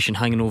situation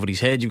hanging over his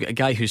head. You've got a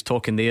guy who's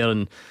talking there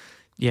and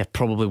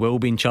probably will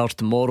be in charge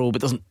tomorrow,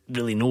 but doesn't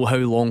really know how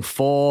long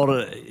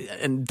for.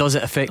 And does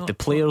it affect the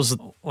players?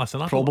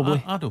 Listen,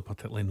 probably. I don't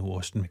particularly know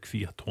Austin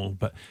McPhee at all,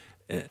 but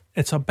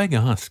it's a big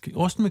ask.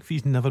 Austin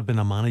McPhee's never been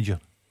a manager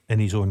in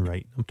his own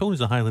right. I'm told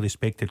he's a highly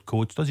respected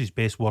coach, does his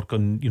best work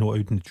on, out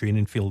in the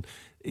training field.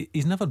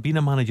 He's never been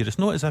a manager. It's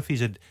not as if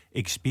he's had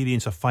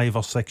experience of 5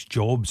 or 6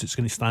 jobs. It's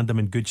going to stand him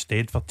in good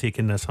stead for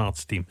taking this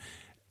Hearts team.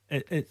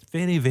 It's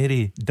very,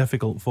 very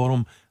difficult for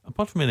him.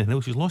 Apart from anything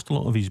else, he's lost a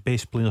lot of his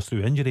best players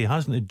through injury. He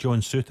hasn't had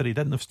John Souttar. He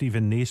didn't have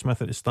Stephen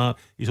Naismith at the start.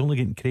 He's only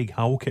getting Craig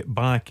Halkett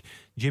back.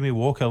 Jamie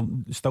Walker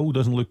still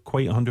doesn't look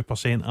quite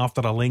 100%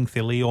 after a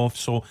lengthy layoff.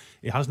 So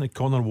he hasn't had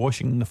Connor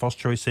Washington, the first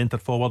choice centre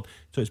forward.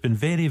 So it's been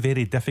very,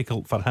 very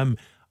difficult for him.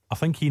 I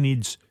think he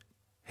needs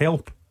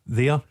help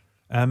there.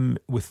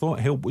 We thought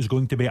help was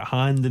going to be at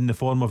hand in the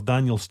form of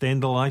Daniel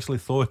Stendhal. I actually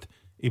thought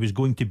he was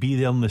going to be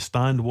there in the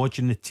stand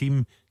watching the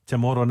team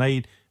tomorrow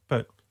night.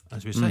 But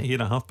as we sit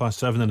here at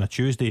 7:30 on a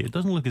Tuesday, it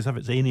doesn't look as if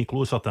it's any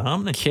closer to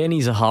happening.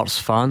 Kenny's a Hearts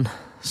fan.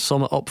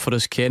 Sum it up for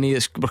us, Kenny.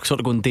 We're sort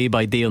of going day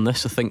by day on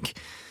this. I think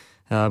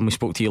we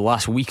spoke to you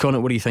last week on it.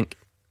 What do you think?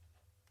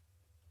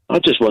 I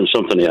just want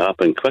something to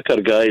happen quicker,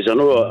 guys. I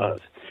know,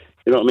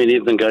 you know what I mean,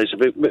 evening, guys.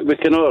 We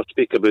can all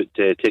speak about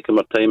taking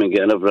our time and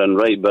getting everything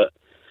right, but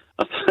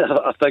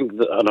I think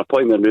that an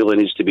appointment really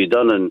needs to be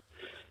done. And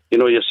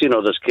you're seeing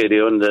all this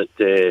carry on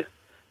that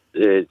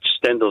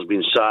Stendhal's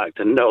been sacked,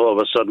 and now all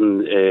of a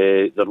sudden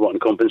they're wanting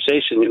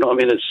compensation. You know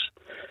what I mean?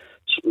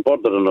 It's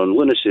bordering on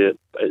lunacy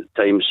at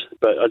times,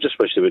 but I just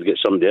wish they would get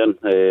somebody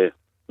in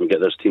and get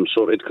this team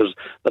sorted, because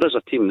there is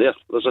a team there.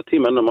 There's a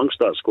team in amongst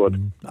that squad.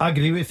 I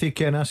agree with you,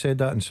 Ken. I said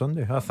that on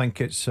Sunday. I think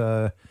it's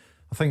a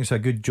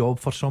good job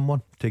for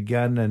someone to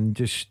get in and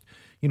just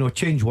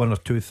change 1 or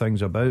 2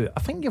 things about. I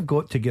think you've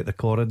got to get the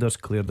corridors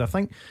cleared. I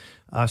think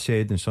I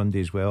said on Sunday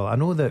as well, I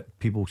know that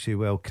people say,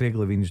 well, Craig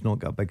Levine's not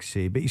got a big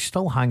say, but he's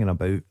still hanging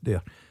about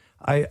there.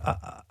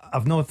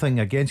 I've nothing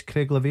against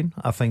Craig Levine.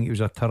 I think he was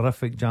a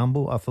terrific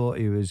Jambo. I thought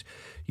he was,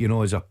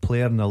 as a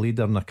player and a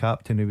leader and a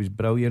captain, he was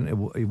brilliant.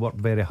 He worked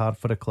very hard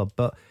for the club,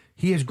 but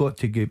he has got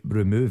to get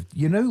removed.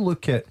 You now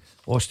look at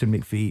Austin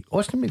McPhee.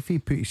 Austin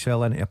McPhee put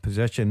himself into a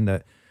position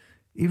that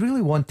he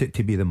really wanted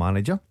to be the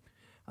manager.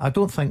 I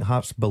don't think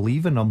Hearts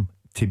believe in him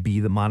to be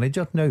the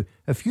manager. Now,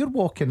 if you're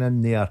walking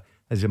in there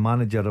as a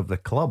manager of the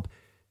club,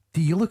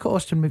 do you look at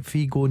Austin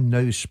McPhee going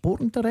now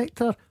sporting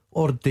director,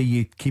 or do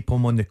you keep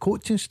him on the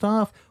coaching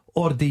staff,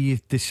 or do you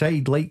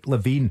decide like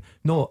Levine,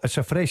 no, it's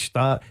a fresh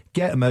start,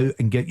 get him out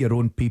and get your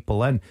own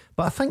people in?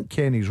 But I think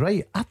Kenny's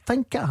right. I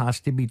think it has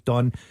to be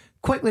done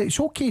quickly. It's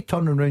okay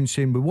turning around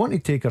saying we want to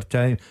take our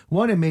time,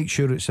 want to make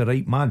sure it's the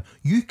right man.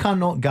 You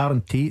cannot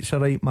guarantee it's the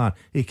right man.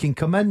 He can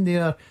come in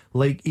there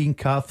like Ian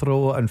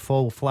Cathro and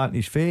fall flat in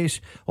his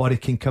face, or he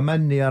can come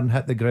in there and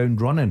hit the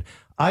ground running.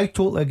 I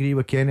totally agree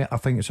with Kenny. I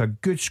think it's a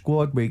good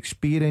squad with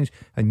experience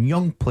and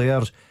young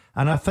players,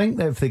 and I think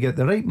that if they get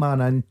the right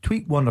man in,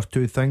 tweak 1 or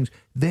 2 things,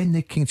 then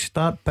they can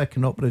start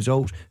picking up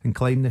results and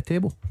climb the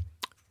table.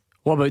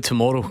 What about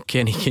tomorrow,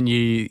 Kenny? Can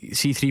you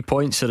see 3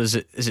 points, or is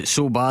it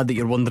so bad that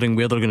you're wondering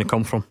where they're going to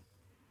come from?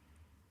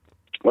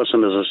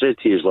 Listen, as I said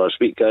to you last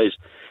week, guys,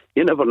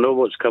 you never know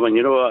what's coming.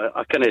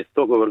 I kind of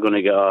thought we were going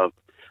to get a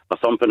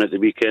thumping at the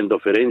weekend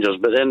off the Rangers,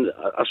 but then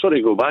I sort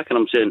of go back and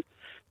I'm saying,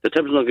 did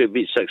Hibs not get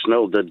beat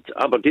 6-0? Did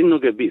Aberdeen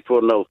not get beat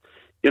 4-0?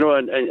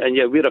 And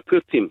yet we're a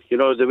poor team.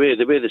 The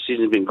way the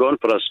season's been going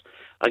for us.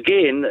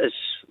 Again,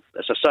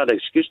 it's a sad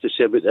excuse to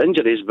say about the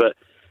injuries, but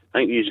I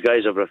think you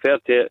guys have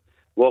referred to it.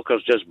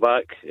 Walker's just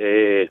back.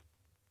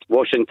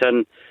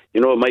 Washington,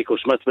 Michael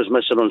Smith was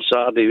missing on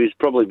Saturday, who's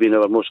probably been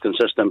our most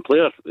consistent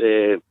player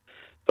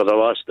for the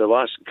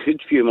last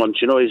good few months.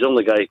 He's the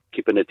only guy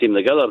keeping the team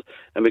together,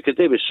 and we could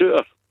do with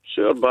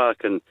Souttar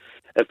back, and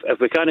if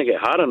we can't get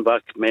Haran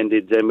back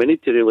mended, then we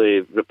need to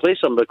really replace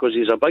him, because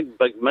he's a big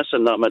miss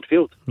in that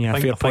midfield. Yeah,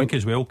 I think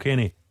as well,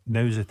 Kenny,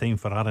 now's the time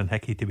for Aaron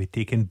Hickey to be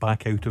taken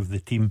back out of the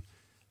team.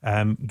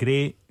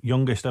 Great,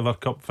 youngest ever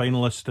cup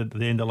finalist at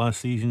the end of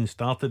last season,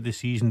 started the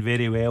season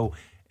very well.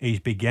 He's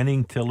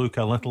beginning to look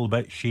a little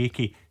bit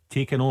shaky,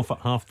 taken off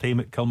at half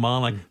time at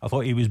Kilmarnock. I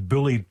thought he was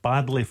bullied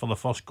badly for the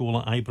first goal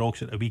at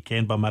Ibrox at the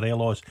weekend by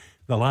Morelos.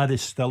 The lad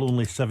is still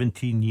only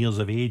 17 years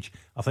of age.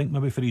 I think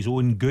maybe for his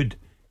own good,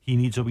 he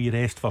needs a wee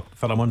rest for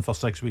a month or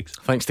 6 weeks.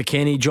 Thanks to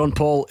Kenny. John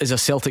Paul is a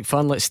Celtic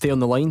fan. Let's stay on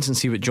the lines and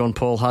see what John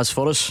Paul has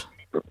for us.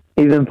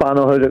 Evening,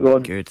 panel. How's it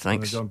going? Good,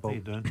 thanks. I've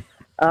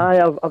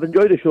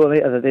enjoyed the show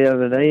night of the day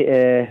every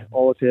night.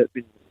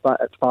 Obviously,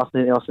 it's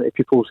fascinating listening to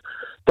people's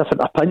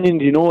different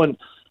opinions, you know. And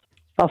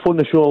I phone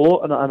the show a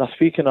lot, and I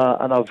speak, and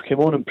I've come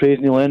on and praised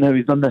Neil Lennon how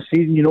he's done this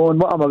season, you know. And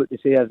what I'm about to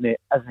say isn't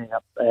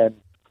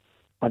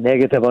a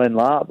negative or anything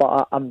like that,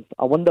 but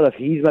I wonder if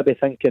he's maybe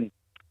thinking,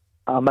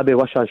 I maybe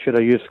wish I should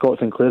have used Scott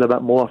Sinclair a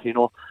bit more, you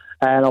know.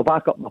 And I'll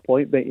back up my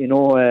point, but you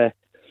know,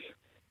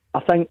 I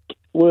think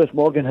Lewis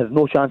Morgan has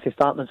no chance of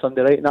starting on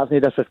Sunday, right? And that's no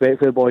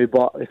disrespectful, boy,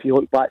 but if you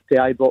look back to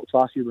Ibrox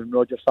last year when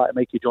Roger started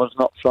Mikey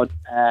Johnson up front,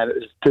 it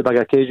was too big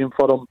an occasion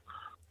for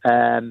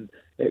him.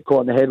 It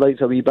caught in the headlights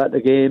a wee bit, the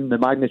game. The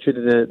magnitude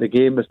of the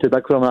game was too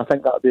big for him, and I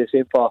think that would be the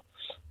same for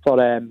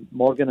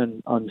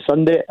Morgan on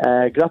Sunday.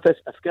 If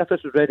Griffiths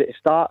was ready to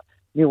start,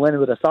 Neil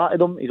Lennon would have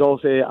started him. He's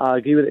also, I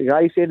agree with the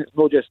guy saying it's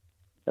not just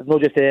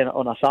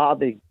on a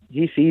Saturday.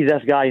 He sees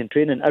this guy in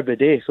training every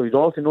day, so he's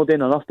also not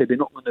doing enough to be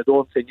knocking on the door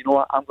and saying, you know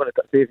what, I'm going to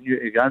put faith in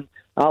you again.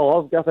 I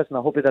love Griffiths and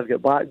I hope he does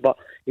get back, but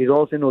he's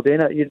also not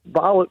doing it.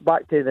 But I look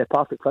back to the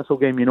Partick Thistle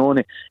game, you know,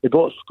 and he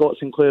brought Scott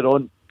Sinclair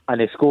on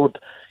and he scored.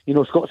 You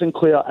know, Scott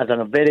Sinclair is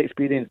a very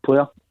experienced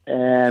player.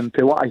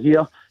 For what I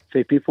hear,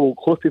 for people,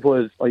 close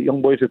people, like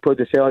young boys who played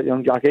the Celtic,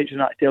 young Jack Aitchison,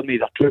 that tell me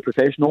he's a true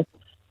professional.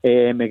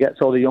 He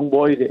gets all the young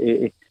boys.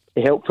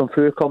 He helps them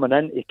through coming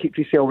in. He keeps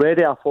himself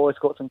ready. I follow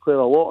Scott Sinclair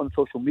a lot on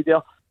social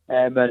media.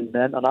 And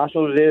the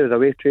international day, he was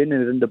away training.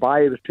 He was in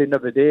Dubai. He was training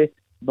every day,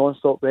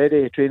 non-stop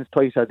ready. He trains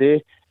twice a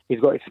day. He's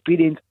got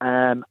experience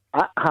at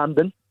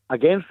Hampden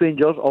against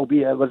Rangers,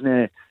 albeit it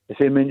wasn't the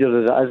same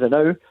Rangers as it is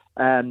now.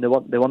 They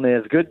weren't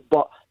as good,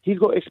 but he's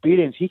got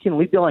experience. He can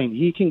lead the line.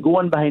 He can go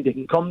in behind. He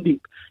can come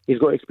deep. He's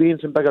got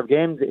experience in bigger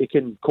games. He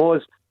can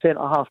cause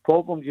centre-half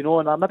problems, you know.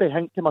 And I maybe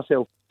think to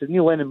myself, does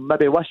Neil Lennon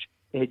maybe wish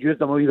he had used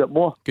them a wee bit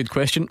more? Good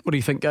question. What do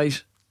you think,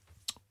 guys?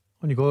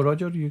 On you go,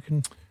 Roger. You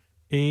can.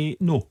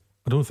 No,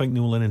 I don't think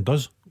Neil Lennon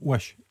does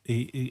wish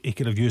he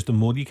could have used them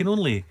more. You can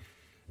only,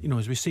 you know,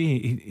 as we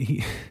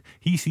say,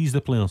 he sees the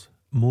players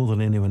more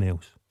than anyone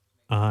else,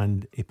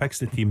 and he picks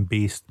the team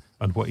based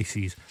on what he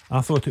sees.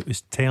 I thought it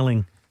was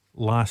telling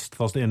last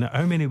Thursday, and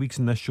how many weeks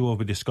in this show have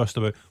we discussed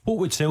about what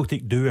would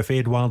Celtic do if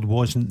Edouard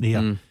wasn't there,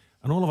 and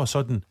all of a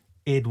sudden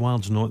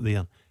Edouard's not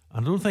there.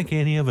 And I don't think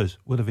any of us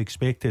would have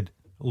expected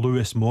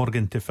Lewis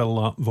Morgan to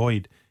fill that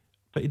void,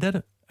 but he did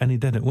it, and he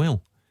did it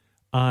well.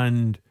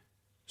 And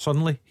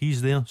suddenly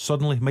he's there.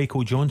 Suddenly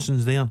Michael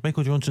Johnson's there.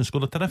 Michael Johnson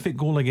scored a terrific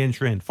goal against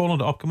Rennes,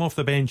 followed it up, come off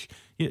the bench.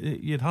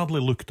 You'd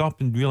hardly looked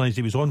up and realised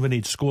he was on when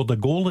he'd scored a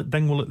goal at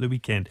Dingwall at the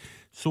weekend.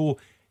 So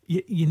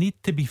you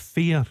need to be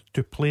fair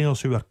to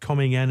players who are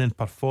coming in and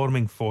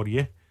performing for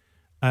you.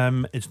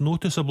 It's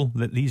noticeable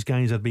that these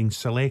guys are being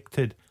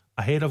selected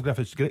ahead of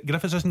Griffiths.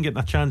 Griffiths isn't getting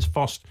a chance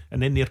first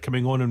and then they're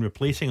coming on and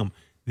replacing him.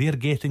 They're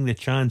getting the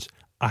chance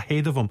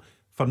ahead of him.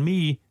 For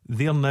me,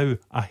 they're now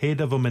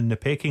ahead of him in the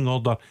pecking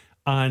order.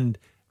 And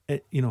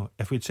you know,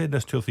 if we'd said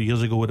this 2 or 3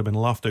 years ago, would have been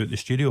laughed out the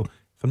studio.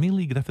 For me,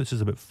 Lee Griffiths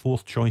is about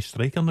 4th choice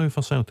striker now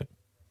for Celtic.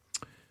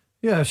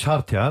 Yeah, it's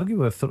hard to argue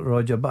with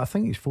Roger, but I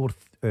think he's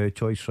 4th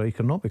choice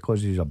striker, not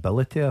because of his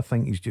ability. I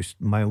think he's just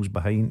miles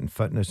behind in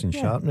fitness and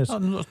sharpness.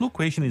 There's no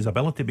question his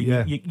ability,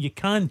 but you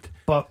can't.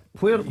 But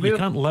you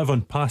can't live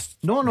on past.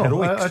 No,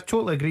 heroics. I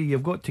totally agree.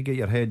 You've got to get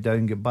your head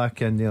down, get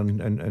back in there,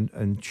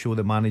 and show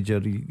the manager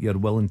you're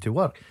willing to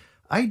work.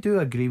 I do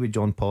agree with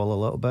John Paul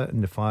a little bit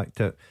in the fact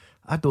that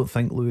I don't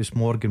think Lewis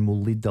Morgan will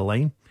lead the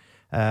line.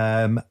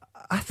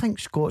 I think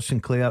Scott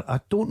Sinclair, I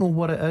don't know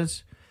what it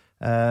is.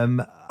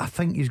 I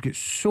think he's got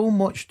so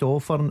much to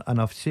offer, and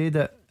I've said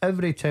it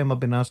every time I've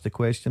been asked the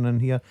question in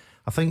here.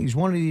 I think he's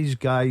one of these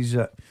guys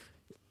that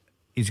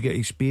he's got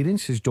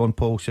experience, as John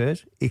Paul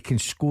says. He can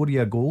score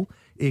you a goal.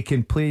 He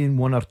can play in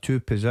 1 or 2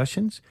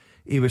 positions.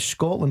 He was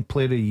Scotland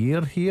Player of the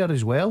Year here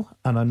as well,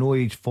 and I know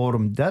his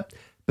form dipped,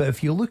 but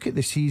if you look at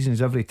the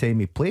seasons every time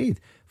he played,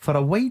 for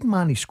a wide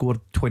man he scored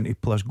 20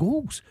 plus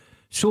goals.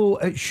 So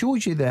it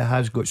shows you that he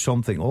has got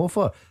something to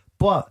offer.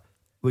 But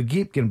we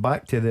keep getting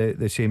back to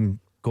the same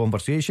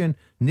conversation.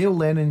 Neil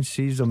Lennon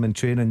sees him in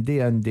training day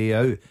in, day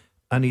out,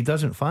 and he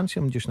doesn't fancy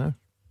him just now.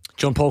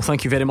 John Paul,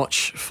 thank you very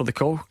much for the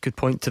call. Good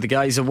point to the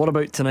guys. And what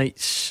about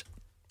tonight's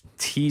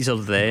teaser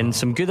then?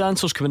 Some good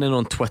answers coming in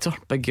on Twitter.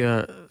 Big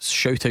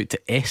shout out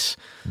to S.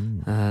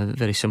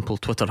 Very simple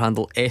Twitter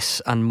handle,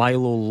 S and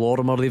Milo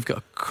Lorimer. They've got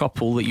a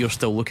couple that you're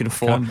still looking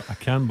for. I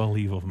can't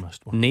believe I've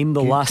missed one. Name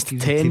the last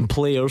 10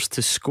 players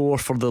to score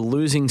for the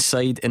losing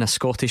side in a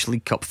Scottish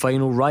League Cup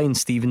final. Ryan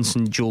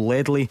Stevenson, Joe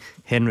Ledley,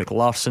 Henrik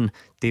Larsson,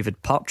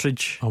 David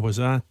Partridge. I was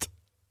at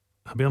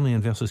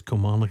Hibernian versus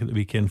Kilmarnock at the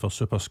weekend for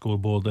Super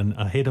Scoreboard, and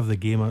ahead of the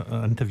game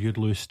I interviewed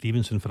Lewis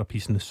Stevenson for a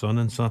piece in the Sun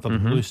on Saturday.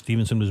 Lewis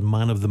Stevenson was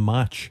man of the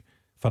match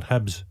for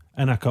Hibs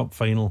in a cup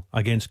final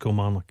against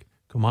Kilmarnock.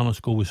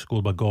 Kilmarnock's goal was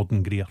scored by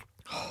Gordon Greer.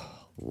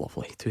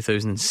 Lovely.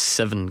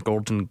 2007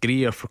 Gordon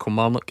Greer for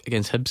Kilmarnock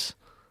against Hibs.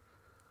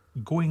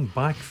 Going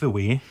back the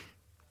way,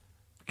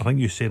 I think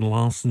you said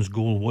Larsson's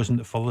goal wasn't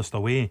the furthest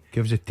away.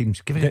 Give us a team.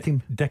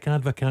 Dick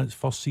Advocaat's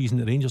first season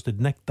at Rangers. Did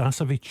Nick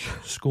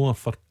Dasovic score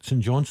for St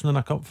Johnstone in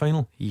a cup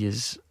final? He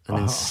is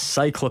An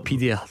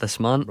encyclopedia, this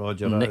man.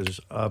 Roger, Nick that is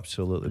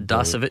absolutely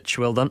Dasovic,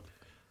 well done.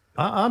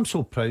 I'm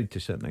so proud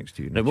to sit next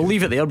to you. Right, we'll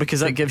leave it there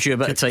because that gives you a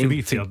bit of time. To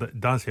be fair,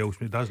 Daz helps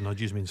me. Daz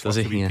nudges me and starts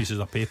to read pieces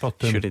of paper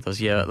to Sure me. he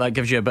does, yeah. That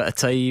gives you a bit of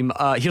time.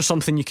 Here's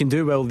something you can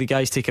do while the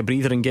guys take a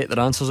breather and get their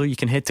answers. You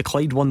can head to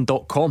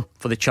Clyde1.com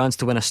for the chance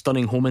to win a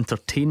stunning home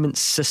entertainment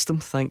system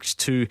thanks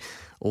to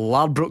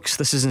Ladbrokes.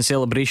 This is in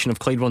celebration of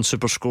Clyde One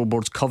Super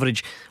Scoreboard's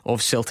coverage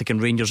of Celtic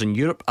and Rangers in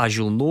Europe. As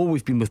you'll know,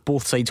 we've been with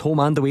both sides home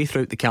and away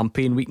throughout the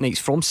campaign, weeknights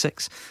from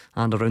 6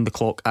 and around the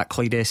clock at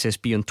Clyde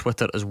SSB on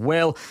Twitter as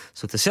well.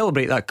 So to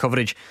celebrate that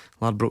coverage,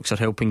 Ladbrokes are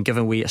helping give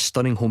away a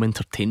stunning home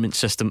entertainment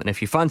system, and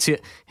if you fancy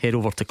it, head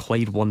over to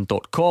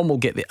Clyde1.com. We'll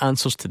get the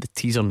answers to the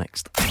teaser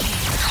next.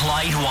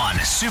 Clyde One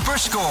Super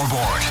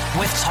Scoreboard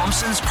with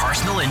Thompson's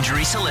personal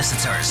injury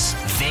solicitors.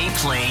 They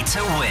play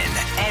to win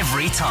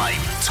every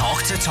time.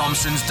 Talk to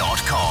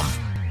Thompsons.com.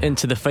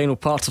 Into the final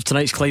part of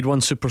tonight's Clyde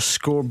One Super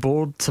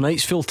Scoreboard.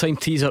 Tonight's full-time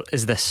teaser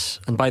is this.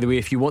 And by the way,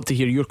 if you want to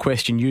hear your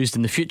question used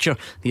in the future,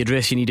 the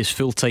address you need is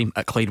fulltime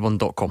at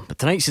Clyde1.com. But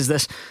tonight's is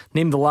this.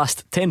 Name the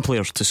last 10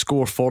 players to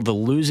score for the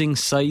losing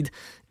side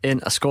in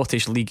a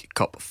Scottish League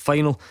Cup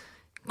final.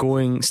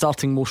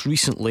 Starting most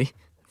recently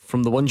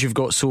from the ones you've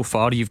got so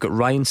far, you've got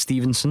Ryan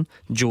Stevenson,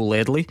 Joe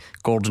Ledley,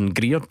 Gordon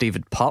Greer,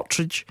 David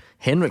Partridge,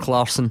 Henrik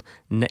Larsson,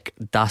 Nick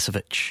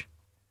Dasovic.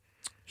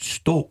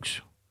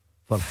 Stokes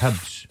for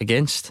Hibs.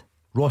 Against?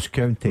 Ross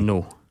County.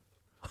 No.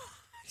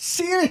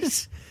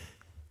 Serious?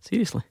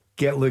 Seriously?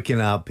 Get looking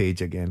at that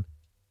page again.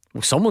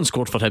 Well, someone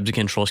scored for Hibs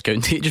against Ross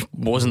County. It just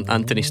wasn't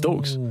Anthony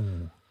Stokes.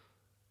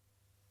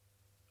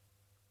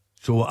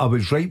 So I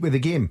was right with the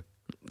game?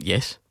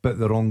 Yes. But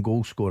the wrong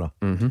goal scorer.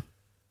 Mm-hmm.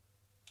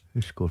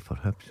 Who scored for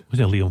Hibs?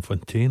 Was it Liam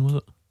Fontaine, was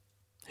it?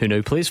 Who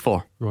now plays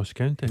for? Ross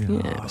County.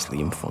 Yeah, it was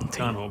Liam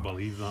Fontaine. I cannot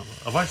believe that.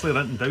 I've actually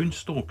written down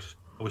Stokes.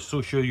 I was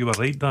so sure you were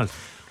right, Daz.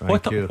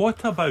 Thank you.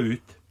 What about,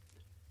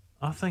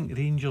 I think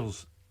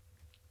Rangers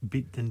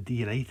beat Dundee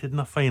United in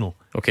the final.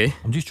 Okay.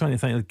 I'm just trying to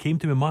think. It came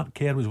to me, Mark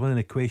Kerr was winning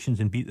the questions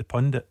and beat the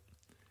pundit.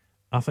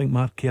 I think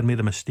Mark Kerr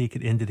made a mistake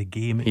at the end of the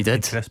game. He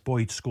did. Chris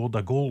Boyd scored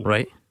a goal.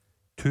 Right.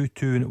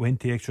 2-2 and it went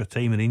to extra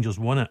time and Rangers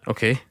won it.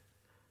 Okay.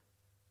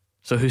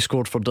 So who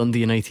scored for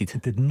Dundee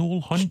United? Did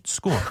Noel Hunt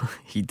score?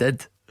 He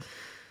did.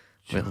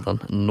 Well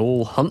done,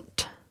 Noel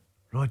Hunt.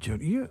 Roger,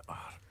 you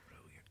are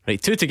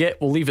right, 2 to get.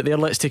 We'll leave it there.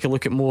 Let's take a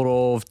look at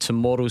more of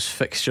tomorrow's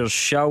fixtures,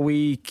 shall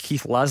we?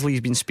 Keith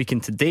Lasley's been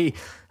speaking today.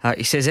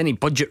 He says any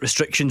budget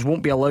restrictions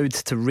won't be allowed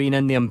to rein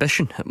in the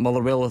ambition at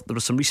Motherwell. There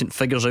were some recent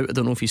figures out, I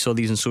don't know if you saw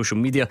these on social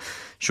media,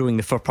 showing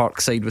the Fir Park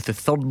side with the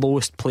third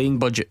lowest playing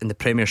budget in the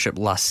Premiership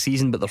last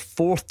season, but they're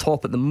fourth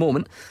top at the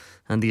moment.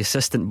 And the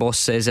assistant boss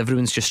says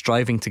everyone's just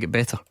striving to get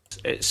better.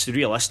 It's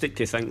realistic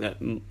to think that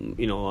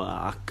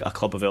a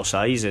club of our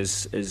size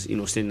is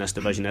staying in this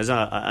division is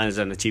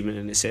an achievement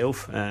in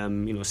itself.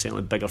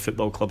 Certainly bigger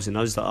football clubs than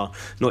us that are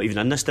not even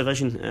in this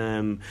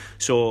division.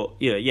 So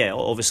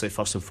obviously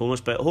first and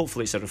foremost, but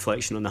hopefully it's a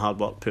reflection on the hard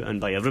work put in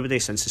by everybody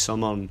since the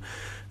summer and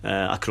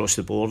across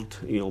the board.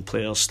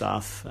 Players,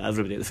 staff,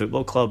 everybody at the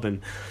football club,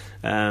 and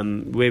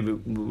where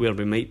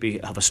we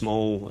might have a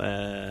small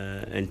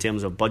in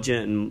terms of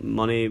budget and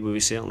money, we were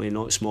certainly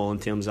not small in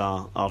terms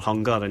of our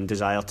hunger and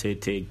desire to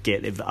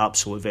get the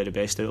absolute very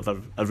best out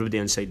of everybody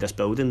inside this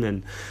building.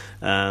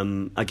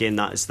 And again,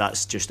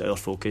 that's just our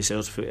focus.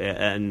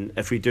 And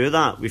if we do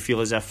that, we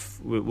feel as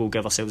if we'll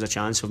give ourselves a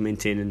chance of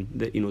maintaining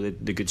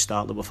the good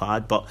start that we've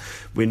had. But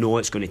we know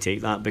it's going to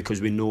take that,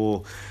 because we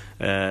know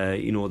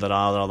there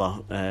are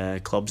other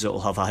clubs that will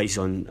have eyes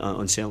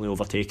on certainly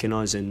overtaking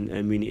us,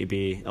 and we need to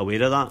be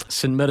aware of that.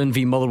 St Mirren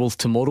v Motherwell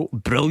tomorrow.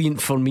 Brilliant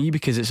for me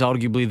because it's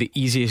arguably the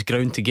easiest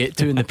ground to get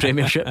to in the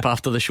Premiership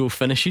after the show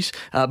finishes.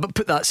 But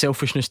put that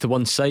selfishness to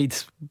one side,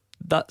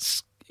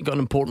 that's got an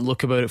important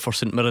look about it for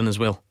St Mirren as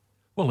well.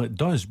 Well, it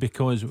does,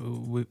 because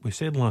we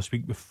said last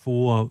week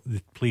before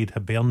they played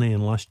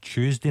Hibernian last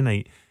Tuesday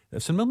night,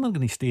 if St Mirren are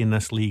going to stay in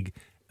this league,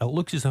 it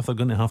looks as if they're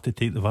going to have to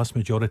take the vast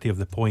majority of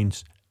the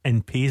points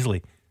in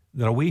Paisley.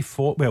 Their away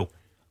form, I'm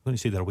going to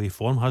say their away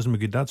form hasn't been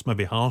good. That's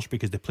maybe harsh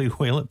because they played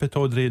well at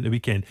Pittodrie at the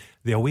weekend.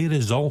 The away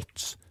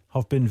results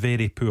have been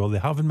very poor. They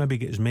haven't maybe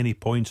got as many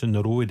points on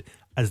the road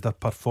as their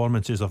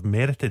performances have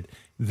merited.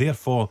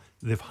 Therefore,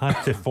 they've had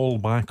to fall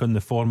back on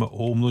the form at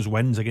home. Those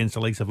wins against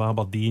the likes of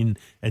Aberdeen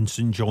and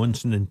St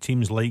Johnstone and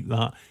teams like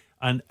that.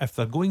 And if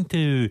they're going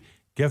to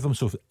give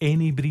themselves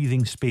any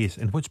breathing space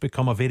in what's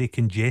become a very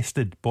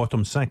congested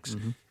bottom six,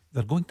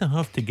 they're going to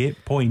have to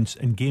get points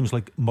in games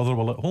like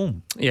Motherwell at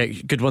home. Yeah,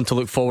 good one to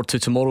look forward to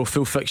tomorrow.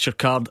 Full fixture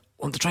card.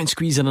 I want to try and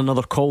squeeze in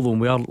another call though,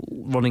 and we are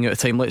running out of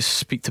time. Let's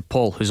speak to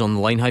Paul, who's on the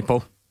line. Hi,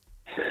 Paul.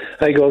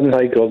 Hi, Gordon.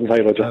 Hi,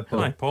 Roger.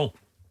 Hi, Paul.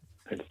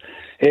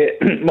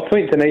 My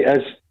point tonight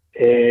is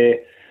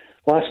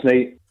last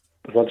night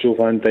Virgil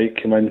van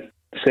Dijk came in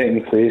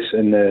second place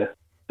in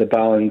the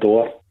Ballon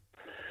d'Or.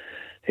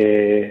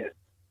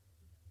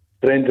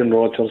 Brendan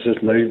Rodgers has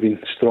now been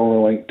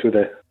strongly linked to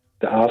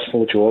the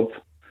Arsenal job.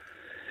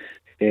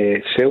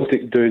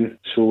 Celtic doing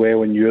so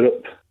well in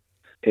Europe.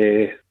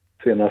 Fair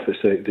enough,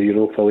 it's the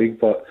Europa League,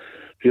 but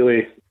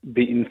really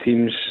beating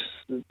teams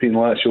beating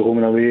Lazio home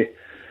and away,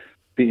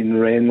 beating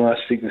Rennes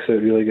last week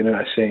without really going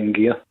out of second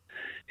gear,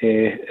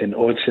 and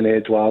Odsonne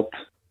Edouard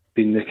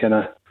being the kind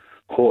of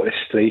hottest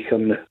striker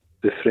in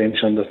the French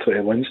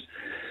under-21s.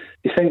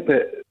 You think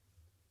that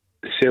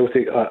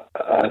Celtic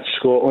at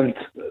Scotland,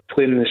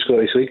 playing in the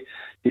Scottish League,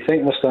 you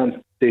think we're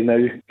starting to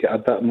now get a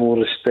bit more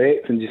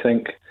respect? And do you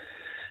think,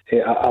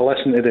 I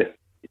listen to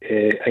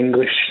the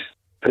English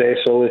press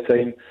all the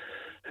time,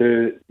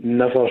 who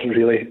never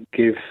really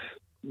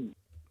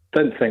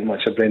didn't think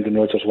much of Brendan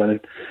Rodgers winning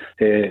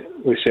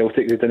with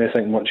Celtic. They didn't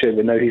think much of it,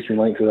 but now he's been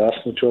linked with the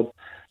Arsenal job.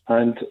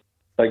 And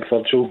Big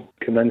Virgil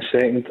came in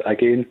second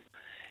again.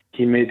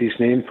 He made his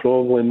name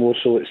probably more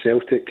so at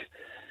Celtic.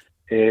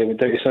 Went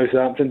down to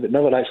Southampton, but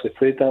never actually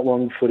played that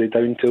long before he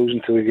down tools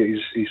until he got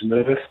his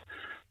move.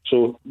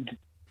 So,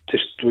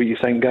 just what you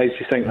think, guys? Do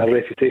you think our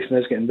reputation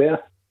is getting better?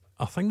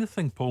 I think the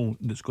thing, Paul,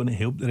 that's going to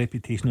help the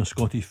reputation of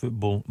Scottish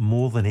football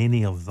more than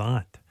any of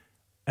that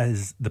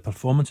is the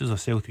performances of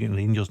Celtic and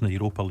Rangers in the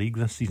Europa League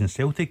this season.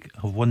 Celtic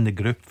have won the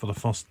group for the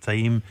first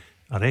time,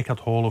 a record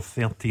haul of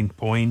 13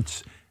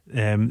 points.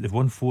 They've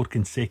won 4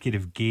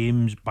 consecutive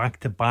games,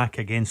 back-to-back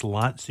against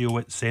Lazio,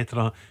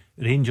 etc.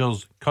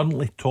 Rangers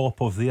currently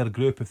top of their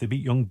group. If they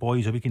beat Young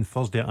Boys a week on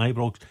Thursday at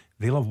Ibrox,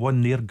 they'll have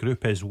won their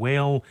group as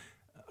well.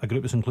 A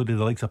group that's included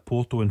the likes of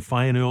Porto and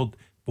Feyenoord.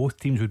 Both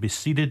teams would be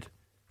seeded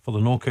for the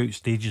knockout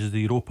stages of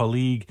the Europa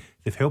League.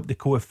 They've helped the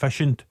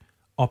coefficient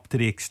up to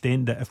the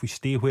extent that if we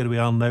stay where we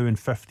are now in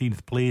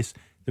 15th place,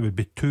 there would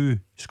be 2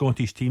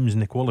 Scottish teams in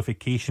the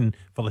qualification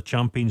for the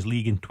Champions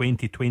League in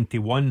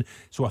 2021.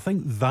 So I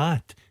think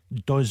that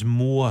does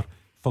more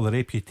for the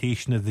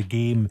reputation of the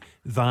game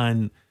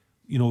than,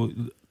 you know,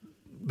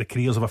 the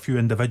careers of a few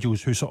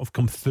individuals who sort of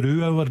come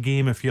through our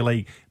game, if you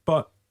like.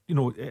 But, you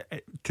know,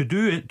 to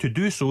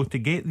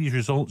get these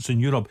results in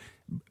Europe,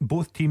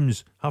 both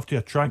teams have to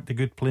attract the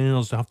good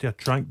players, they have to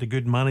attract the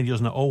good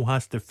managers, and it all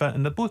has to fit,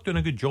 and they're both doing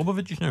a good job of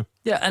it just now.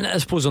 Yeah, and I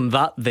suppose on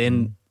that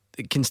then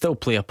it can still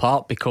play a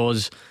part,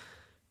 because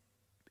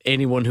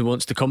anyone who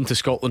wants to come to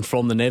Scotland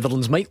from the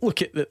Netherlands might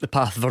look at the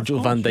path Virgil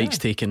van Dijk's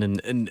taken,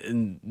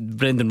 and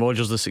Brendan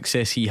Rodgers, the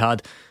success he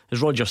had.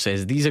 As Roger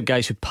says, these are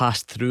guys who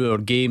passed through our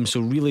game,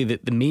 so really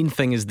the main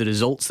thing is the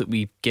results that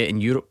we get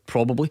in Europe,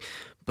 probably,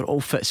 but it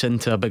all fits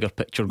into a bigger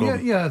picture,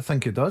 Gordon. Yeah, I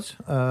think it does.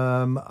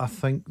 I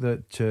think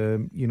that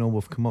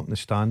we've come up in the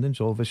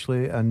standings,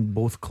 obviously, and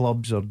both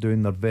clubs are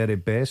doing their very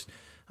best.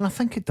 And I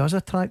think it does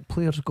attract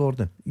players,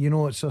 Gordon. You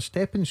know, it's a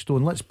stepping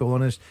stone. Let's be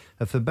honest.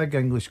 If the big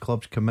English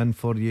clubs come in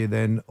for you,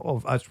 then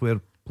that's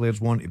where players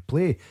want to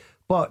play.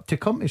 But to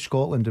come to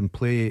Scotland and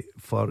play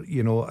for,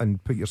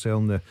 and put yourself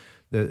in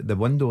the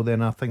window,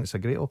 then I think it's a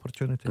great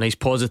opportunity. A nice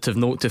positive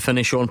note to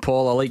finish on,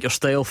 Paul. I like your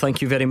style.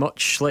 Thank you very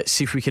much. Let's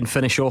see if we can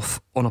finish off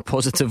on a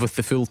positive with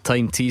the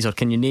full-time teaser.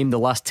 Can you name the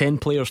last 10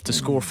 players to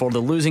score for the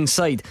losing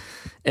side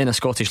in a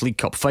Scottish League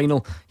Cup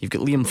final? You've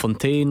got Liam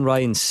Fontaine,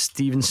 Ryan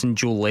Stevenson,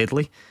 Joe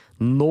Ledley,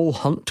 Noel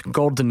Hunt,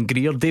 Gordon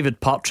Greer, David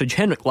Partridge,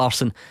 Henrik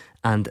Larsson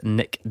and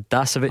Nick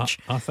Dasovic.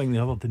 I think the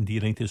other Dundee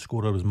United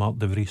scorer was Mark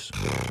De Vries.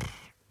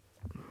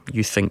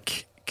 You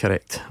think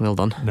correct. Well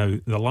done. Now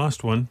the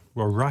last one,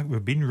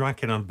 we've been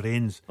racking our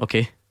brains.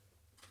 Okay.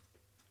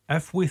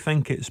 If we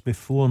think it's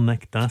before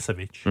Nick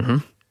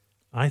Dasovic,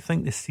 I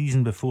think the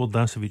season before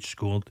Dasovic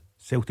scored,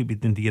 Celtic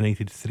beat Dundee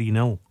United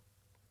 3-0.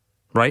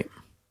 Right.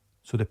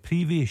 So the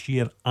previous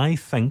year, I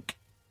think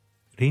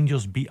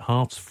Rangers beat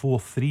Hearts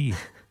 4-3.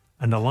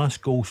 And the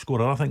last goal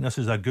scorer, I think this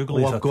is a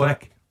Google. I've got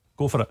trick.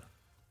 Go for it.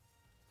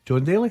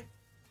 John Daly?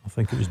 I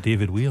think it was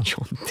David Weir.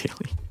 John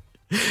Daly.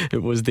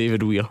 It was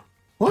David Weir.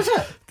 Was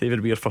it?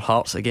 David Weir for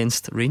Hearts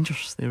against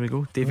Rangers. There we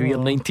go. David Weir,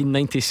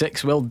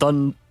 1996. Well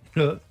done,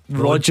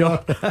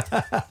 Roger.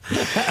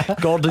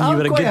 Gordon, you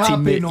were a good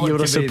teammate. You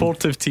were a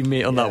supportive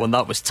teammate on that one.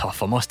 That was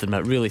tough, I must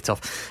admit, really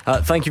tough.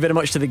 Thank you very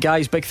much to the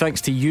guys. Big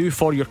thanks to you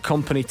for your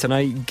company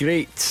tonight.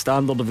 Great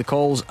standard of the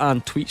calls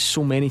and tweets,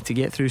 so many to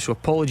get through, so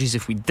apologies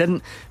if we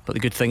didn't, but the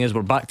good thing is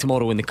we're back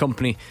tomorrow in the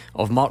company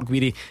of Mark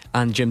Guidi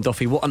and Jim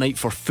Duffy. What a night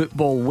for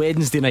football.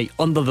 Wednesday night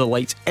under the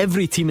lights,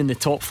 every team in the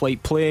top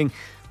flight playing.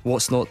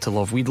 What's not to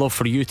love? We'd love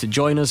for you to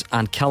join us,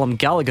 and Callum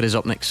Gallagher is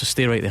up next, so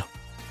stay right there.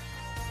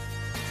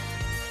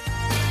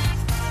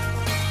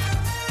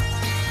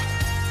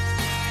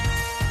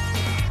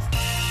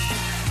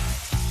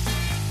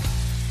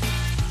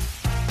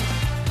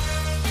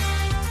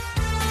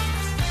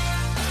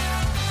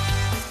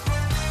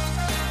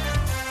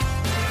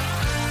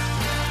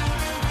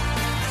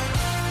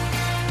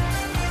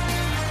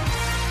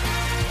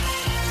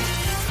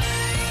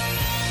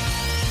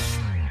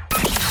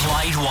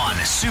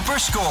 Super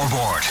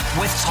Scoreboard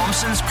with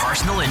Thompson's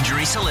personal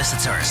injury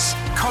solicitors.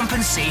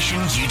 Compensation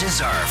you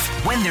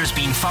deserve. When there's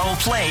been foul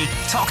play,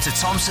 talk to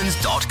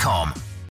Thompsons.com.